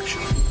shell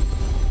ejection.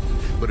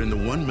 But in the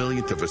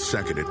 1/1,000,000th of a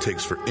second it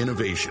takes for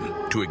innovation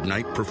to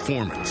ignite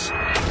performance,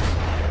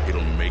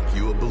 it'll make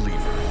you a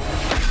believer.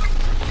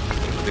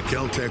 The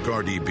Kel-Tec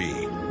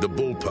RDB, the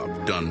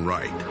bullpup done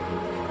right.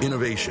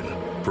 Innovation,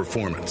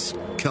 performance,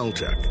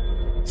 Kel-Tec.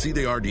 See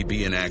the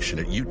RDB in action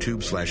at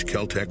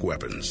YouTube/Kel-Tec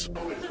Weapons.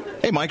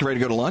 Hey, Mike, ready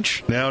to go to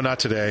lunch? No, not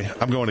today.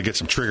 I'm going to get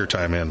some trigger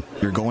time in.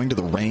 You're going to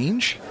the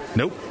range?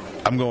 Nope.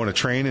 I'm going to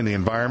train in the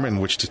environment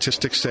in which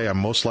statistics say I'm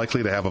most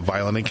likely to have a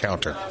violent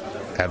encounter.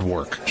 At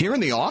work. Here in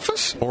the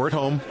office? Or at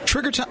home.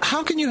 Trigger time?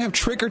 How can you have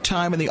trigger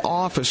time in the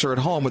office or at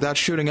home without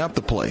shooting up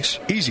the place?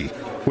 Easy.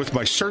 With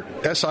my SIRT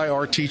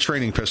SIRT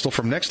training pistol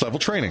from Next Level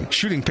Training.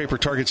 Shooting paper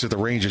targets at the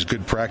range is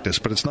good practice,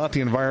 but it's not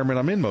the environment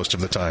I'm in most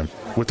of the time.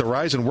 With the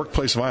rise in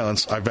workplace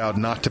violence, I vowed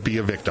not to be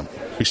a victim.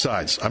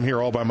 Besides, I'm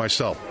here all by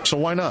myself, so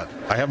why not?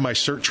 I have my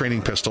SIRT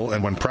training pistol,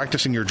 and when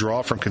practicing your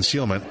draw from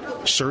concealment,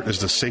 SIRT is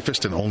the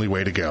safest and only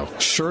way to go.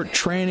 SIRT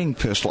training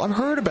pistol. I've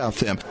heard about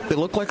them. They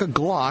look like a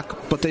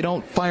Glock, but they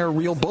don't fire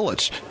real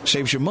bullets.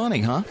 Saves you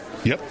money, huh?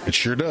 Yep, it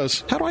sure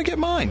does. How do I get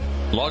mine?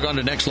 Log on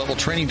to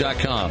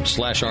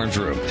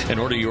nextleveltraining.com/armsroom and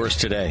order yours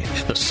today.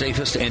 The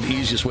safest and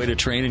easiest way to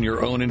train in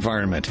your own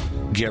environment.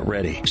 Get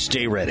ready.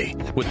 Stay ready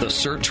with the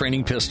SIRT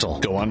training pistol.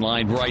 Go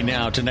online right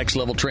now to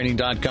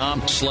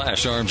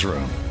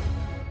nextleveltraining.com/armsroom.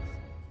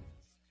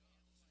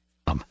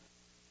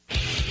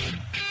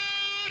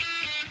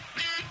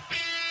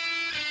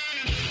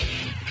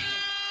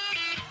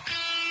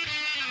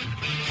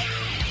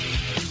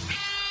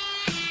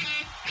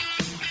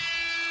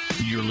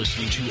 You're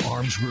listening to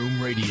Arms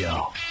Room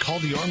Radio. Call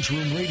the Arms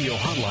Room Radio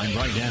hotline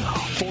right now.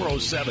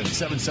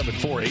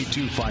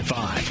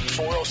 407-774-8255.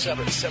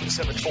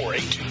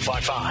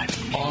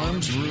 407-774-8255.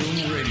 Arms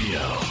Room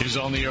Radio is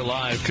on the air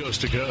live coast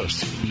to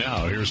coast.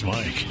 Now, here's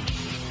Mike.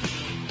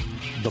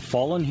 The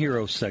Fallen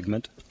Heroes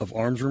segment of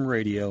Arms Room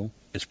Radio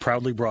is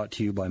proudly brought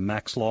to you by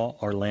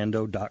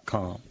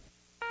MaxLawOrlando.com.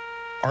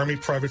 Army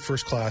Private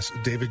First Class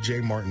David J.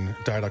 Martin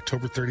died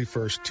October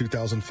 31st,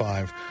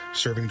 2005,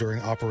 serving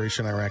during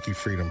Operation Iraqi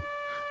Freedom.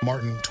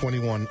 Martin,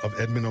 21, of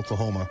Edmond,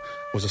 Oklahoma,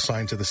 was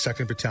assigned to the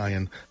 2nd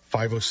Battalion,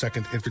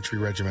 502nd Infantry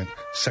Regiment,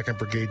 2nd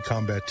Brigade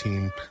Combat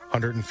Team,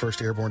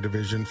 101st Airborne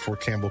Division,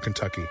 Fort Campbell,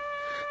 Kentucky.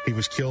 He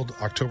was killed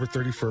October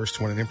 31st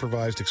when an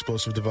improvised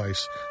explosive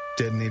device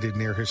detonated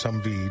near his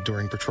Humvee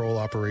during patrol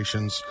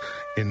operations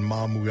in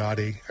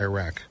Mahmoudiyeh,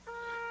 Iraq.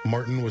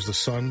 Martin was the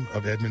son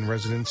of Edmond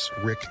residents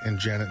Rick and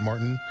Janet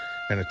Martin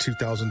and a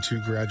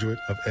 2002 graduate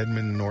of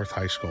Edmond North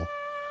High School.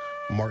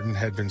 Martin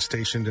had been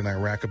stationed in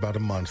Iraq about a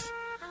month.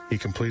 He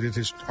completed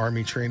his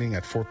Army training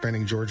at Fort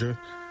Benning, Georgia,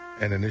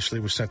 and initially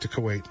was sent to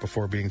Kuwait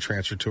before being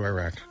transferred to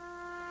Iraq.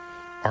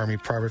 Army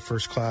Private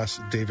First Class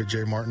David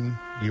J. Martin,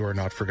 you are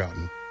not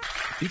forgotten.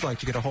 If you'd like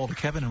to get a hold of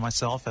Kevin and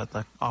myself at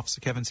the office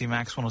of Kevin C.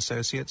 Maxwell &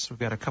 Associates, we've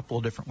got a couple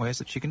of different ways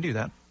that you can do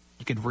that.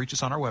 You can reach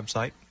us on our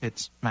website.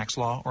 It's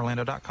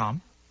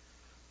maxlaworlando.com.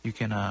 You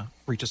can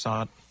reach us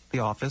at the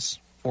office,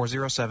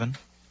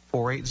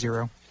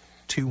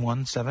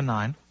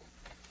 407-480-2179. You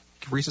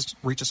can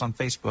reach us on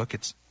Facebook.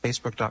 It's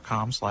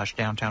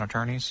facebook.com/Downtown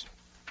Attorneys.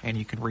 And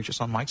you can reach us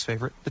on Mike's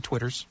favorite, the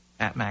Twitters,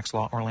 at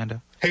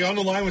maxlaworlando. Hey, on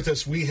the line with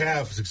us, we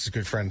have, this is a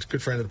good friend of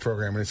the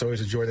program, and it's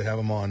always a joy to have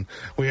him on.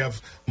 We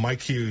have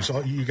Mike Hughes.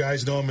 You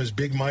guys know him as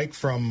Big Mike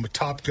from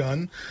Top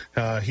Gun.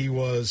 He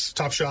was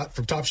Top Shot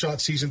from Top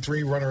Shot Season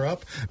 3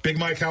 runner-up. Big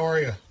Mike, how are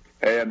you?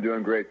 Hey, I'm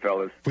doing great,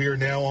 fellas. We are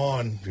now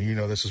on, you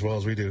know this as well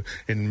as we do,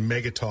 in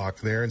Mega Talk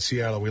there in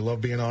Seattle. We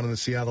love being on in the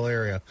Seattle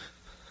area.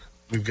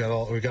 We've got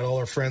all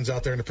our friends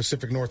out there in the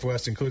Pacific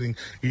Northwest, including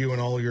you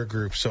and all of your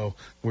groups. So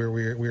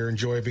we're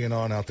enjoy being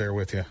on out there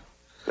with you.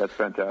 That's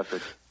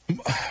fantastic,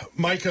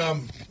 Mike. I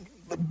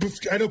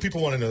know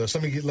people want to know this.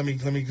 Let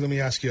me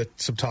ask you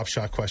some Top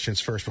Shot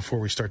questions first before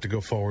we start to go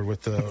forward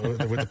with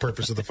the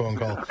purpose of the phone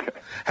call. Okay.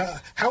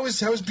 How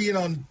has being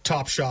on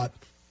Top Shot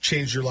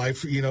changed your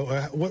life? You know,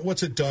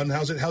 what's it done?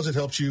 How's it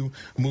helped you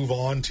move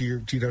on to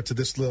to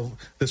this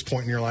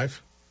point in your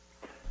life?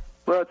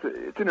 Well, it's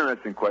an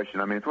interesting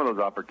question. I mean, it's one of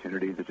those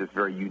opportunities that's just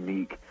very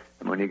unique.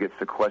 And when you get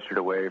sequestered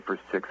away for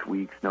 6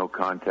 weeks, no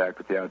contact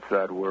with the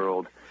outside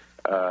world,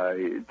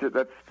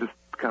 that's just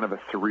kind of a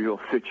surreal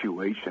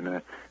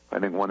situation. I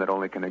think one that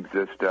only can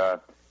exist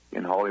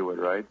in Hollywood,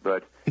 right?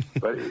 But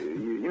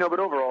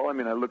overall, I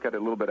mean, I look at it a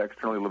little bit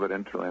externally, a little bit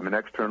internally. I mean,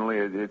 externally,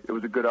 it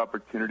was a good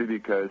opportunity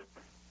because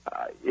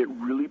it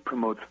really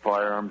promotes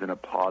firearms in a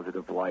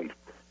positive light.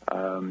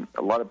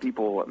 A lot of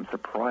people, I'm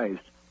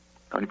surprised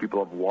how many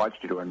people have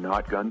watched it who are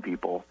not gun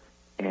people,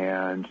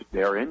 and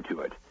they're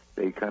into it.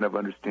 They kind of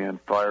understand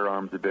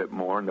firearms a bit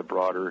more in a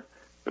broader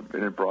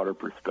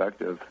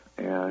perspective.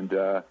 And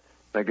I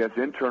guess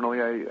internally,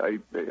 I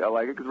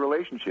like it because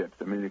relationships.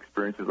 I mean,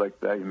 experiences like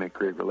that, you make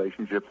great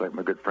relationships, like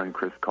my good friend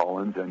Chris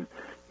Collins, and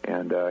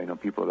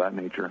people of that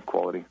nature and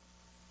quality.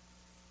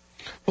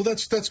 Well,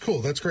 that's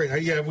cool. That's great.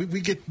 We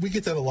get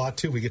that a lot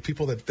too. We get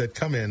people that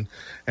come in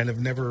and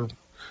have never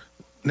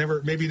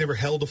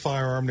held a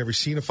firearm, never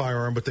seen a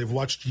firearm, but they've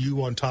watched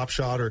you on Top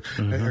Shot or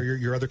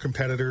your other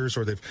competitors,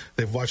 or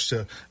they've watched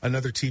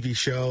another TV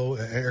show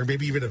or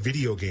maybe even a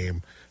video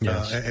game.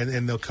 Yes.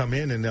 And they'll come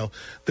in and they'll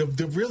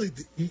really,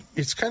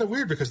 it's kind of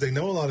weird because they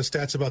know a lot of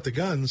stats about the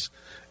guns,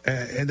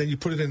 and then you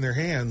put it in their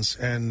hands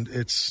and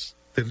it's,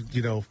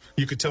 you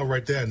could tell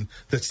right then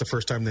that's the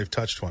first time they've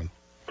touched one.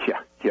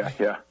 Yeah.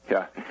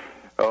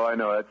 Oh, I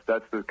know.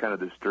 That's the kind of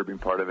disturbing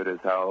part of it is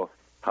how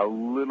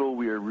little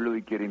we are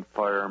really getting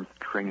firearms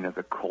training as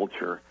a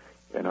culture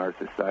in our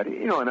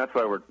society. And that's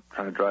why we're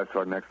trying to drive to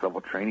our next level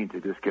training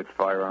to just get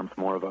firearms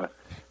more of a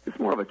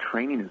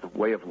training as a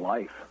way of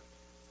life.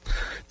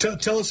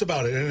 Tell us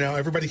about it. And now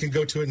everybody can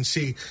go to it and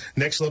see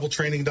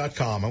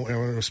nextleveltraining.com. I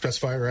want to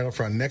specify it right up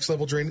front.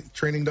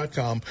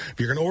 Nextleveltraining.com. If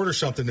you're going to order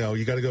something, though,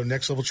 you got to go to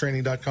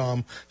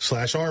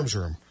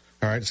nextleveltraining.com/armsroom.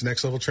 All right, it's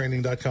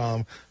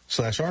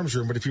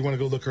nextleveltraining.com/armsroom. But if you want to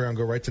go look around,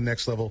 go right to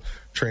Next Level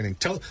Training.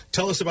 Tell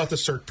us about the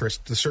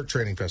CERT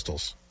training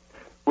pistols.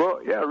 Well,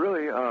 yeah,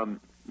 really. I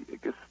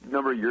guess a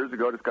number of years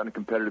ago, I just got into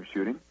competitive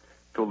shooting,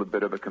 filled a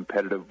bit of a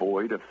competitive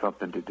void of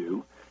something to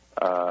do.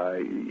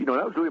 That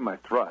was really my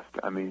thrust.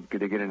 I mean, to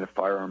get into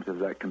firearms is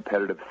that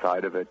competitive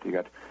side of it. You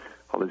got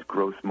all these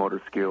gross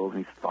motor skills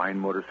and these fine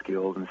motor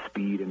skills and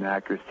speed and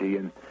accuracy,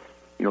 and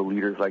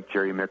leaders like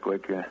Jerry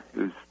Micklick,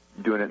 who's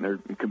doing it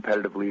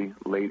competitively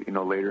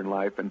later in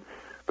life.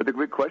 But the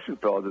big question,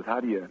 fellas, is how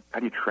do you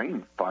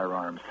train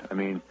firearms? I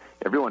mean,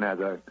 everyone has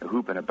a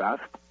hoop and a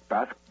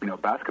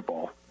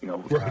basketball,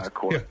 right.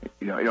 court,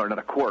 not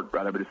a court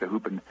rather, but just a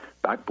hoop and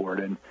backboard.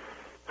 And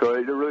so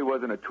there really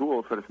wasn't a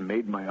tool, so I just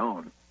made my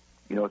own.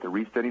 With a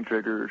resetting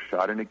trigger,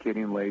 shot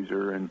indicating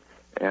laser, and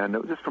it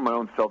was just for my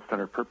own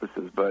self-centered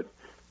purposes. But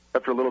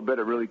after a little bit,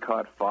 it really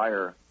caught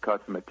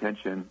some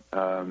attention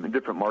in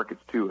different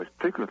markets too,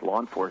 particularly with law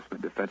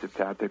enforcement, defensive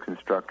tactics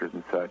instructors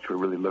and such, who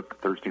really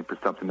thirsting for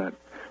something that's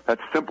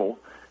simple,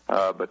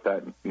 but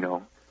that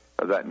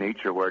of that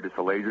nature, where just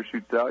a laser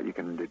shoots out, you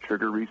can do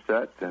trigger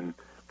resets and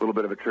a little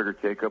bit of a trigger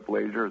take-up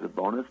laser as a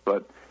bonus.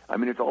 But I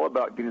mean, it's all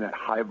about getting that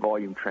high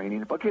volume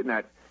training, about getting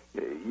that.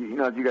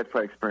 As you guys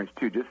probably experienced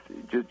too, just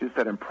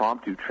that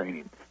impromptu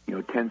training.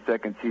 10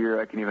 seconds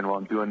here, I can even while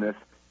I'm doing this,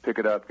 pick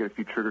it up, get a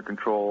few trigger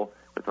control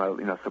with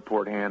my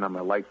support hand on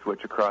my light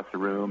switch across the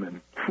room,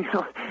 and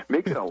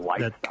make it a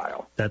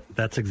lifestyle.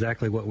 That's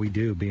exactly what we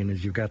do. Being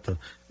as you've got the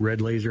red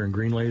laser and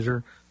green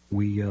laser,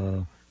 we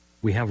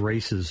have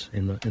races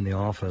in the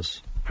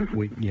office.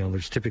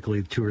 There's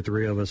typically 2 or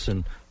 3 of us,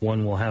 and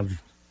one will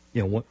have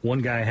one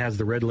guy has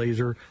the red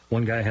laser,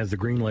 one guy has the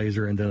green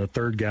laser, and then a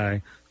third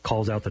guy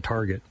calls out the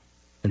target,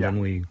 and then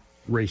we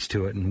race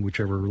to it, and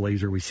whichever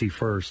laser we see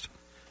first,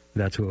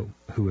 that's who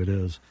it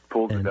is.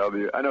 Pulls the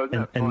W. I know, isn't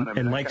that fun? I mean,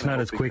 and Mike's not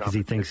as quick as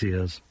he thinks he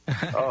is.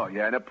 Oh,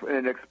 yeah, and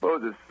it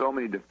exposes so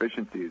many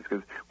deficiencies,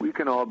 because we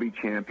can all be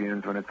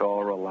champions when it's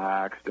all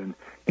relaxed and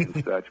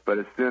such, but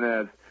as soon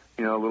as,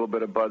 a little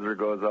bit of buzzer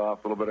goes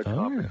off, a little bit of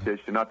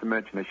competition, not to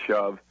mention a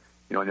shove,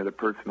 on the other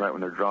person right when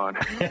they're drawn.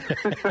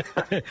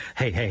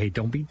 Hey,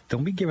 don't be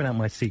giving out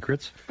my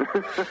secrets.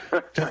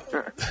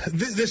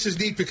 This is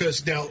neat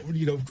because now,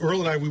 Earl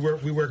and I, we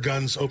wear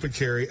guns, open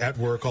carry at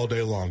work all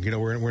day long.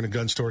 We're in a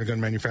gun store, and a gun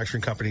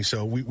manufacturing company,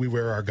 so we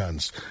wear our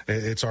guns.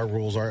 It's our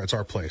rules, it's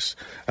our place.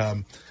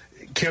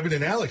 Kevin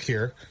and Alec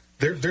here,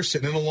 they're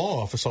sitting in a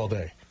law office all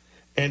day.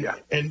 And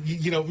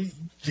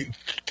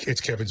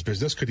it's Kevin's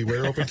business. Could he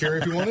wear open carry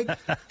if he wanted?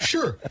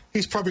 Sure.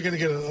 He's probably going to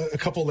get a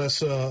couple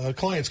less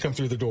clients come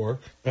through the door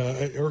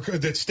or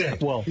that stay.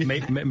 Well,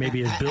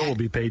 maybe his bill will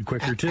be paid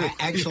quicker, too.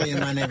 Actually, in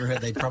my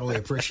neighborhood, they'd probably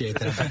appreciate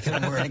that if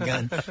I'm wearing a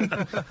gun.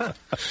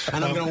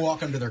 And I'm going to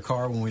walk them to their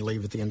car when we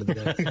leave at the end of the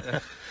day.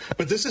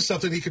 But this is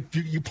something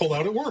you pull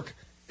out at work.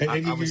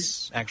 I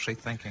was actually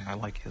thinking I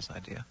like his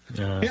idea.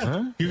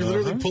 Yeah, you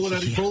literally pull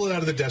it out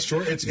of the desk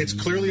drawer. It's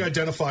clearly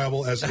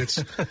identifiable as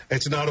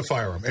it's not a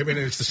firearm. I mean,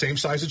 it's the same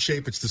size and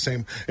shape. It's the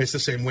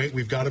same weight.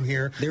 We've got them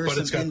here. There are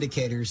some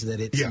indicators that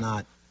it's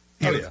not.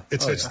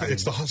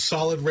 It's the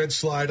solid red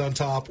slide on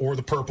top or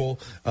the purple.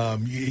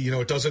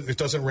 It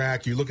doesn't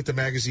rack. You look at the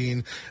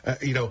magazine.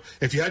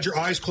 If you had your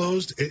eyes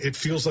closed, it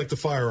feels like the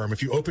firearm.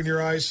 If you open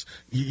your eyes,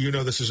 you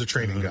know this is a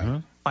training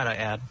gun. Might I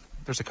add?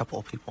 There's a couple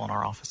of people in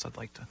our office I'd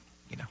like to.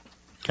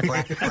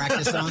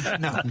 Practice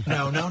on?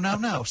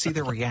 No. See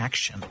their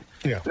reaction.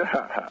 Yeah.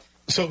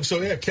 So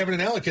Kevin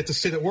and Alec get to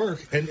sit at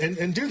work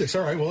and do this.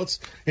 All right, well, it's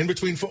in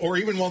between, or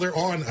even while they're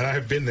on, and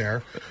I've been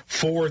there,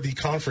 for the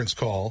conference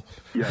call,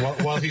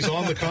 while he's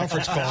on the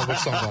conference call with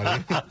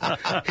somebody,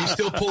 he's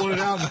still pulling it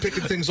out and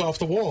picking things off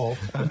the wall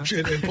and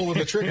pulling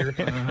the trigger.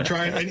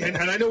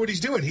 And I know what he's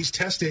doing. He's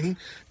testing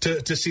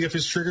to see if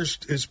his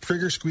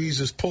trigger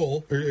squeeze is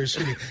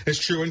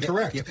true and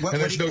correct.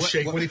 And there's no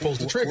shake when he pulls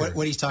the trigger.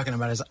 What he's talking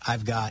about is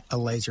I've got a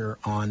laser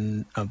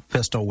on a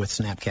pistol with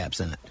snap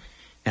caps in it.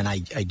 And I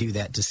do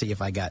that to see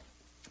if I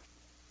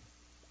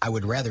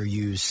would rather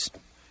use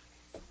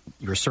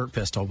your CERT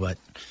pistol, but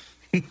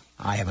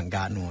I haven't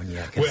gotten one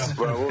yet.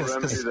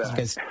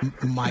 Because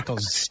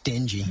Michael's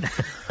stingy.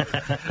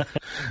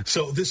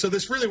 So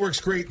this really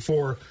works great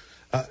for.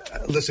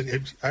 Listen,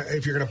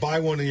 if you're going to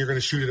buy one and you're going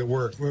to shoot it at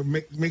work,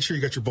 make sure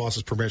you got your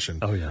boss's permission.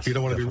 Oh yes. You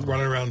don't want to be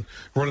running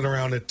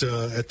around at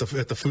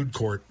the food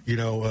court,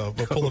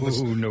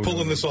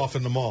 pulling this off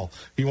in the mall.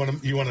 You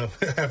want to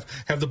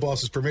have the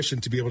boss's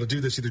permission to be able to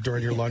do this either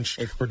during your lunch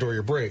or during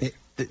your break.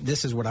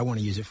 This is what I want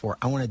to use it for.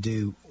 I want to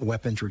do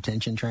weapons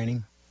retention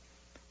training,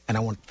 and I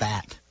want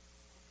that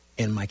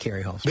in my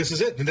carry holster. This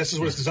is it, and this is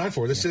what it's designed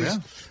for. This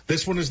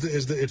one is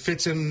it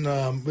fits in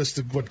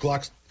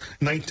Glock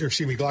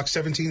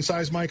 17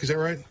 size, Mike. Is that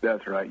right?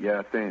 That's right.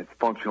 Yeah, it's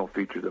functional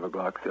features of a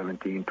Glock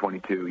 17,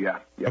 22. Yeah.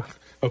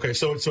 Okay,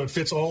 so it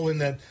fits all in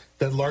that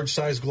large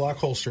size Glock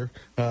holster,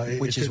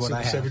 which is what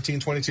I have. 17,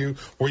 22,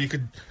 or you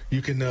can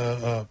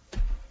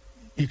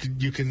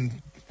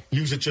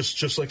use it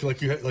just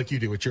like you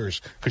do with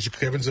yours, because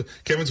Kevin's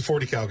a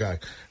 40 cal guy.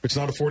 If it's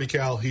not a 40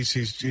 cal, you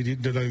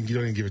don't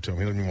even give it to him.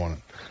 He doesn't even want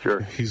it.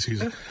 Sure.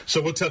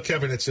 So we'll tell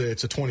Kevin it's a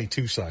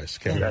 22 size.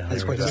 Kevin. Yeah,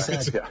 that's what he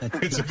said.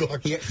 It's a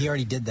Glock. He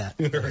already did that.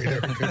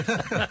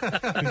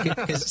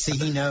 Because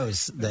he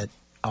knows that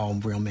all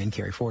real men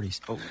carry 40s.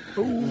 Oh.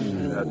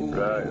 That's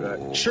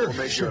right. Sure. We'll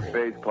make you a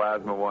phase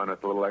plasma one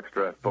with a little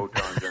extra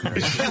photons in there.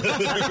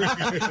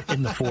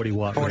 In the 40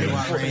 watt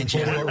range.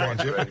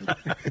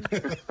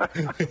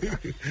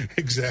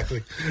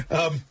 Exactly.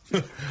 All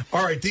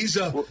right. These.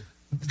 Go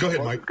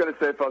ahead, Mike. I was going to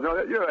say, Phil,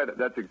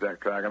 that's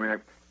exact track. I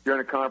mean, you're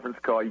in a conference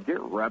call, you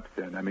get reps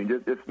in. I mean,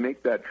 just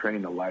make that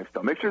training a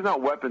lifestyle. Make sure there's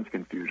not weapons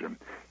confusion.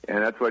 And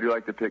that's why I do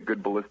like to pick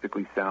good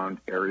ballistically sound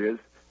areas,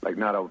 like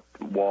not a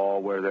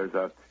wall where there's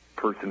a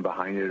person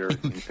behind it or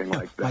anything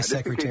like that. Just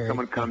in case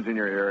someone comes in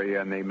your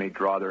area and they may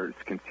draw their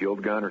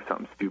concealed gun or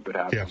something stupid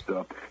happens.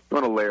 So you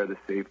want to layer the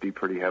safety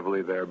pretty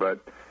heavily there. But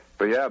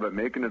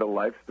making it a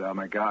lifestyle,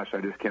 my gosh,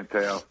 I just can't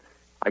tell you.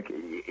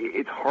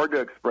 It's hard to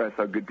express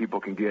how good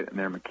people can get in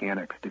their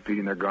mechanics,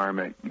 defeating their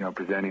garment,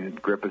 presenting a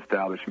grip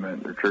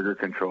establishment, their trigger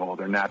control,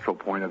 their natural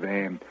point of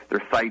aim,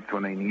 their sights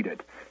when they need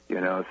it.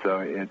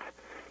 So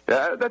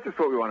that's just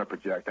what we want to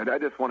project. I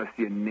just want to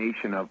see a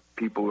nation of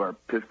people who are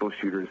pistol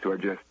shooters who are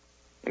just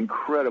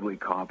incredibly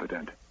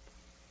competent.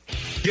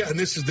 Yeah, and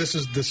this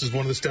is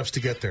one of the steps to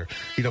get there.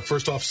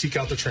 First off, seek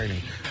out the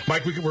training.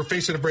 Mike, we're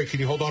facing a break. Can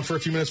you hold on for a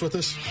few minutes with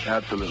us?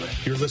 Absolutely.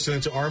 You're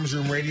listening to Arms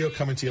Room Radio,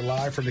 coming to you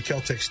live from the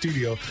Kel-Tec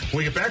studio. When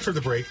we get back from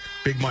the break,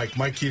 Big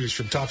Mike Hughes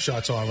from Top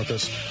Shot's on with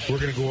us. We're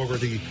going to go over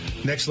the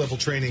next level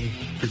training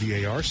for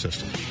the AR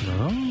system.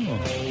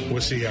 Oh.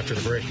 We'll see you after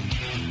the break.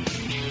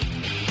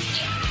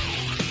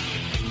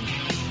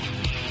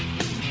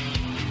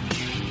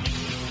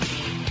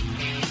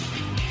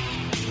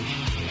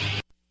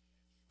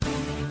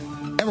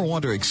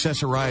 want to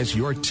accessorize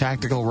your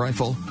tactical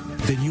rifle?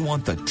 Then you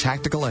want the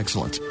tactical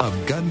excellence of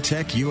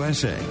GunTech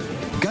USA.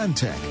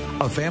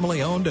 GunTech, a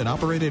family-owned and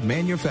operated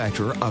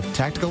manufacturer of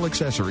tactical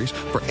accessories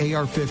for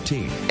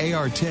AR-15,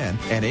 AR-10,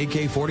 and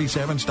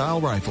AK-47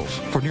 style rifles.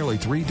 For nearly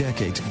 3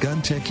 decades,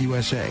 GunTech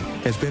USA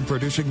has been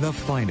producing the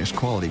finest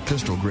quality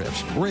pistol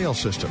grips, rail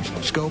systems,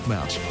 scope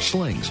mounts,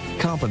 slings,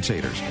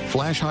 compensators,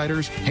 flash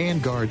hiders,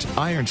 hand guards,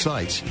 iron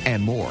sights,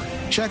 and more.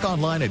 Check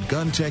online at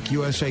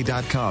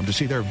GunTechUSA.com to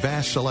see their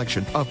vast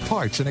selection of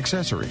parts and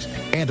accessories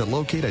and to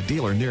locate a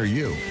dealer near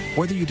you.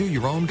 Whether you do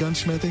your own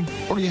gunsmithing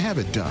or you have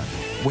it done,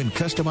 when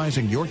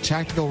customizing your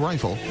tactical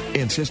rifle,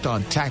 insist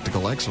on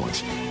tactical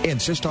excellence.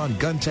 Insist on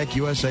GunTech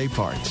USA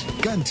parts.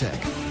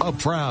 GunTech, a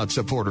proud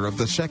supporter of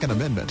the Second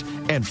Amendment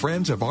and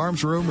friends of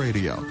Arms Room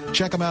Radio.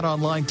 Check them out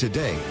online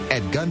today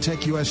at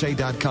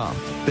GunTechUSA.com.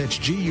 That's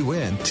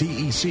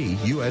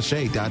GUNTEC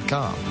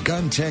USA.com.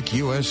 GunTech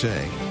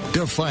USA,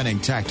 defining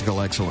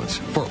tactical excellence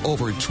for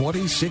over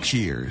 26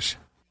 years.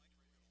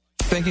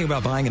 Thinking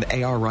about buying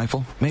an AR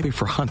rifle? Maybe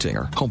for hunting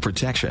or home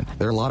protection.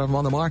 There are a lot of them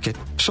on the market.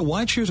 So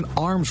why choose an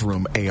Arms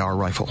Room AR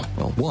rifle?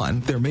 Well,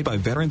 1, they're made by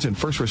veterans and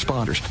first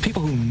responders,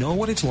 people who know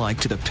what it's like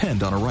to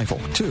depend on a rifle.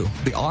 2,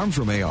 the Arms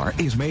Room AR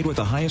is made with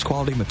the highest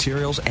quality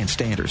materials and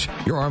standards.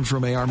 Your Arms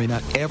Room AR may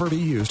not ever be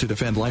used to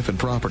defend life and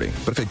property,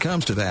 but if it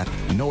comes to that,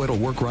 know it'll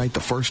work right the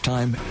first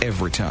time,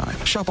 every time.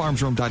 Shop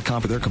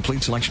ArmsRoom.com for their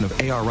complete selection of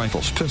AR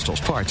rifles, pistols,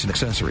 parts, and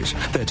accessories.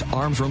 That's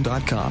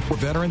ArmsRoom.com, where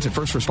veterans and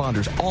first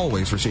responders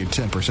always receive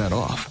 10%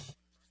 off.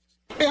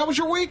 Hey, how was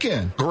your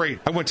weekend? Great.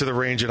 I went to the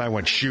range and I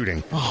went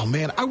shooting. Oh,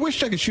 man, I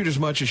wish I could shoot as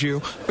much as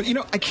you. But,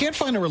 I can't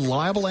find a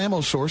reliable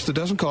ammo source that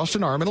doesn't cost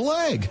an arm and a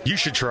leg. You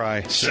should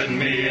try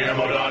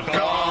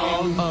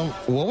SendMeAmmo.com.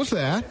 What was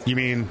that? You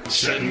mean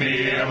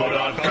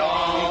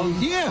SendMeAmmo.com.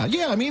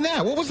 Yeah, I mean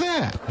that. What was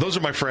that? Those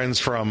are my friends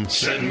from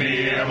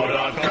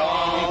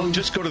SendMeAmmo.com.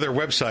 Just go to their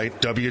website,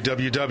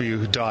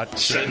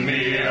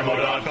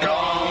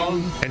 www.SendMeAmmo.com.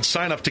 and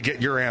sign up to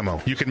get your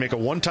ammo. You can make a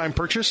one-time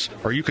purchase,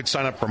 or you could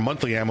sign up for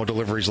monthly ammo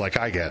deliveries like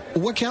I get.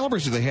 What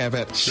calibers do they have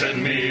at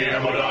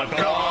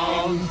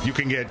SendMeAmmo.com? You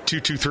can get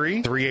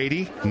 223,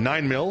 380,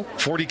 9mm,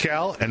 40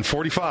 cal, and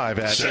 45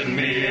 at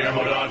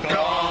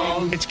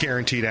SendMeAmmo.com. It's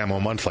guaranteed ammo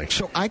monthly.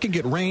 So I can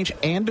get range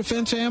and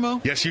defense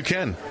ammo? Yes, you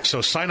can.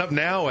 So sign up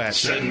now at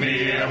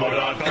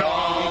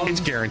SendMeAmmo.com.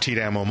 It's guaranteed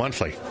ammo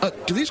monthly.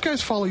 Do these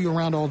guys follow you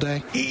around all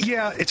day?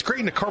 Yeah, it's great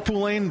in the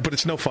carpool lane, but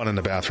it's no fun in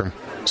the bathroom.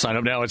 Sign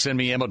up now at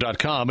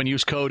SendMeAmmo.com and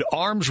use code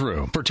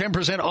ARMSROOM for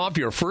 10% off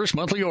your first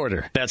monthly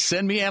order. That's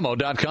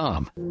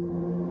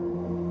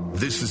SendMeAmmo.com.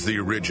 This is the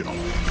original.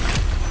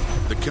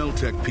 The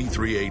Kel-Tec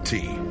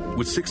P3AT.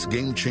 With 6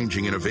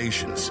 game-changing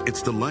innovations,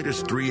 it's the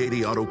lightest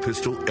 .380 auto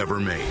pistol ever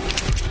made.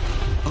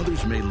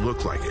 Others may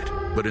look like it,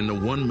 but in the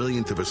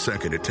 1/1,000,000th of a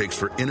second it takes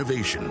for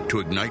innovation to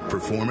ignite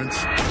performance,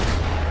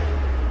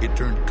 it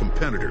turned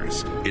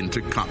competitors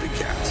into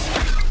copycats.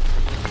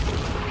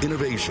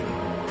 Innovation,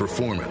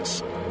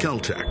 performance,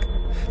 Kel-Tec.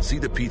 See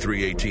the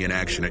P3AT in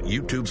action at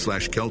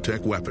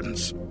YouTube/Kel-Tec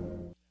Weapons.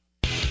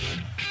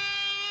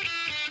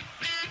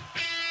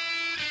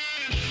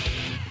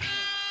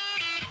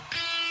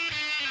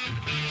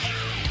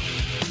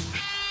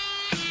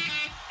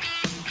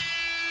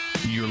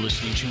 You're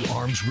listening to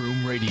Arms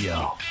Room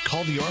Radio.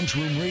 Call the Arms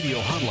Room Radio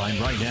hotline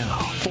right now.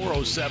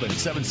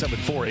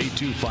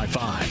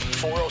 407-774-8255.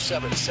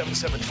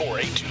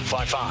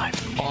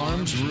 407-774-8255.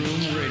 Arms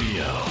Room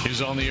Radio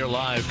is on the air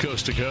live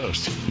coast to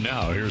coast.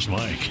 Now, here's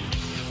Mike.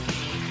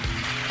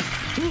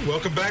 Ooh,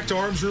 welcome back to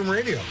Arms Room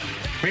Radio.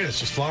 Man, it's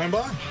just flying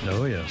by.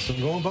 Oh, yes.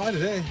 It's going by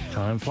today.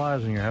 Time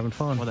flies when you're having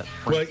fun. Well,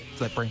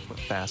 that brain foot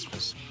fast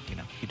was,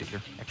 you did your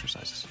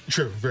exercises.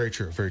 True, very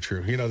true, very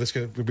true. This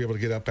guy will be able to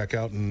get back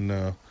out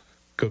and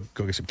go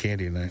get some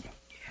candy tonight.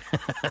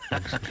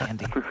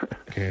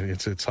 Candy.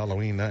 It's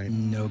Halloween night.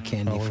 No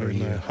candy for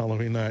you.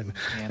 Halloween night.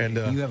 And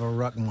you have a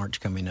ruck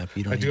march coming up.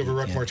 I do have a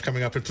ruck march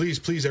coming up. And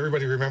please,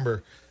 everybody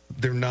remember,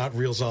 they're not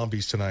real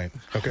zombies tonight,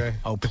 okay?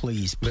 Oh,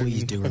 please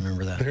do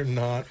remember that. They're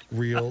not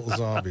real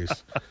zombies.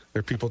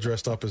 They're people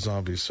dressed up as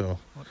zombies. So.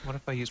 What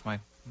if I use my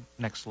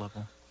next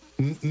level?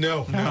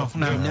 No. Keep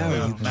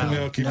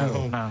it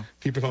home. No.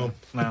 Keep it home.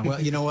 No. Well,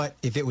 you know what?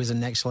 If it was a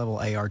next level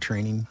AR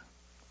training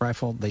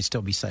rifle, they'd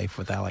still be safe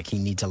with Alec. He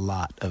needs a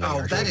lot of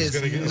AR training. He's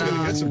going to get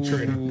some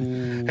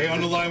training. Hey,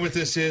 on the line with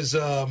us is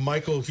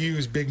Michael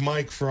Hughes, Big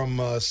Mike from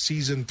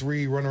Season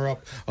 3,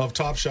 runner-up of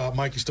Top Shot.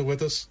 Mike, you still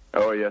with us?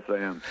 Oh, yes, I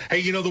am.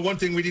 Hey, the one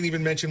thing we didn't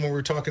even mention when we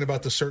were talking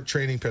about the CERT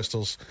training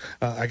pistols,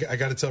 I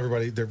got to tell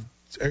everybody, they're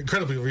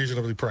incredibly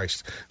reasonably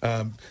priced.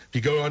 If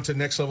you go on to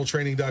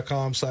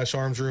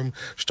nextleveltraining.com/armsroom,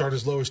 start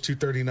as low as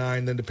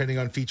 $239. Then depending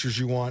on features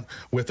you want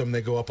with them,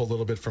 they go up a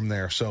little bit from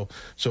there. So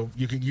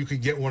you can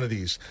get one of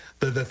these.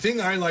 The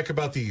thing I like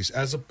about these,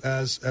 as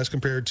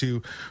compared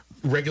to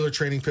regular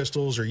training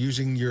pistols or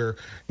using your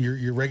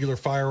regular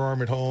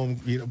firearm at home,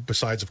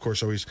 besides of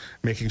course always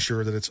making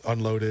sure that it's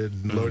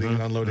unloaded, loading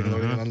and unloading,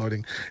 loading and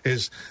unloading,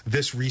 is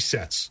this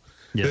resets.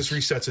 This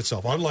resets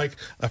itself. Unlike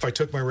if I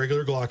took my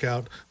regular Glock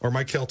out or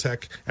my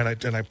Kel-Tec and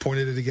I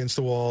pointed it against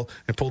the wall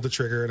and pulled the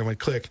trigger and I went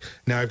click,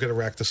 now I've got to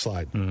rack the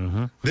slide.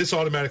 Mm-hmm. This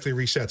automatically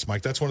resets,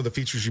 Mike. That's one of the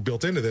features you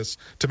built into this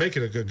to make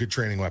it a good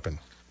training weapon.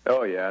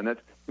 Oh, yeah, and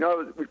that's,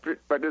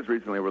 just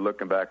recently we're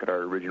looking back at our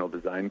original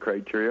design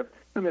criteria.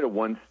 I made a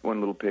one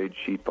little page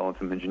sheet on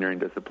some engineering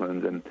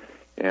disciplines, and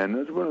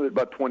there's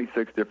about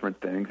 26 different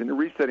things, and the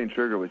resetting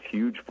trigger was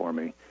huge for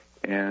me.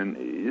 And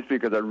just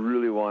because I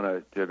really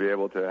want to be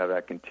able to have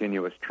that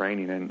continuous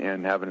training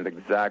and having it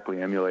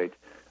exactly emulate,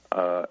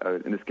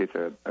 in this case,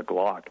 a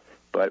Glock.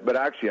 But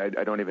actually,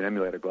 I don't even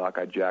emulate a Glock.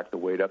 I jack the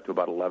weight up to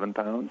about 11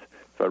 pounds,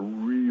 so I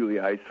really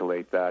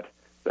isolate that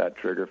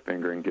trigger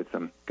finger and get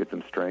some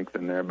strength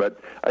in there. But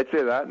I'd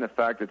say that, and the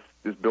fact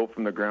it's built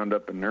from the ground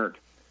up inert.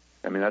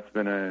 I mean, that's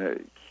been a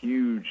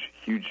huge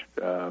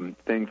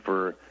thing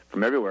from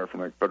everywhere,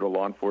 from like federal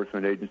law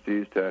enforcement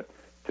agencies to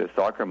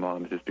soccer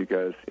moms, just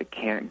because it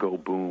can't go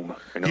boom.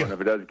 And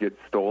if it does get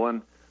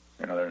stolen,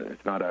 it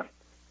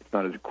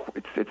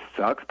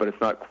sucks, but it's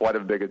not quite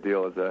as big a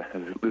deal as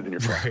losing your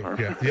firearm.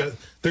 Right. Yeah.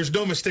 There's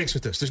no mistakes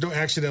with this. There's no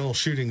accidental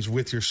shootings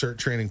with your CERT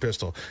training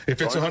pistol.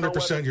 If it's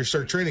 100% your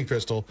CERT training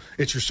pistol,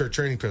 it's your CERT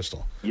training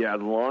pistol. Yeah,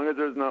 as long as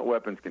there's not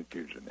weapons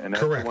confusion, and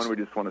that's Correct. The one we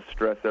just want to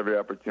stress every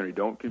opportunity.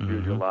 Don't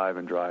confuse your live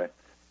and dry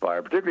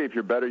fire. Particularly if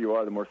you're better you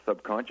are, the more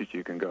subconscious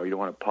you can go. You don't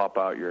want to pop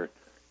out your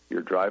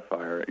dry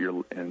fire, or your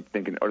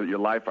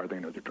live fire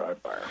thinking it was your dry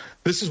fire.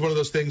 This is one of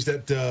those things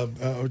that,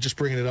 just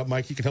bringing it up,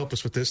 Mike, you can help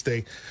us with this.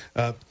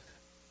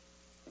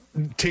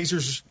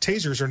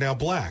 Tasers are now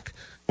black.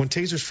 When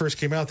tasers first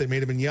came out, they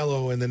made them in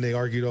yellow, and then they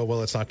argued, oh,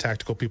 well, it's not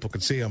tactical. People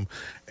can see them.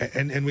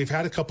 And we've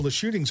had a couple of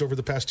shootings over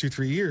the past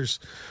 2-3 years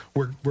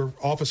where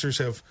officers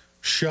have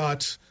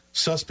shot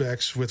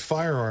suspects with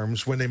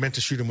firearms when they meant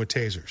to shoot them with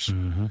tasers.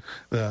 Mm-hmm.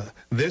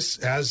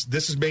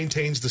 This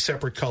maintains the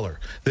separate color.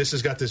 This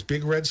has got this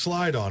big red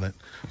slide on it.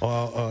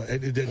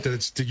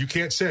 You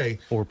can't say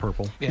or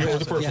purple. Yeah, or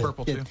the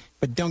purple too.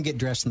 But don't get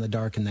dressed in the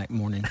dark in that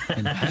morning.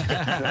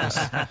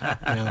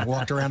 And,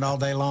 walked around all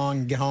day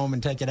long, get home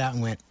and take it out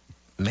and went,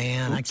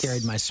 man, I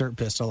carried my CERT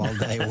pistol all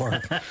day at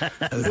work.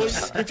 Well,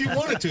 if you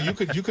wanted to, you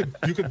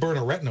could burn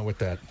a retina with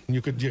that.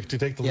 You could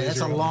take the laser.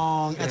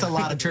 That's a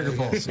lot of trigger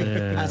pulls.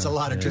 Yeah. That's a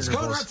lot of trigger pulls.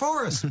 It's going right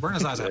for us. Burn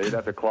his eyes out. You'd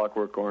have to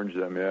Clockwork Orange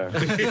them, yeah.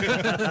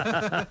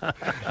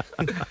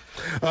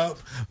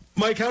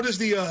 Mike, how does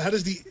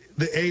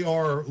the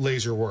AR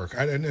laser work?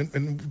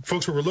 And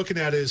folks, what we're looking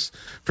at is,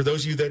 for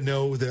those of you that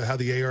know how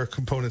the AR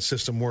component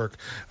system work,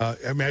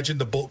 imagine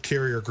the bolt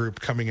carrier group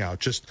coming out.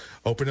 Just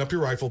open up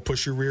your rifle,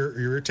 push your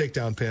rear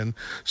takedown pin,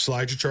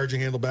 slide your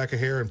charging handle back a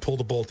hair, and pull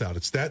the bolt out.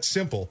 It's that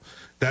simple.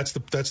 That's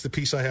the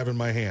piece I have in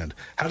my hand.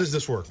 How does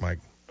this work, Mike?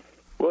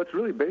 Well, it's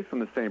really based on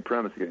the same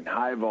premise, getting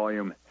high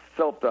volume,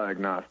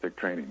 self-diagnostic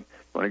training.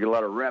 We want to get a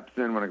lot of reps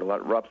in, want to get a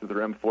lot of reps with our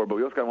M4, but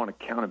we also want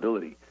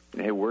accountability.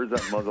 And, hey, where's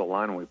that muzzle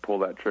line when we pull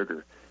that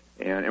trigger?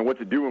 And what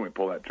to do when we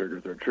pull that trigger?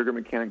 Is there a trigger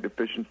mechanic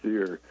deficiency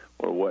or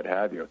what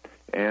have you?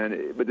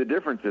 But the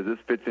difference is this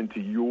fits into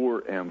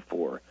your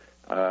M4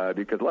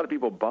 because a lot of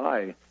people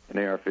buy an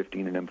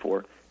AR-15 and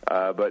M4,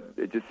 but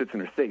it just sits in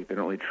their safe. They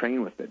don't really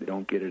train with it. They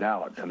don't get it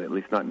out, and at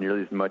least not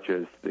nearly as much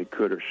as they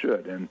could or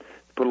should. And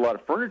put a lot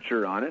of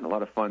furniture on it, and a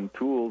lot of fun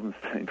tools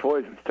and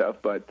toys and stuff,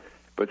 but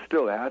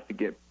still, it has to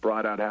get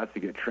brought out, it has to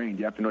get trained.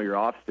 You have to know your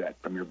offset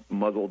from your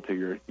muzzle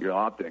to your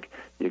optic.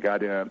 You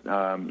got to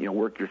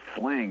work your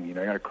sling. You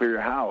got to clear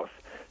your house.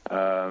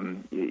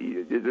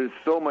 There's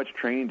so much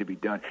training to be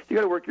done. You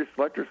got to work your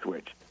selector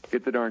switch.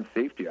 Get the darn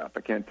safety up.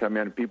 I can't tell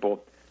many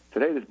people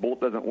today this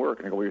bolt doesn't work,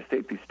 and I go, well, your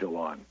safety's still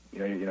on.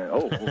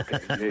 Oh, okay.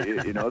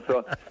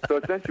 So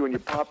essentially, when you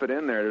pop it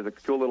in there, there's a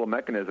cool little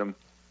mechanism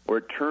where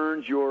it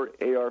turns your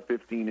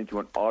AR-15 into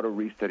an auto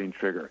resetting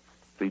trigger.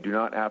 So you do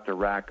not have to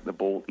rack the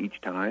bolt each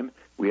time.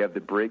 We have the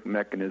brake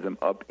mechanism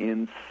up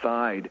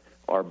inside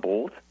our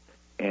bolt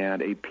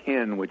and a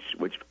pin which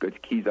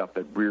keys off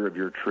the rear of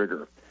your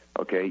trigger.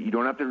 Okay, you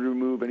don't have to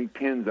remove any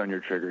pins on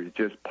your trigger. You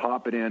just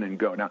pop it in and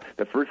go. Now,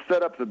 the first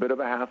setup's a bit of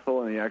a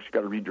hassle, and you actually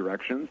got to read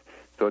directions.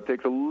 So it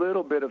takes a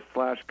little bit of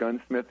slash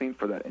gunsmithing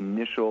for that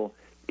initial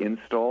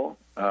install.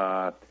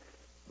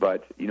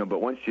 But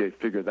once you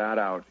figure that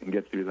out and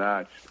get through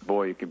that,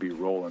 boy, you can be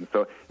rolling.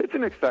 So it's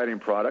an exciting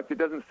product. It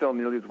doesn't sell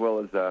nearly as well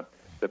as the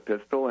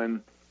pistol,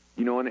 and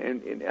I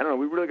don't know.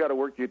 We really got to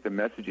work to get the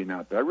messaging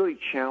out there. I really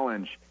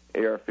challenge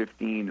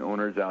AR-15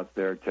 owners out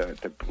there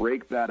to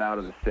break that out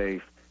of the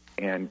safe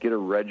and get a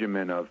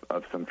regimen of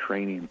some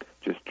training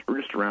just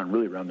around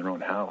their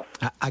own house.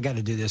 I got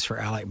to do this for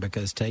Alec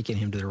because taking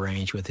him to the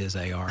range with his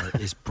AR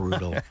is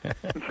brutal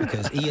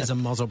because he has a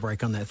muzzle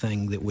brake on that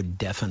thing that would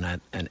deafen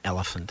an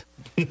elephant.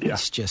 Yeah.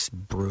 It's just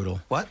brutal.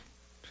 What?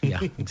 Yeah,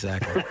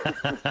 exactly.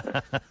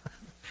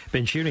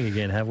 Been shooting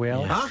again, have we,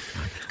 Alec? Yeah. Oh,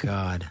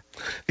 God.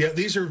 Yeah,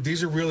 these are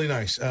really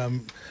nice.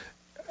 Where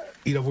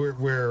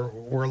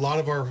a lot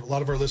of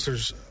our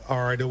listeners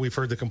are, I know we've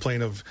heard the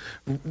complaint of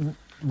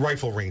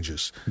rifle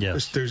ranges.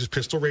 Yes. There's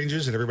pistol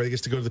ranges, and everybody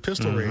gets to go to the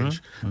pistol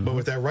range. But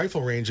with that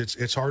rifle range,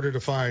 it's harder to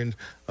find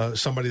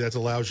somebody that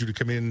allows you to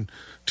come in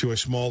to a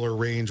smaller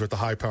range with a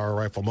high power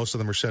rifle. Most of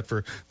them are set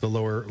for the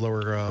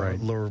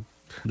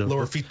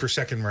lower feet per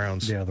second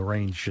rounds. Yeah, the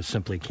range just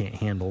simply can't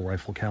handle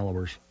rifle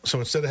calibers. So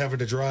instead of having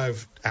to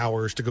drive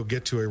hours to go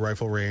get to a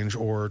rifle range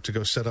or to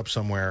go set up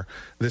somewhere,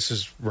 this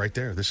is right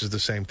there. This is the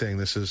same thing.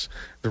 This is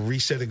the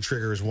resetting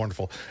trigger is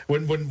wonderful.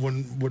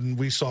 When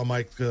we saw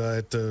Mike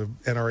at the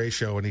NRA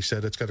show and he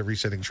said it's got a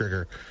resetting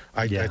trigger,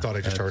 I thought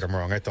I just heard him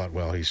wrong. I thought,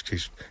 well, he's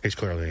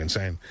clearly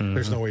insane.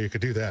 There's no way you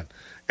could do that.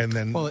 And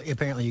then, well,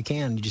 apparently you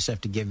can. You just have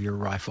to give your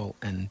rifle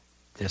and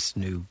this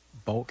new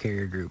bolt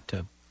carrier group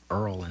to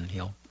Earl, and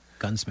he'll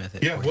gunsmith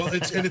it. Yeah, well,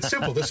 it's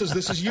simple. This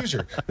is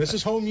user. This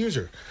is home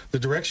user. The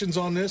directions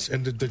on this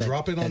and the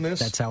drop in on this.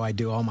 That's how I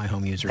do all my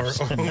home users.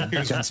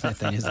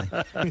 Gunsmithing is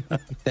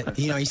like,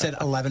 he said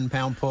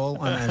 11-pound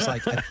pull, and I was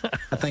like,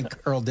 I think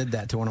Earl did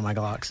that to one of my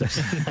Glocks.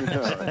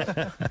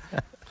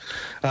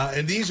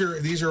 And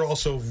these are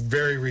also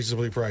very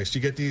reasonably priced.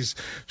 You get these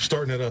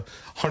starting at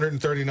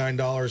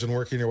 $139 and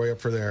working your way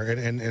up for there.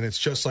 And it's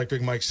just like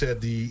Big Mike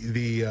said,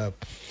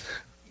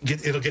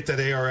 it'll get that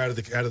AR out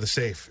of the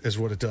safe is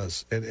what it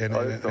does.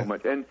 There's so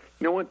much. And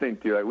one thing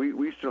too, like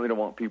we certainly don't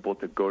want people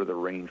to go to the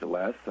range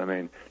less. I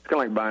mean, it's kind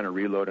of like buying a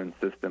reloading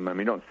system. I mean,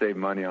 you don't save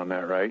money on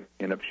that, right?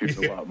 You end up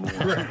shooting a lot more.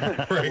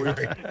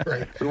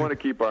 Right. We want to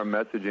keep our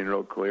messaging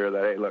real clear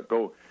that, hey, look,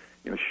 go,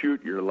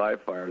 shoot your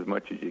live fire as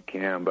much as you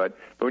can. But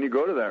when you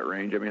go to that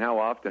range, I mean, how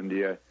often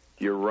do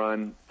you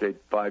run, say,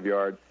 5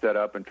 yards, set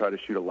up, and try to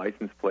shoot a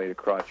license plate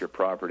across your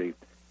property,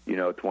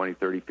 20,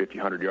 30, 50,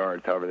 100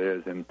 yards, however it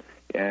is,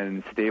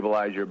 and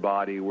stabilize your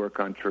body, work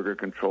on trigger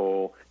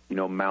control,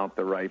 mount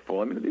the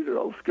rifle. I mean, these are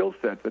all skill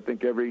sets I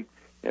think every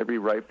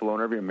rifle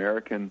owner, every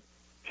American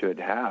should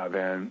have.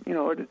 And,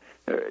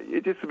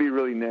 it just would be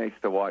really nice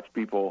to watch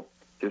people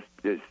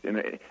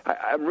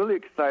I'm really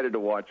excited to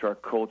watch our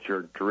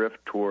culture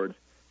drift towards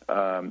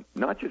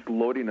not just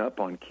loading up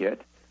on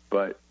kit,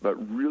 but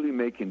really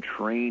making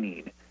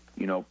training,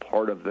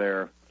 part of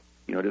their,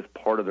 just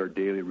part of their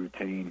daily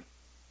routine.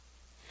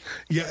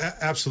 Yeah,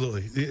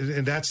 absolutely,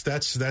 and that's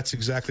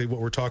exactly what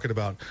we're talking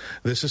about.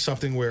 This is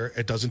something where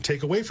it doesn't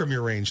take away from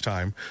your range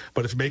time,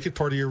 but if make it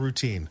part of your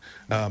routine.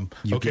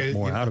 You get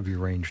more out of your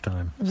range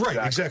time. Right,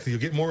 exactly. You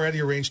get more out of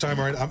your range time.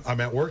 All right,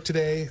 I'm at work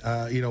today.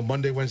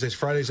 Monday, Wednesdays,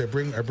 Fridays, I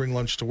bring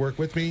lunch to work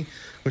with me,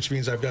 which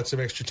means I've got some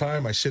extra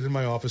time. I sit in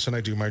my office and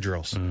I do my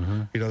drills.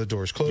 The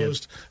door's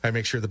closed. Yep. I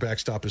make sure the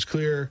backstop is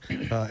clear,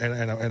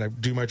 and I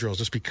do my drills.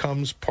 This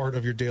becomes part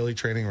of your daily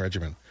training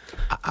regimen.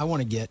 I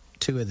want to get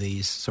 2 of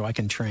these so I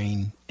can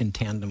train in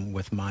tandem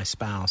with my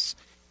spouse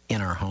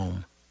in our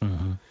home. You're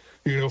going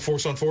to go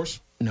force on force?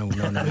 No.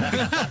 Unit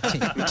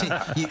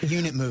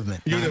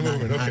movement. Unit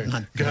movement,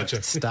 okay.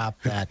 Gotcha.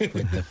 Stop that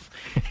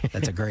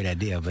that's a great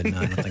idea, but no,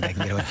 I don't think I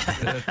can get away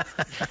with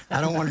that.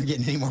 I don't want her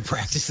getting any more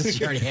practice than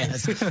she already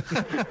has.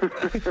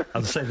 I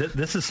would say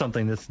this is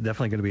something that's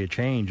definitely going to be a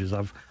change. Is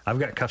I've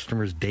got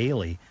customers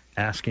daily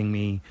asking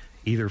me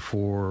either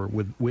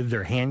with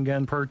their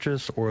handgun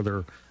purchase or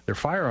their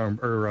firearm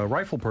or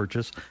rifle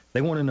purchase, they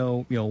want to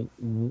know,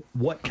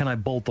 what can I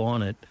bolt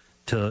on it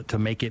to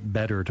make it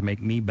better, to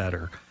make me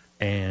better.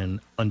 And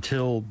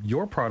until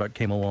your product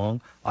came along,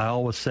 I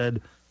always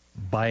said,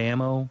 buy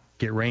ammo,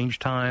 get range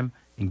time,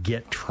 and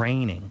get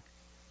training.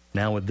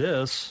 Now with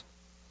this,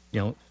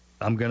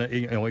 I'm going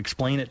to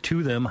explain it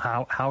to them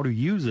how to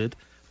use it,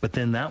 but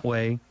then that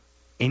way,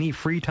 any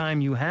free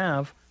time you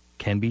have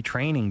can be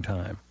training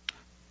time.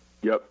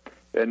 Yep.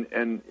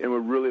 And we're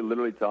really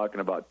literally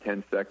talking about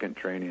 10-second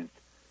trainings.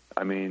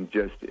 I mean,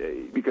 just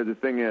because the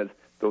thing is,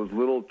 those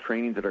little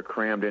trainings that are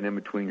crammed in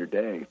between your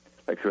day,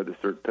 like sort of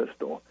the CERT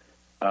pistol,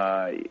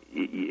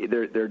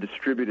 they're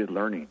distributed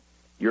learning.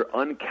 You're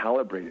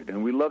uncalibrated,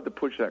 and we love to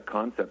push that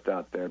concept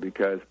out there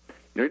because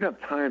you don't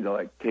have time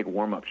to take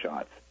warm-up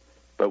shots.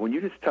 But when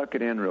you just tuck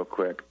it in real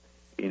quick,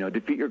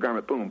 defeat your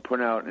garment, boom, put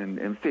out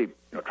and say,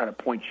 try to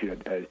point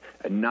shoot a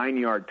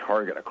 9-yard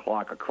target, a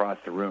clock across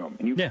the room.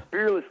 And you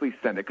fearlessly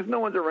send it because no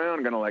one's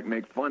around going to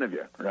make fun of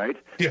you, right?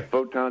 Yeah.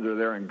 Photons are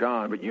there and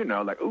gone, but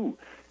ooh,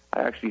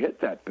 I actually hit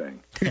that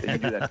thing. And you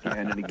do that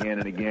again and again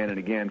and again and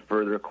again,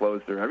 further,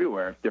 closer,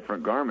 everywhere,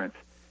 different garments.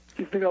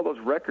 You think all those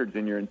records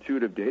in your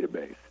intuitive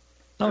database.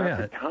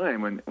 After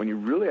time, when you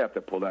really have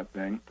to pull that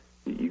thing,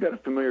 you got a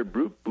familiar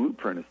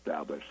blueprint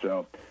established.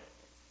 So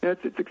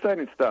it's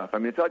exciting stuff. I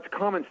mean, it's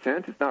common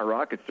sense. It's not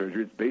rocket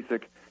surgery. It's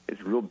basic.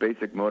 It's real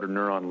basic motor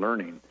neuron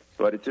learning.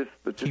 But it's just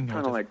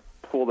kind of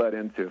pull that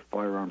into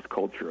firearms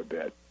culture a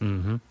bit.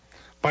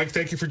 Mike,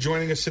 thank you for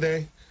joining us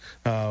today.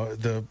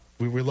 The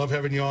We love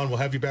having you on. We'll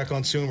have you back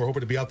on soon. We're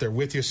hoping to be out there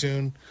with you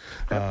soon.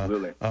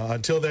 Absolutely.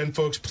 Until then,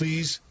 folks,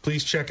 please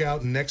check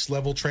out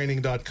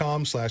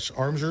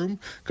nextleveltraining.com/armsroom.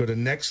 Go to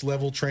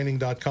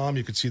nextleveltraining.com.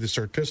 You can see the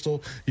CERT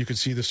pistol. You can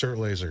see the CERT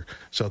laser.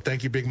 So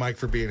thank you, Big Mike,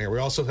 for being here. We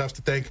also have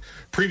to thank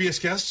previous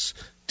guests.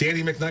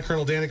 Danny McKnight,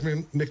 Colonel Danny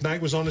McKnight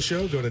was on the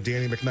show. Go to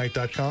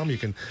DannyMcKnight.com. You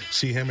can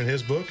see him in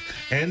his book.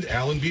 And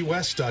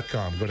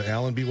AlanBWest.com. Go to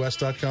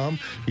AlanBWest.com.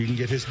 You can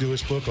get his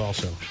newest book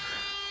also.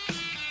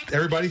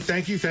 Everybody,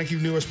 thank you. Thank you,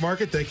 Newest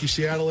Market. Thank you,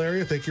 Seattle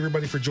area. Thank you,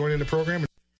 everybody, for joining the program.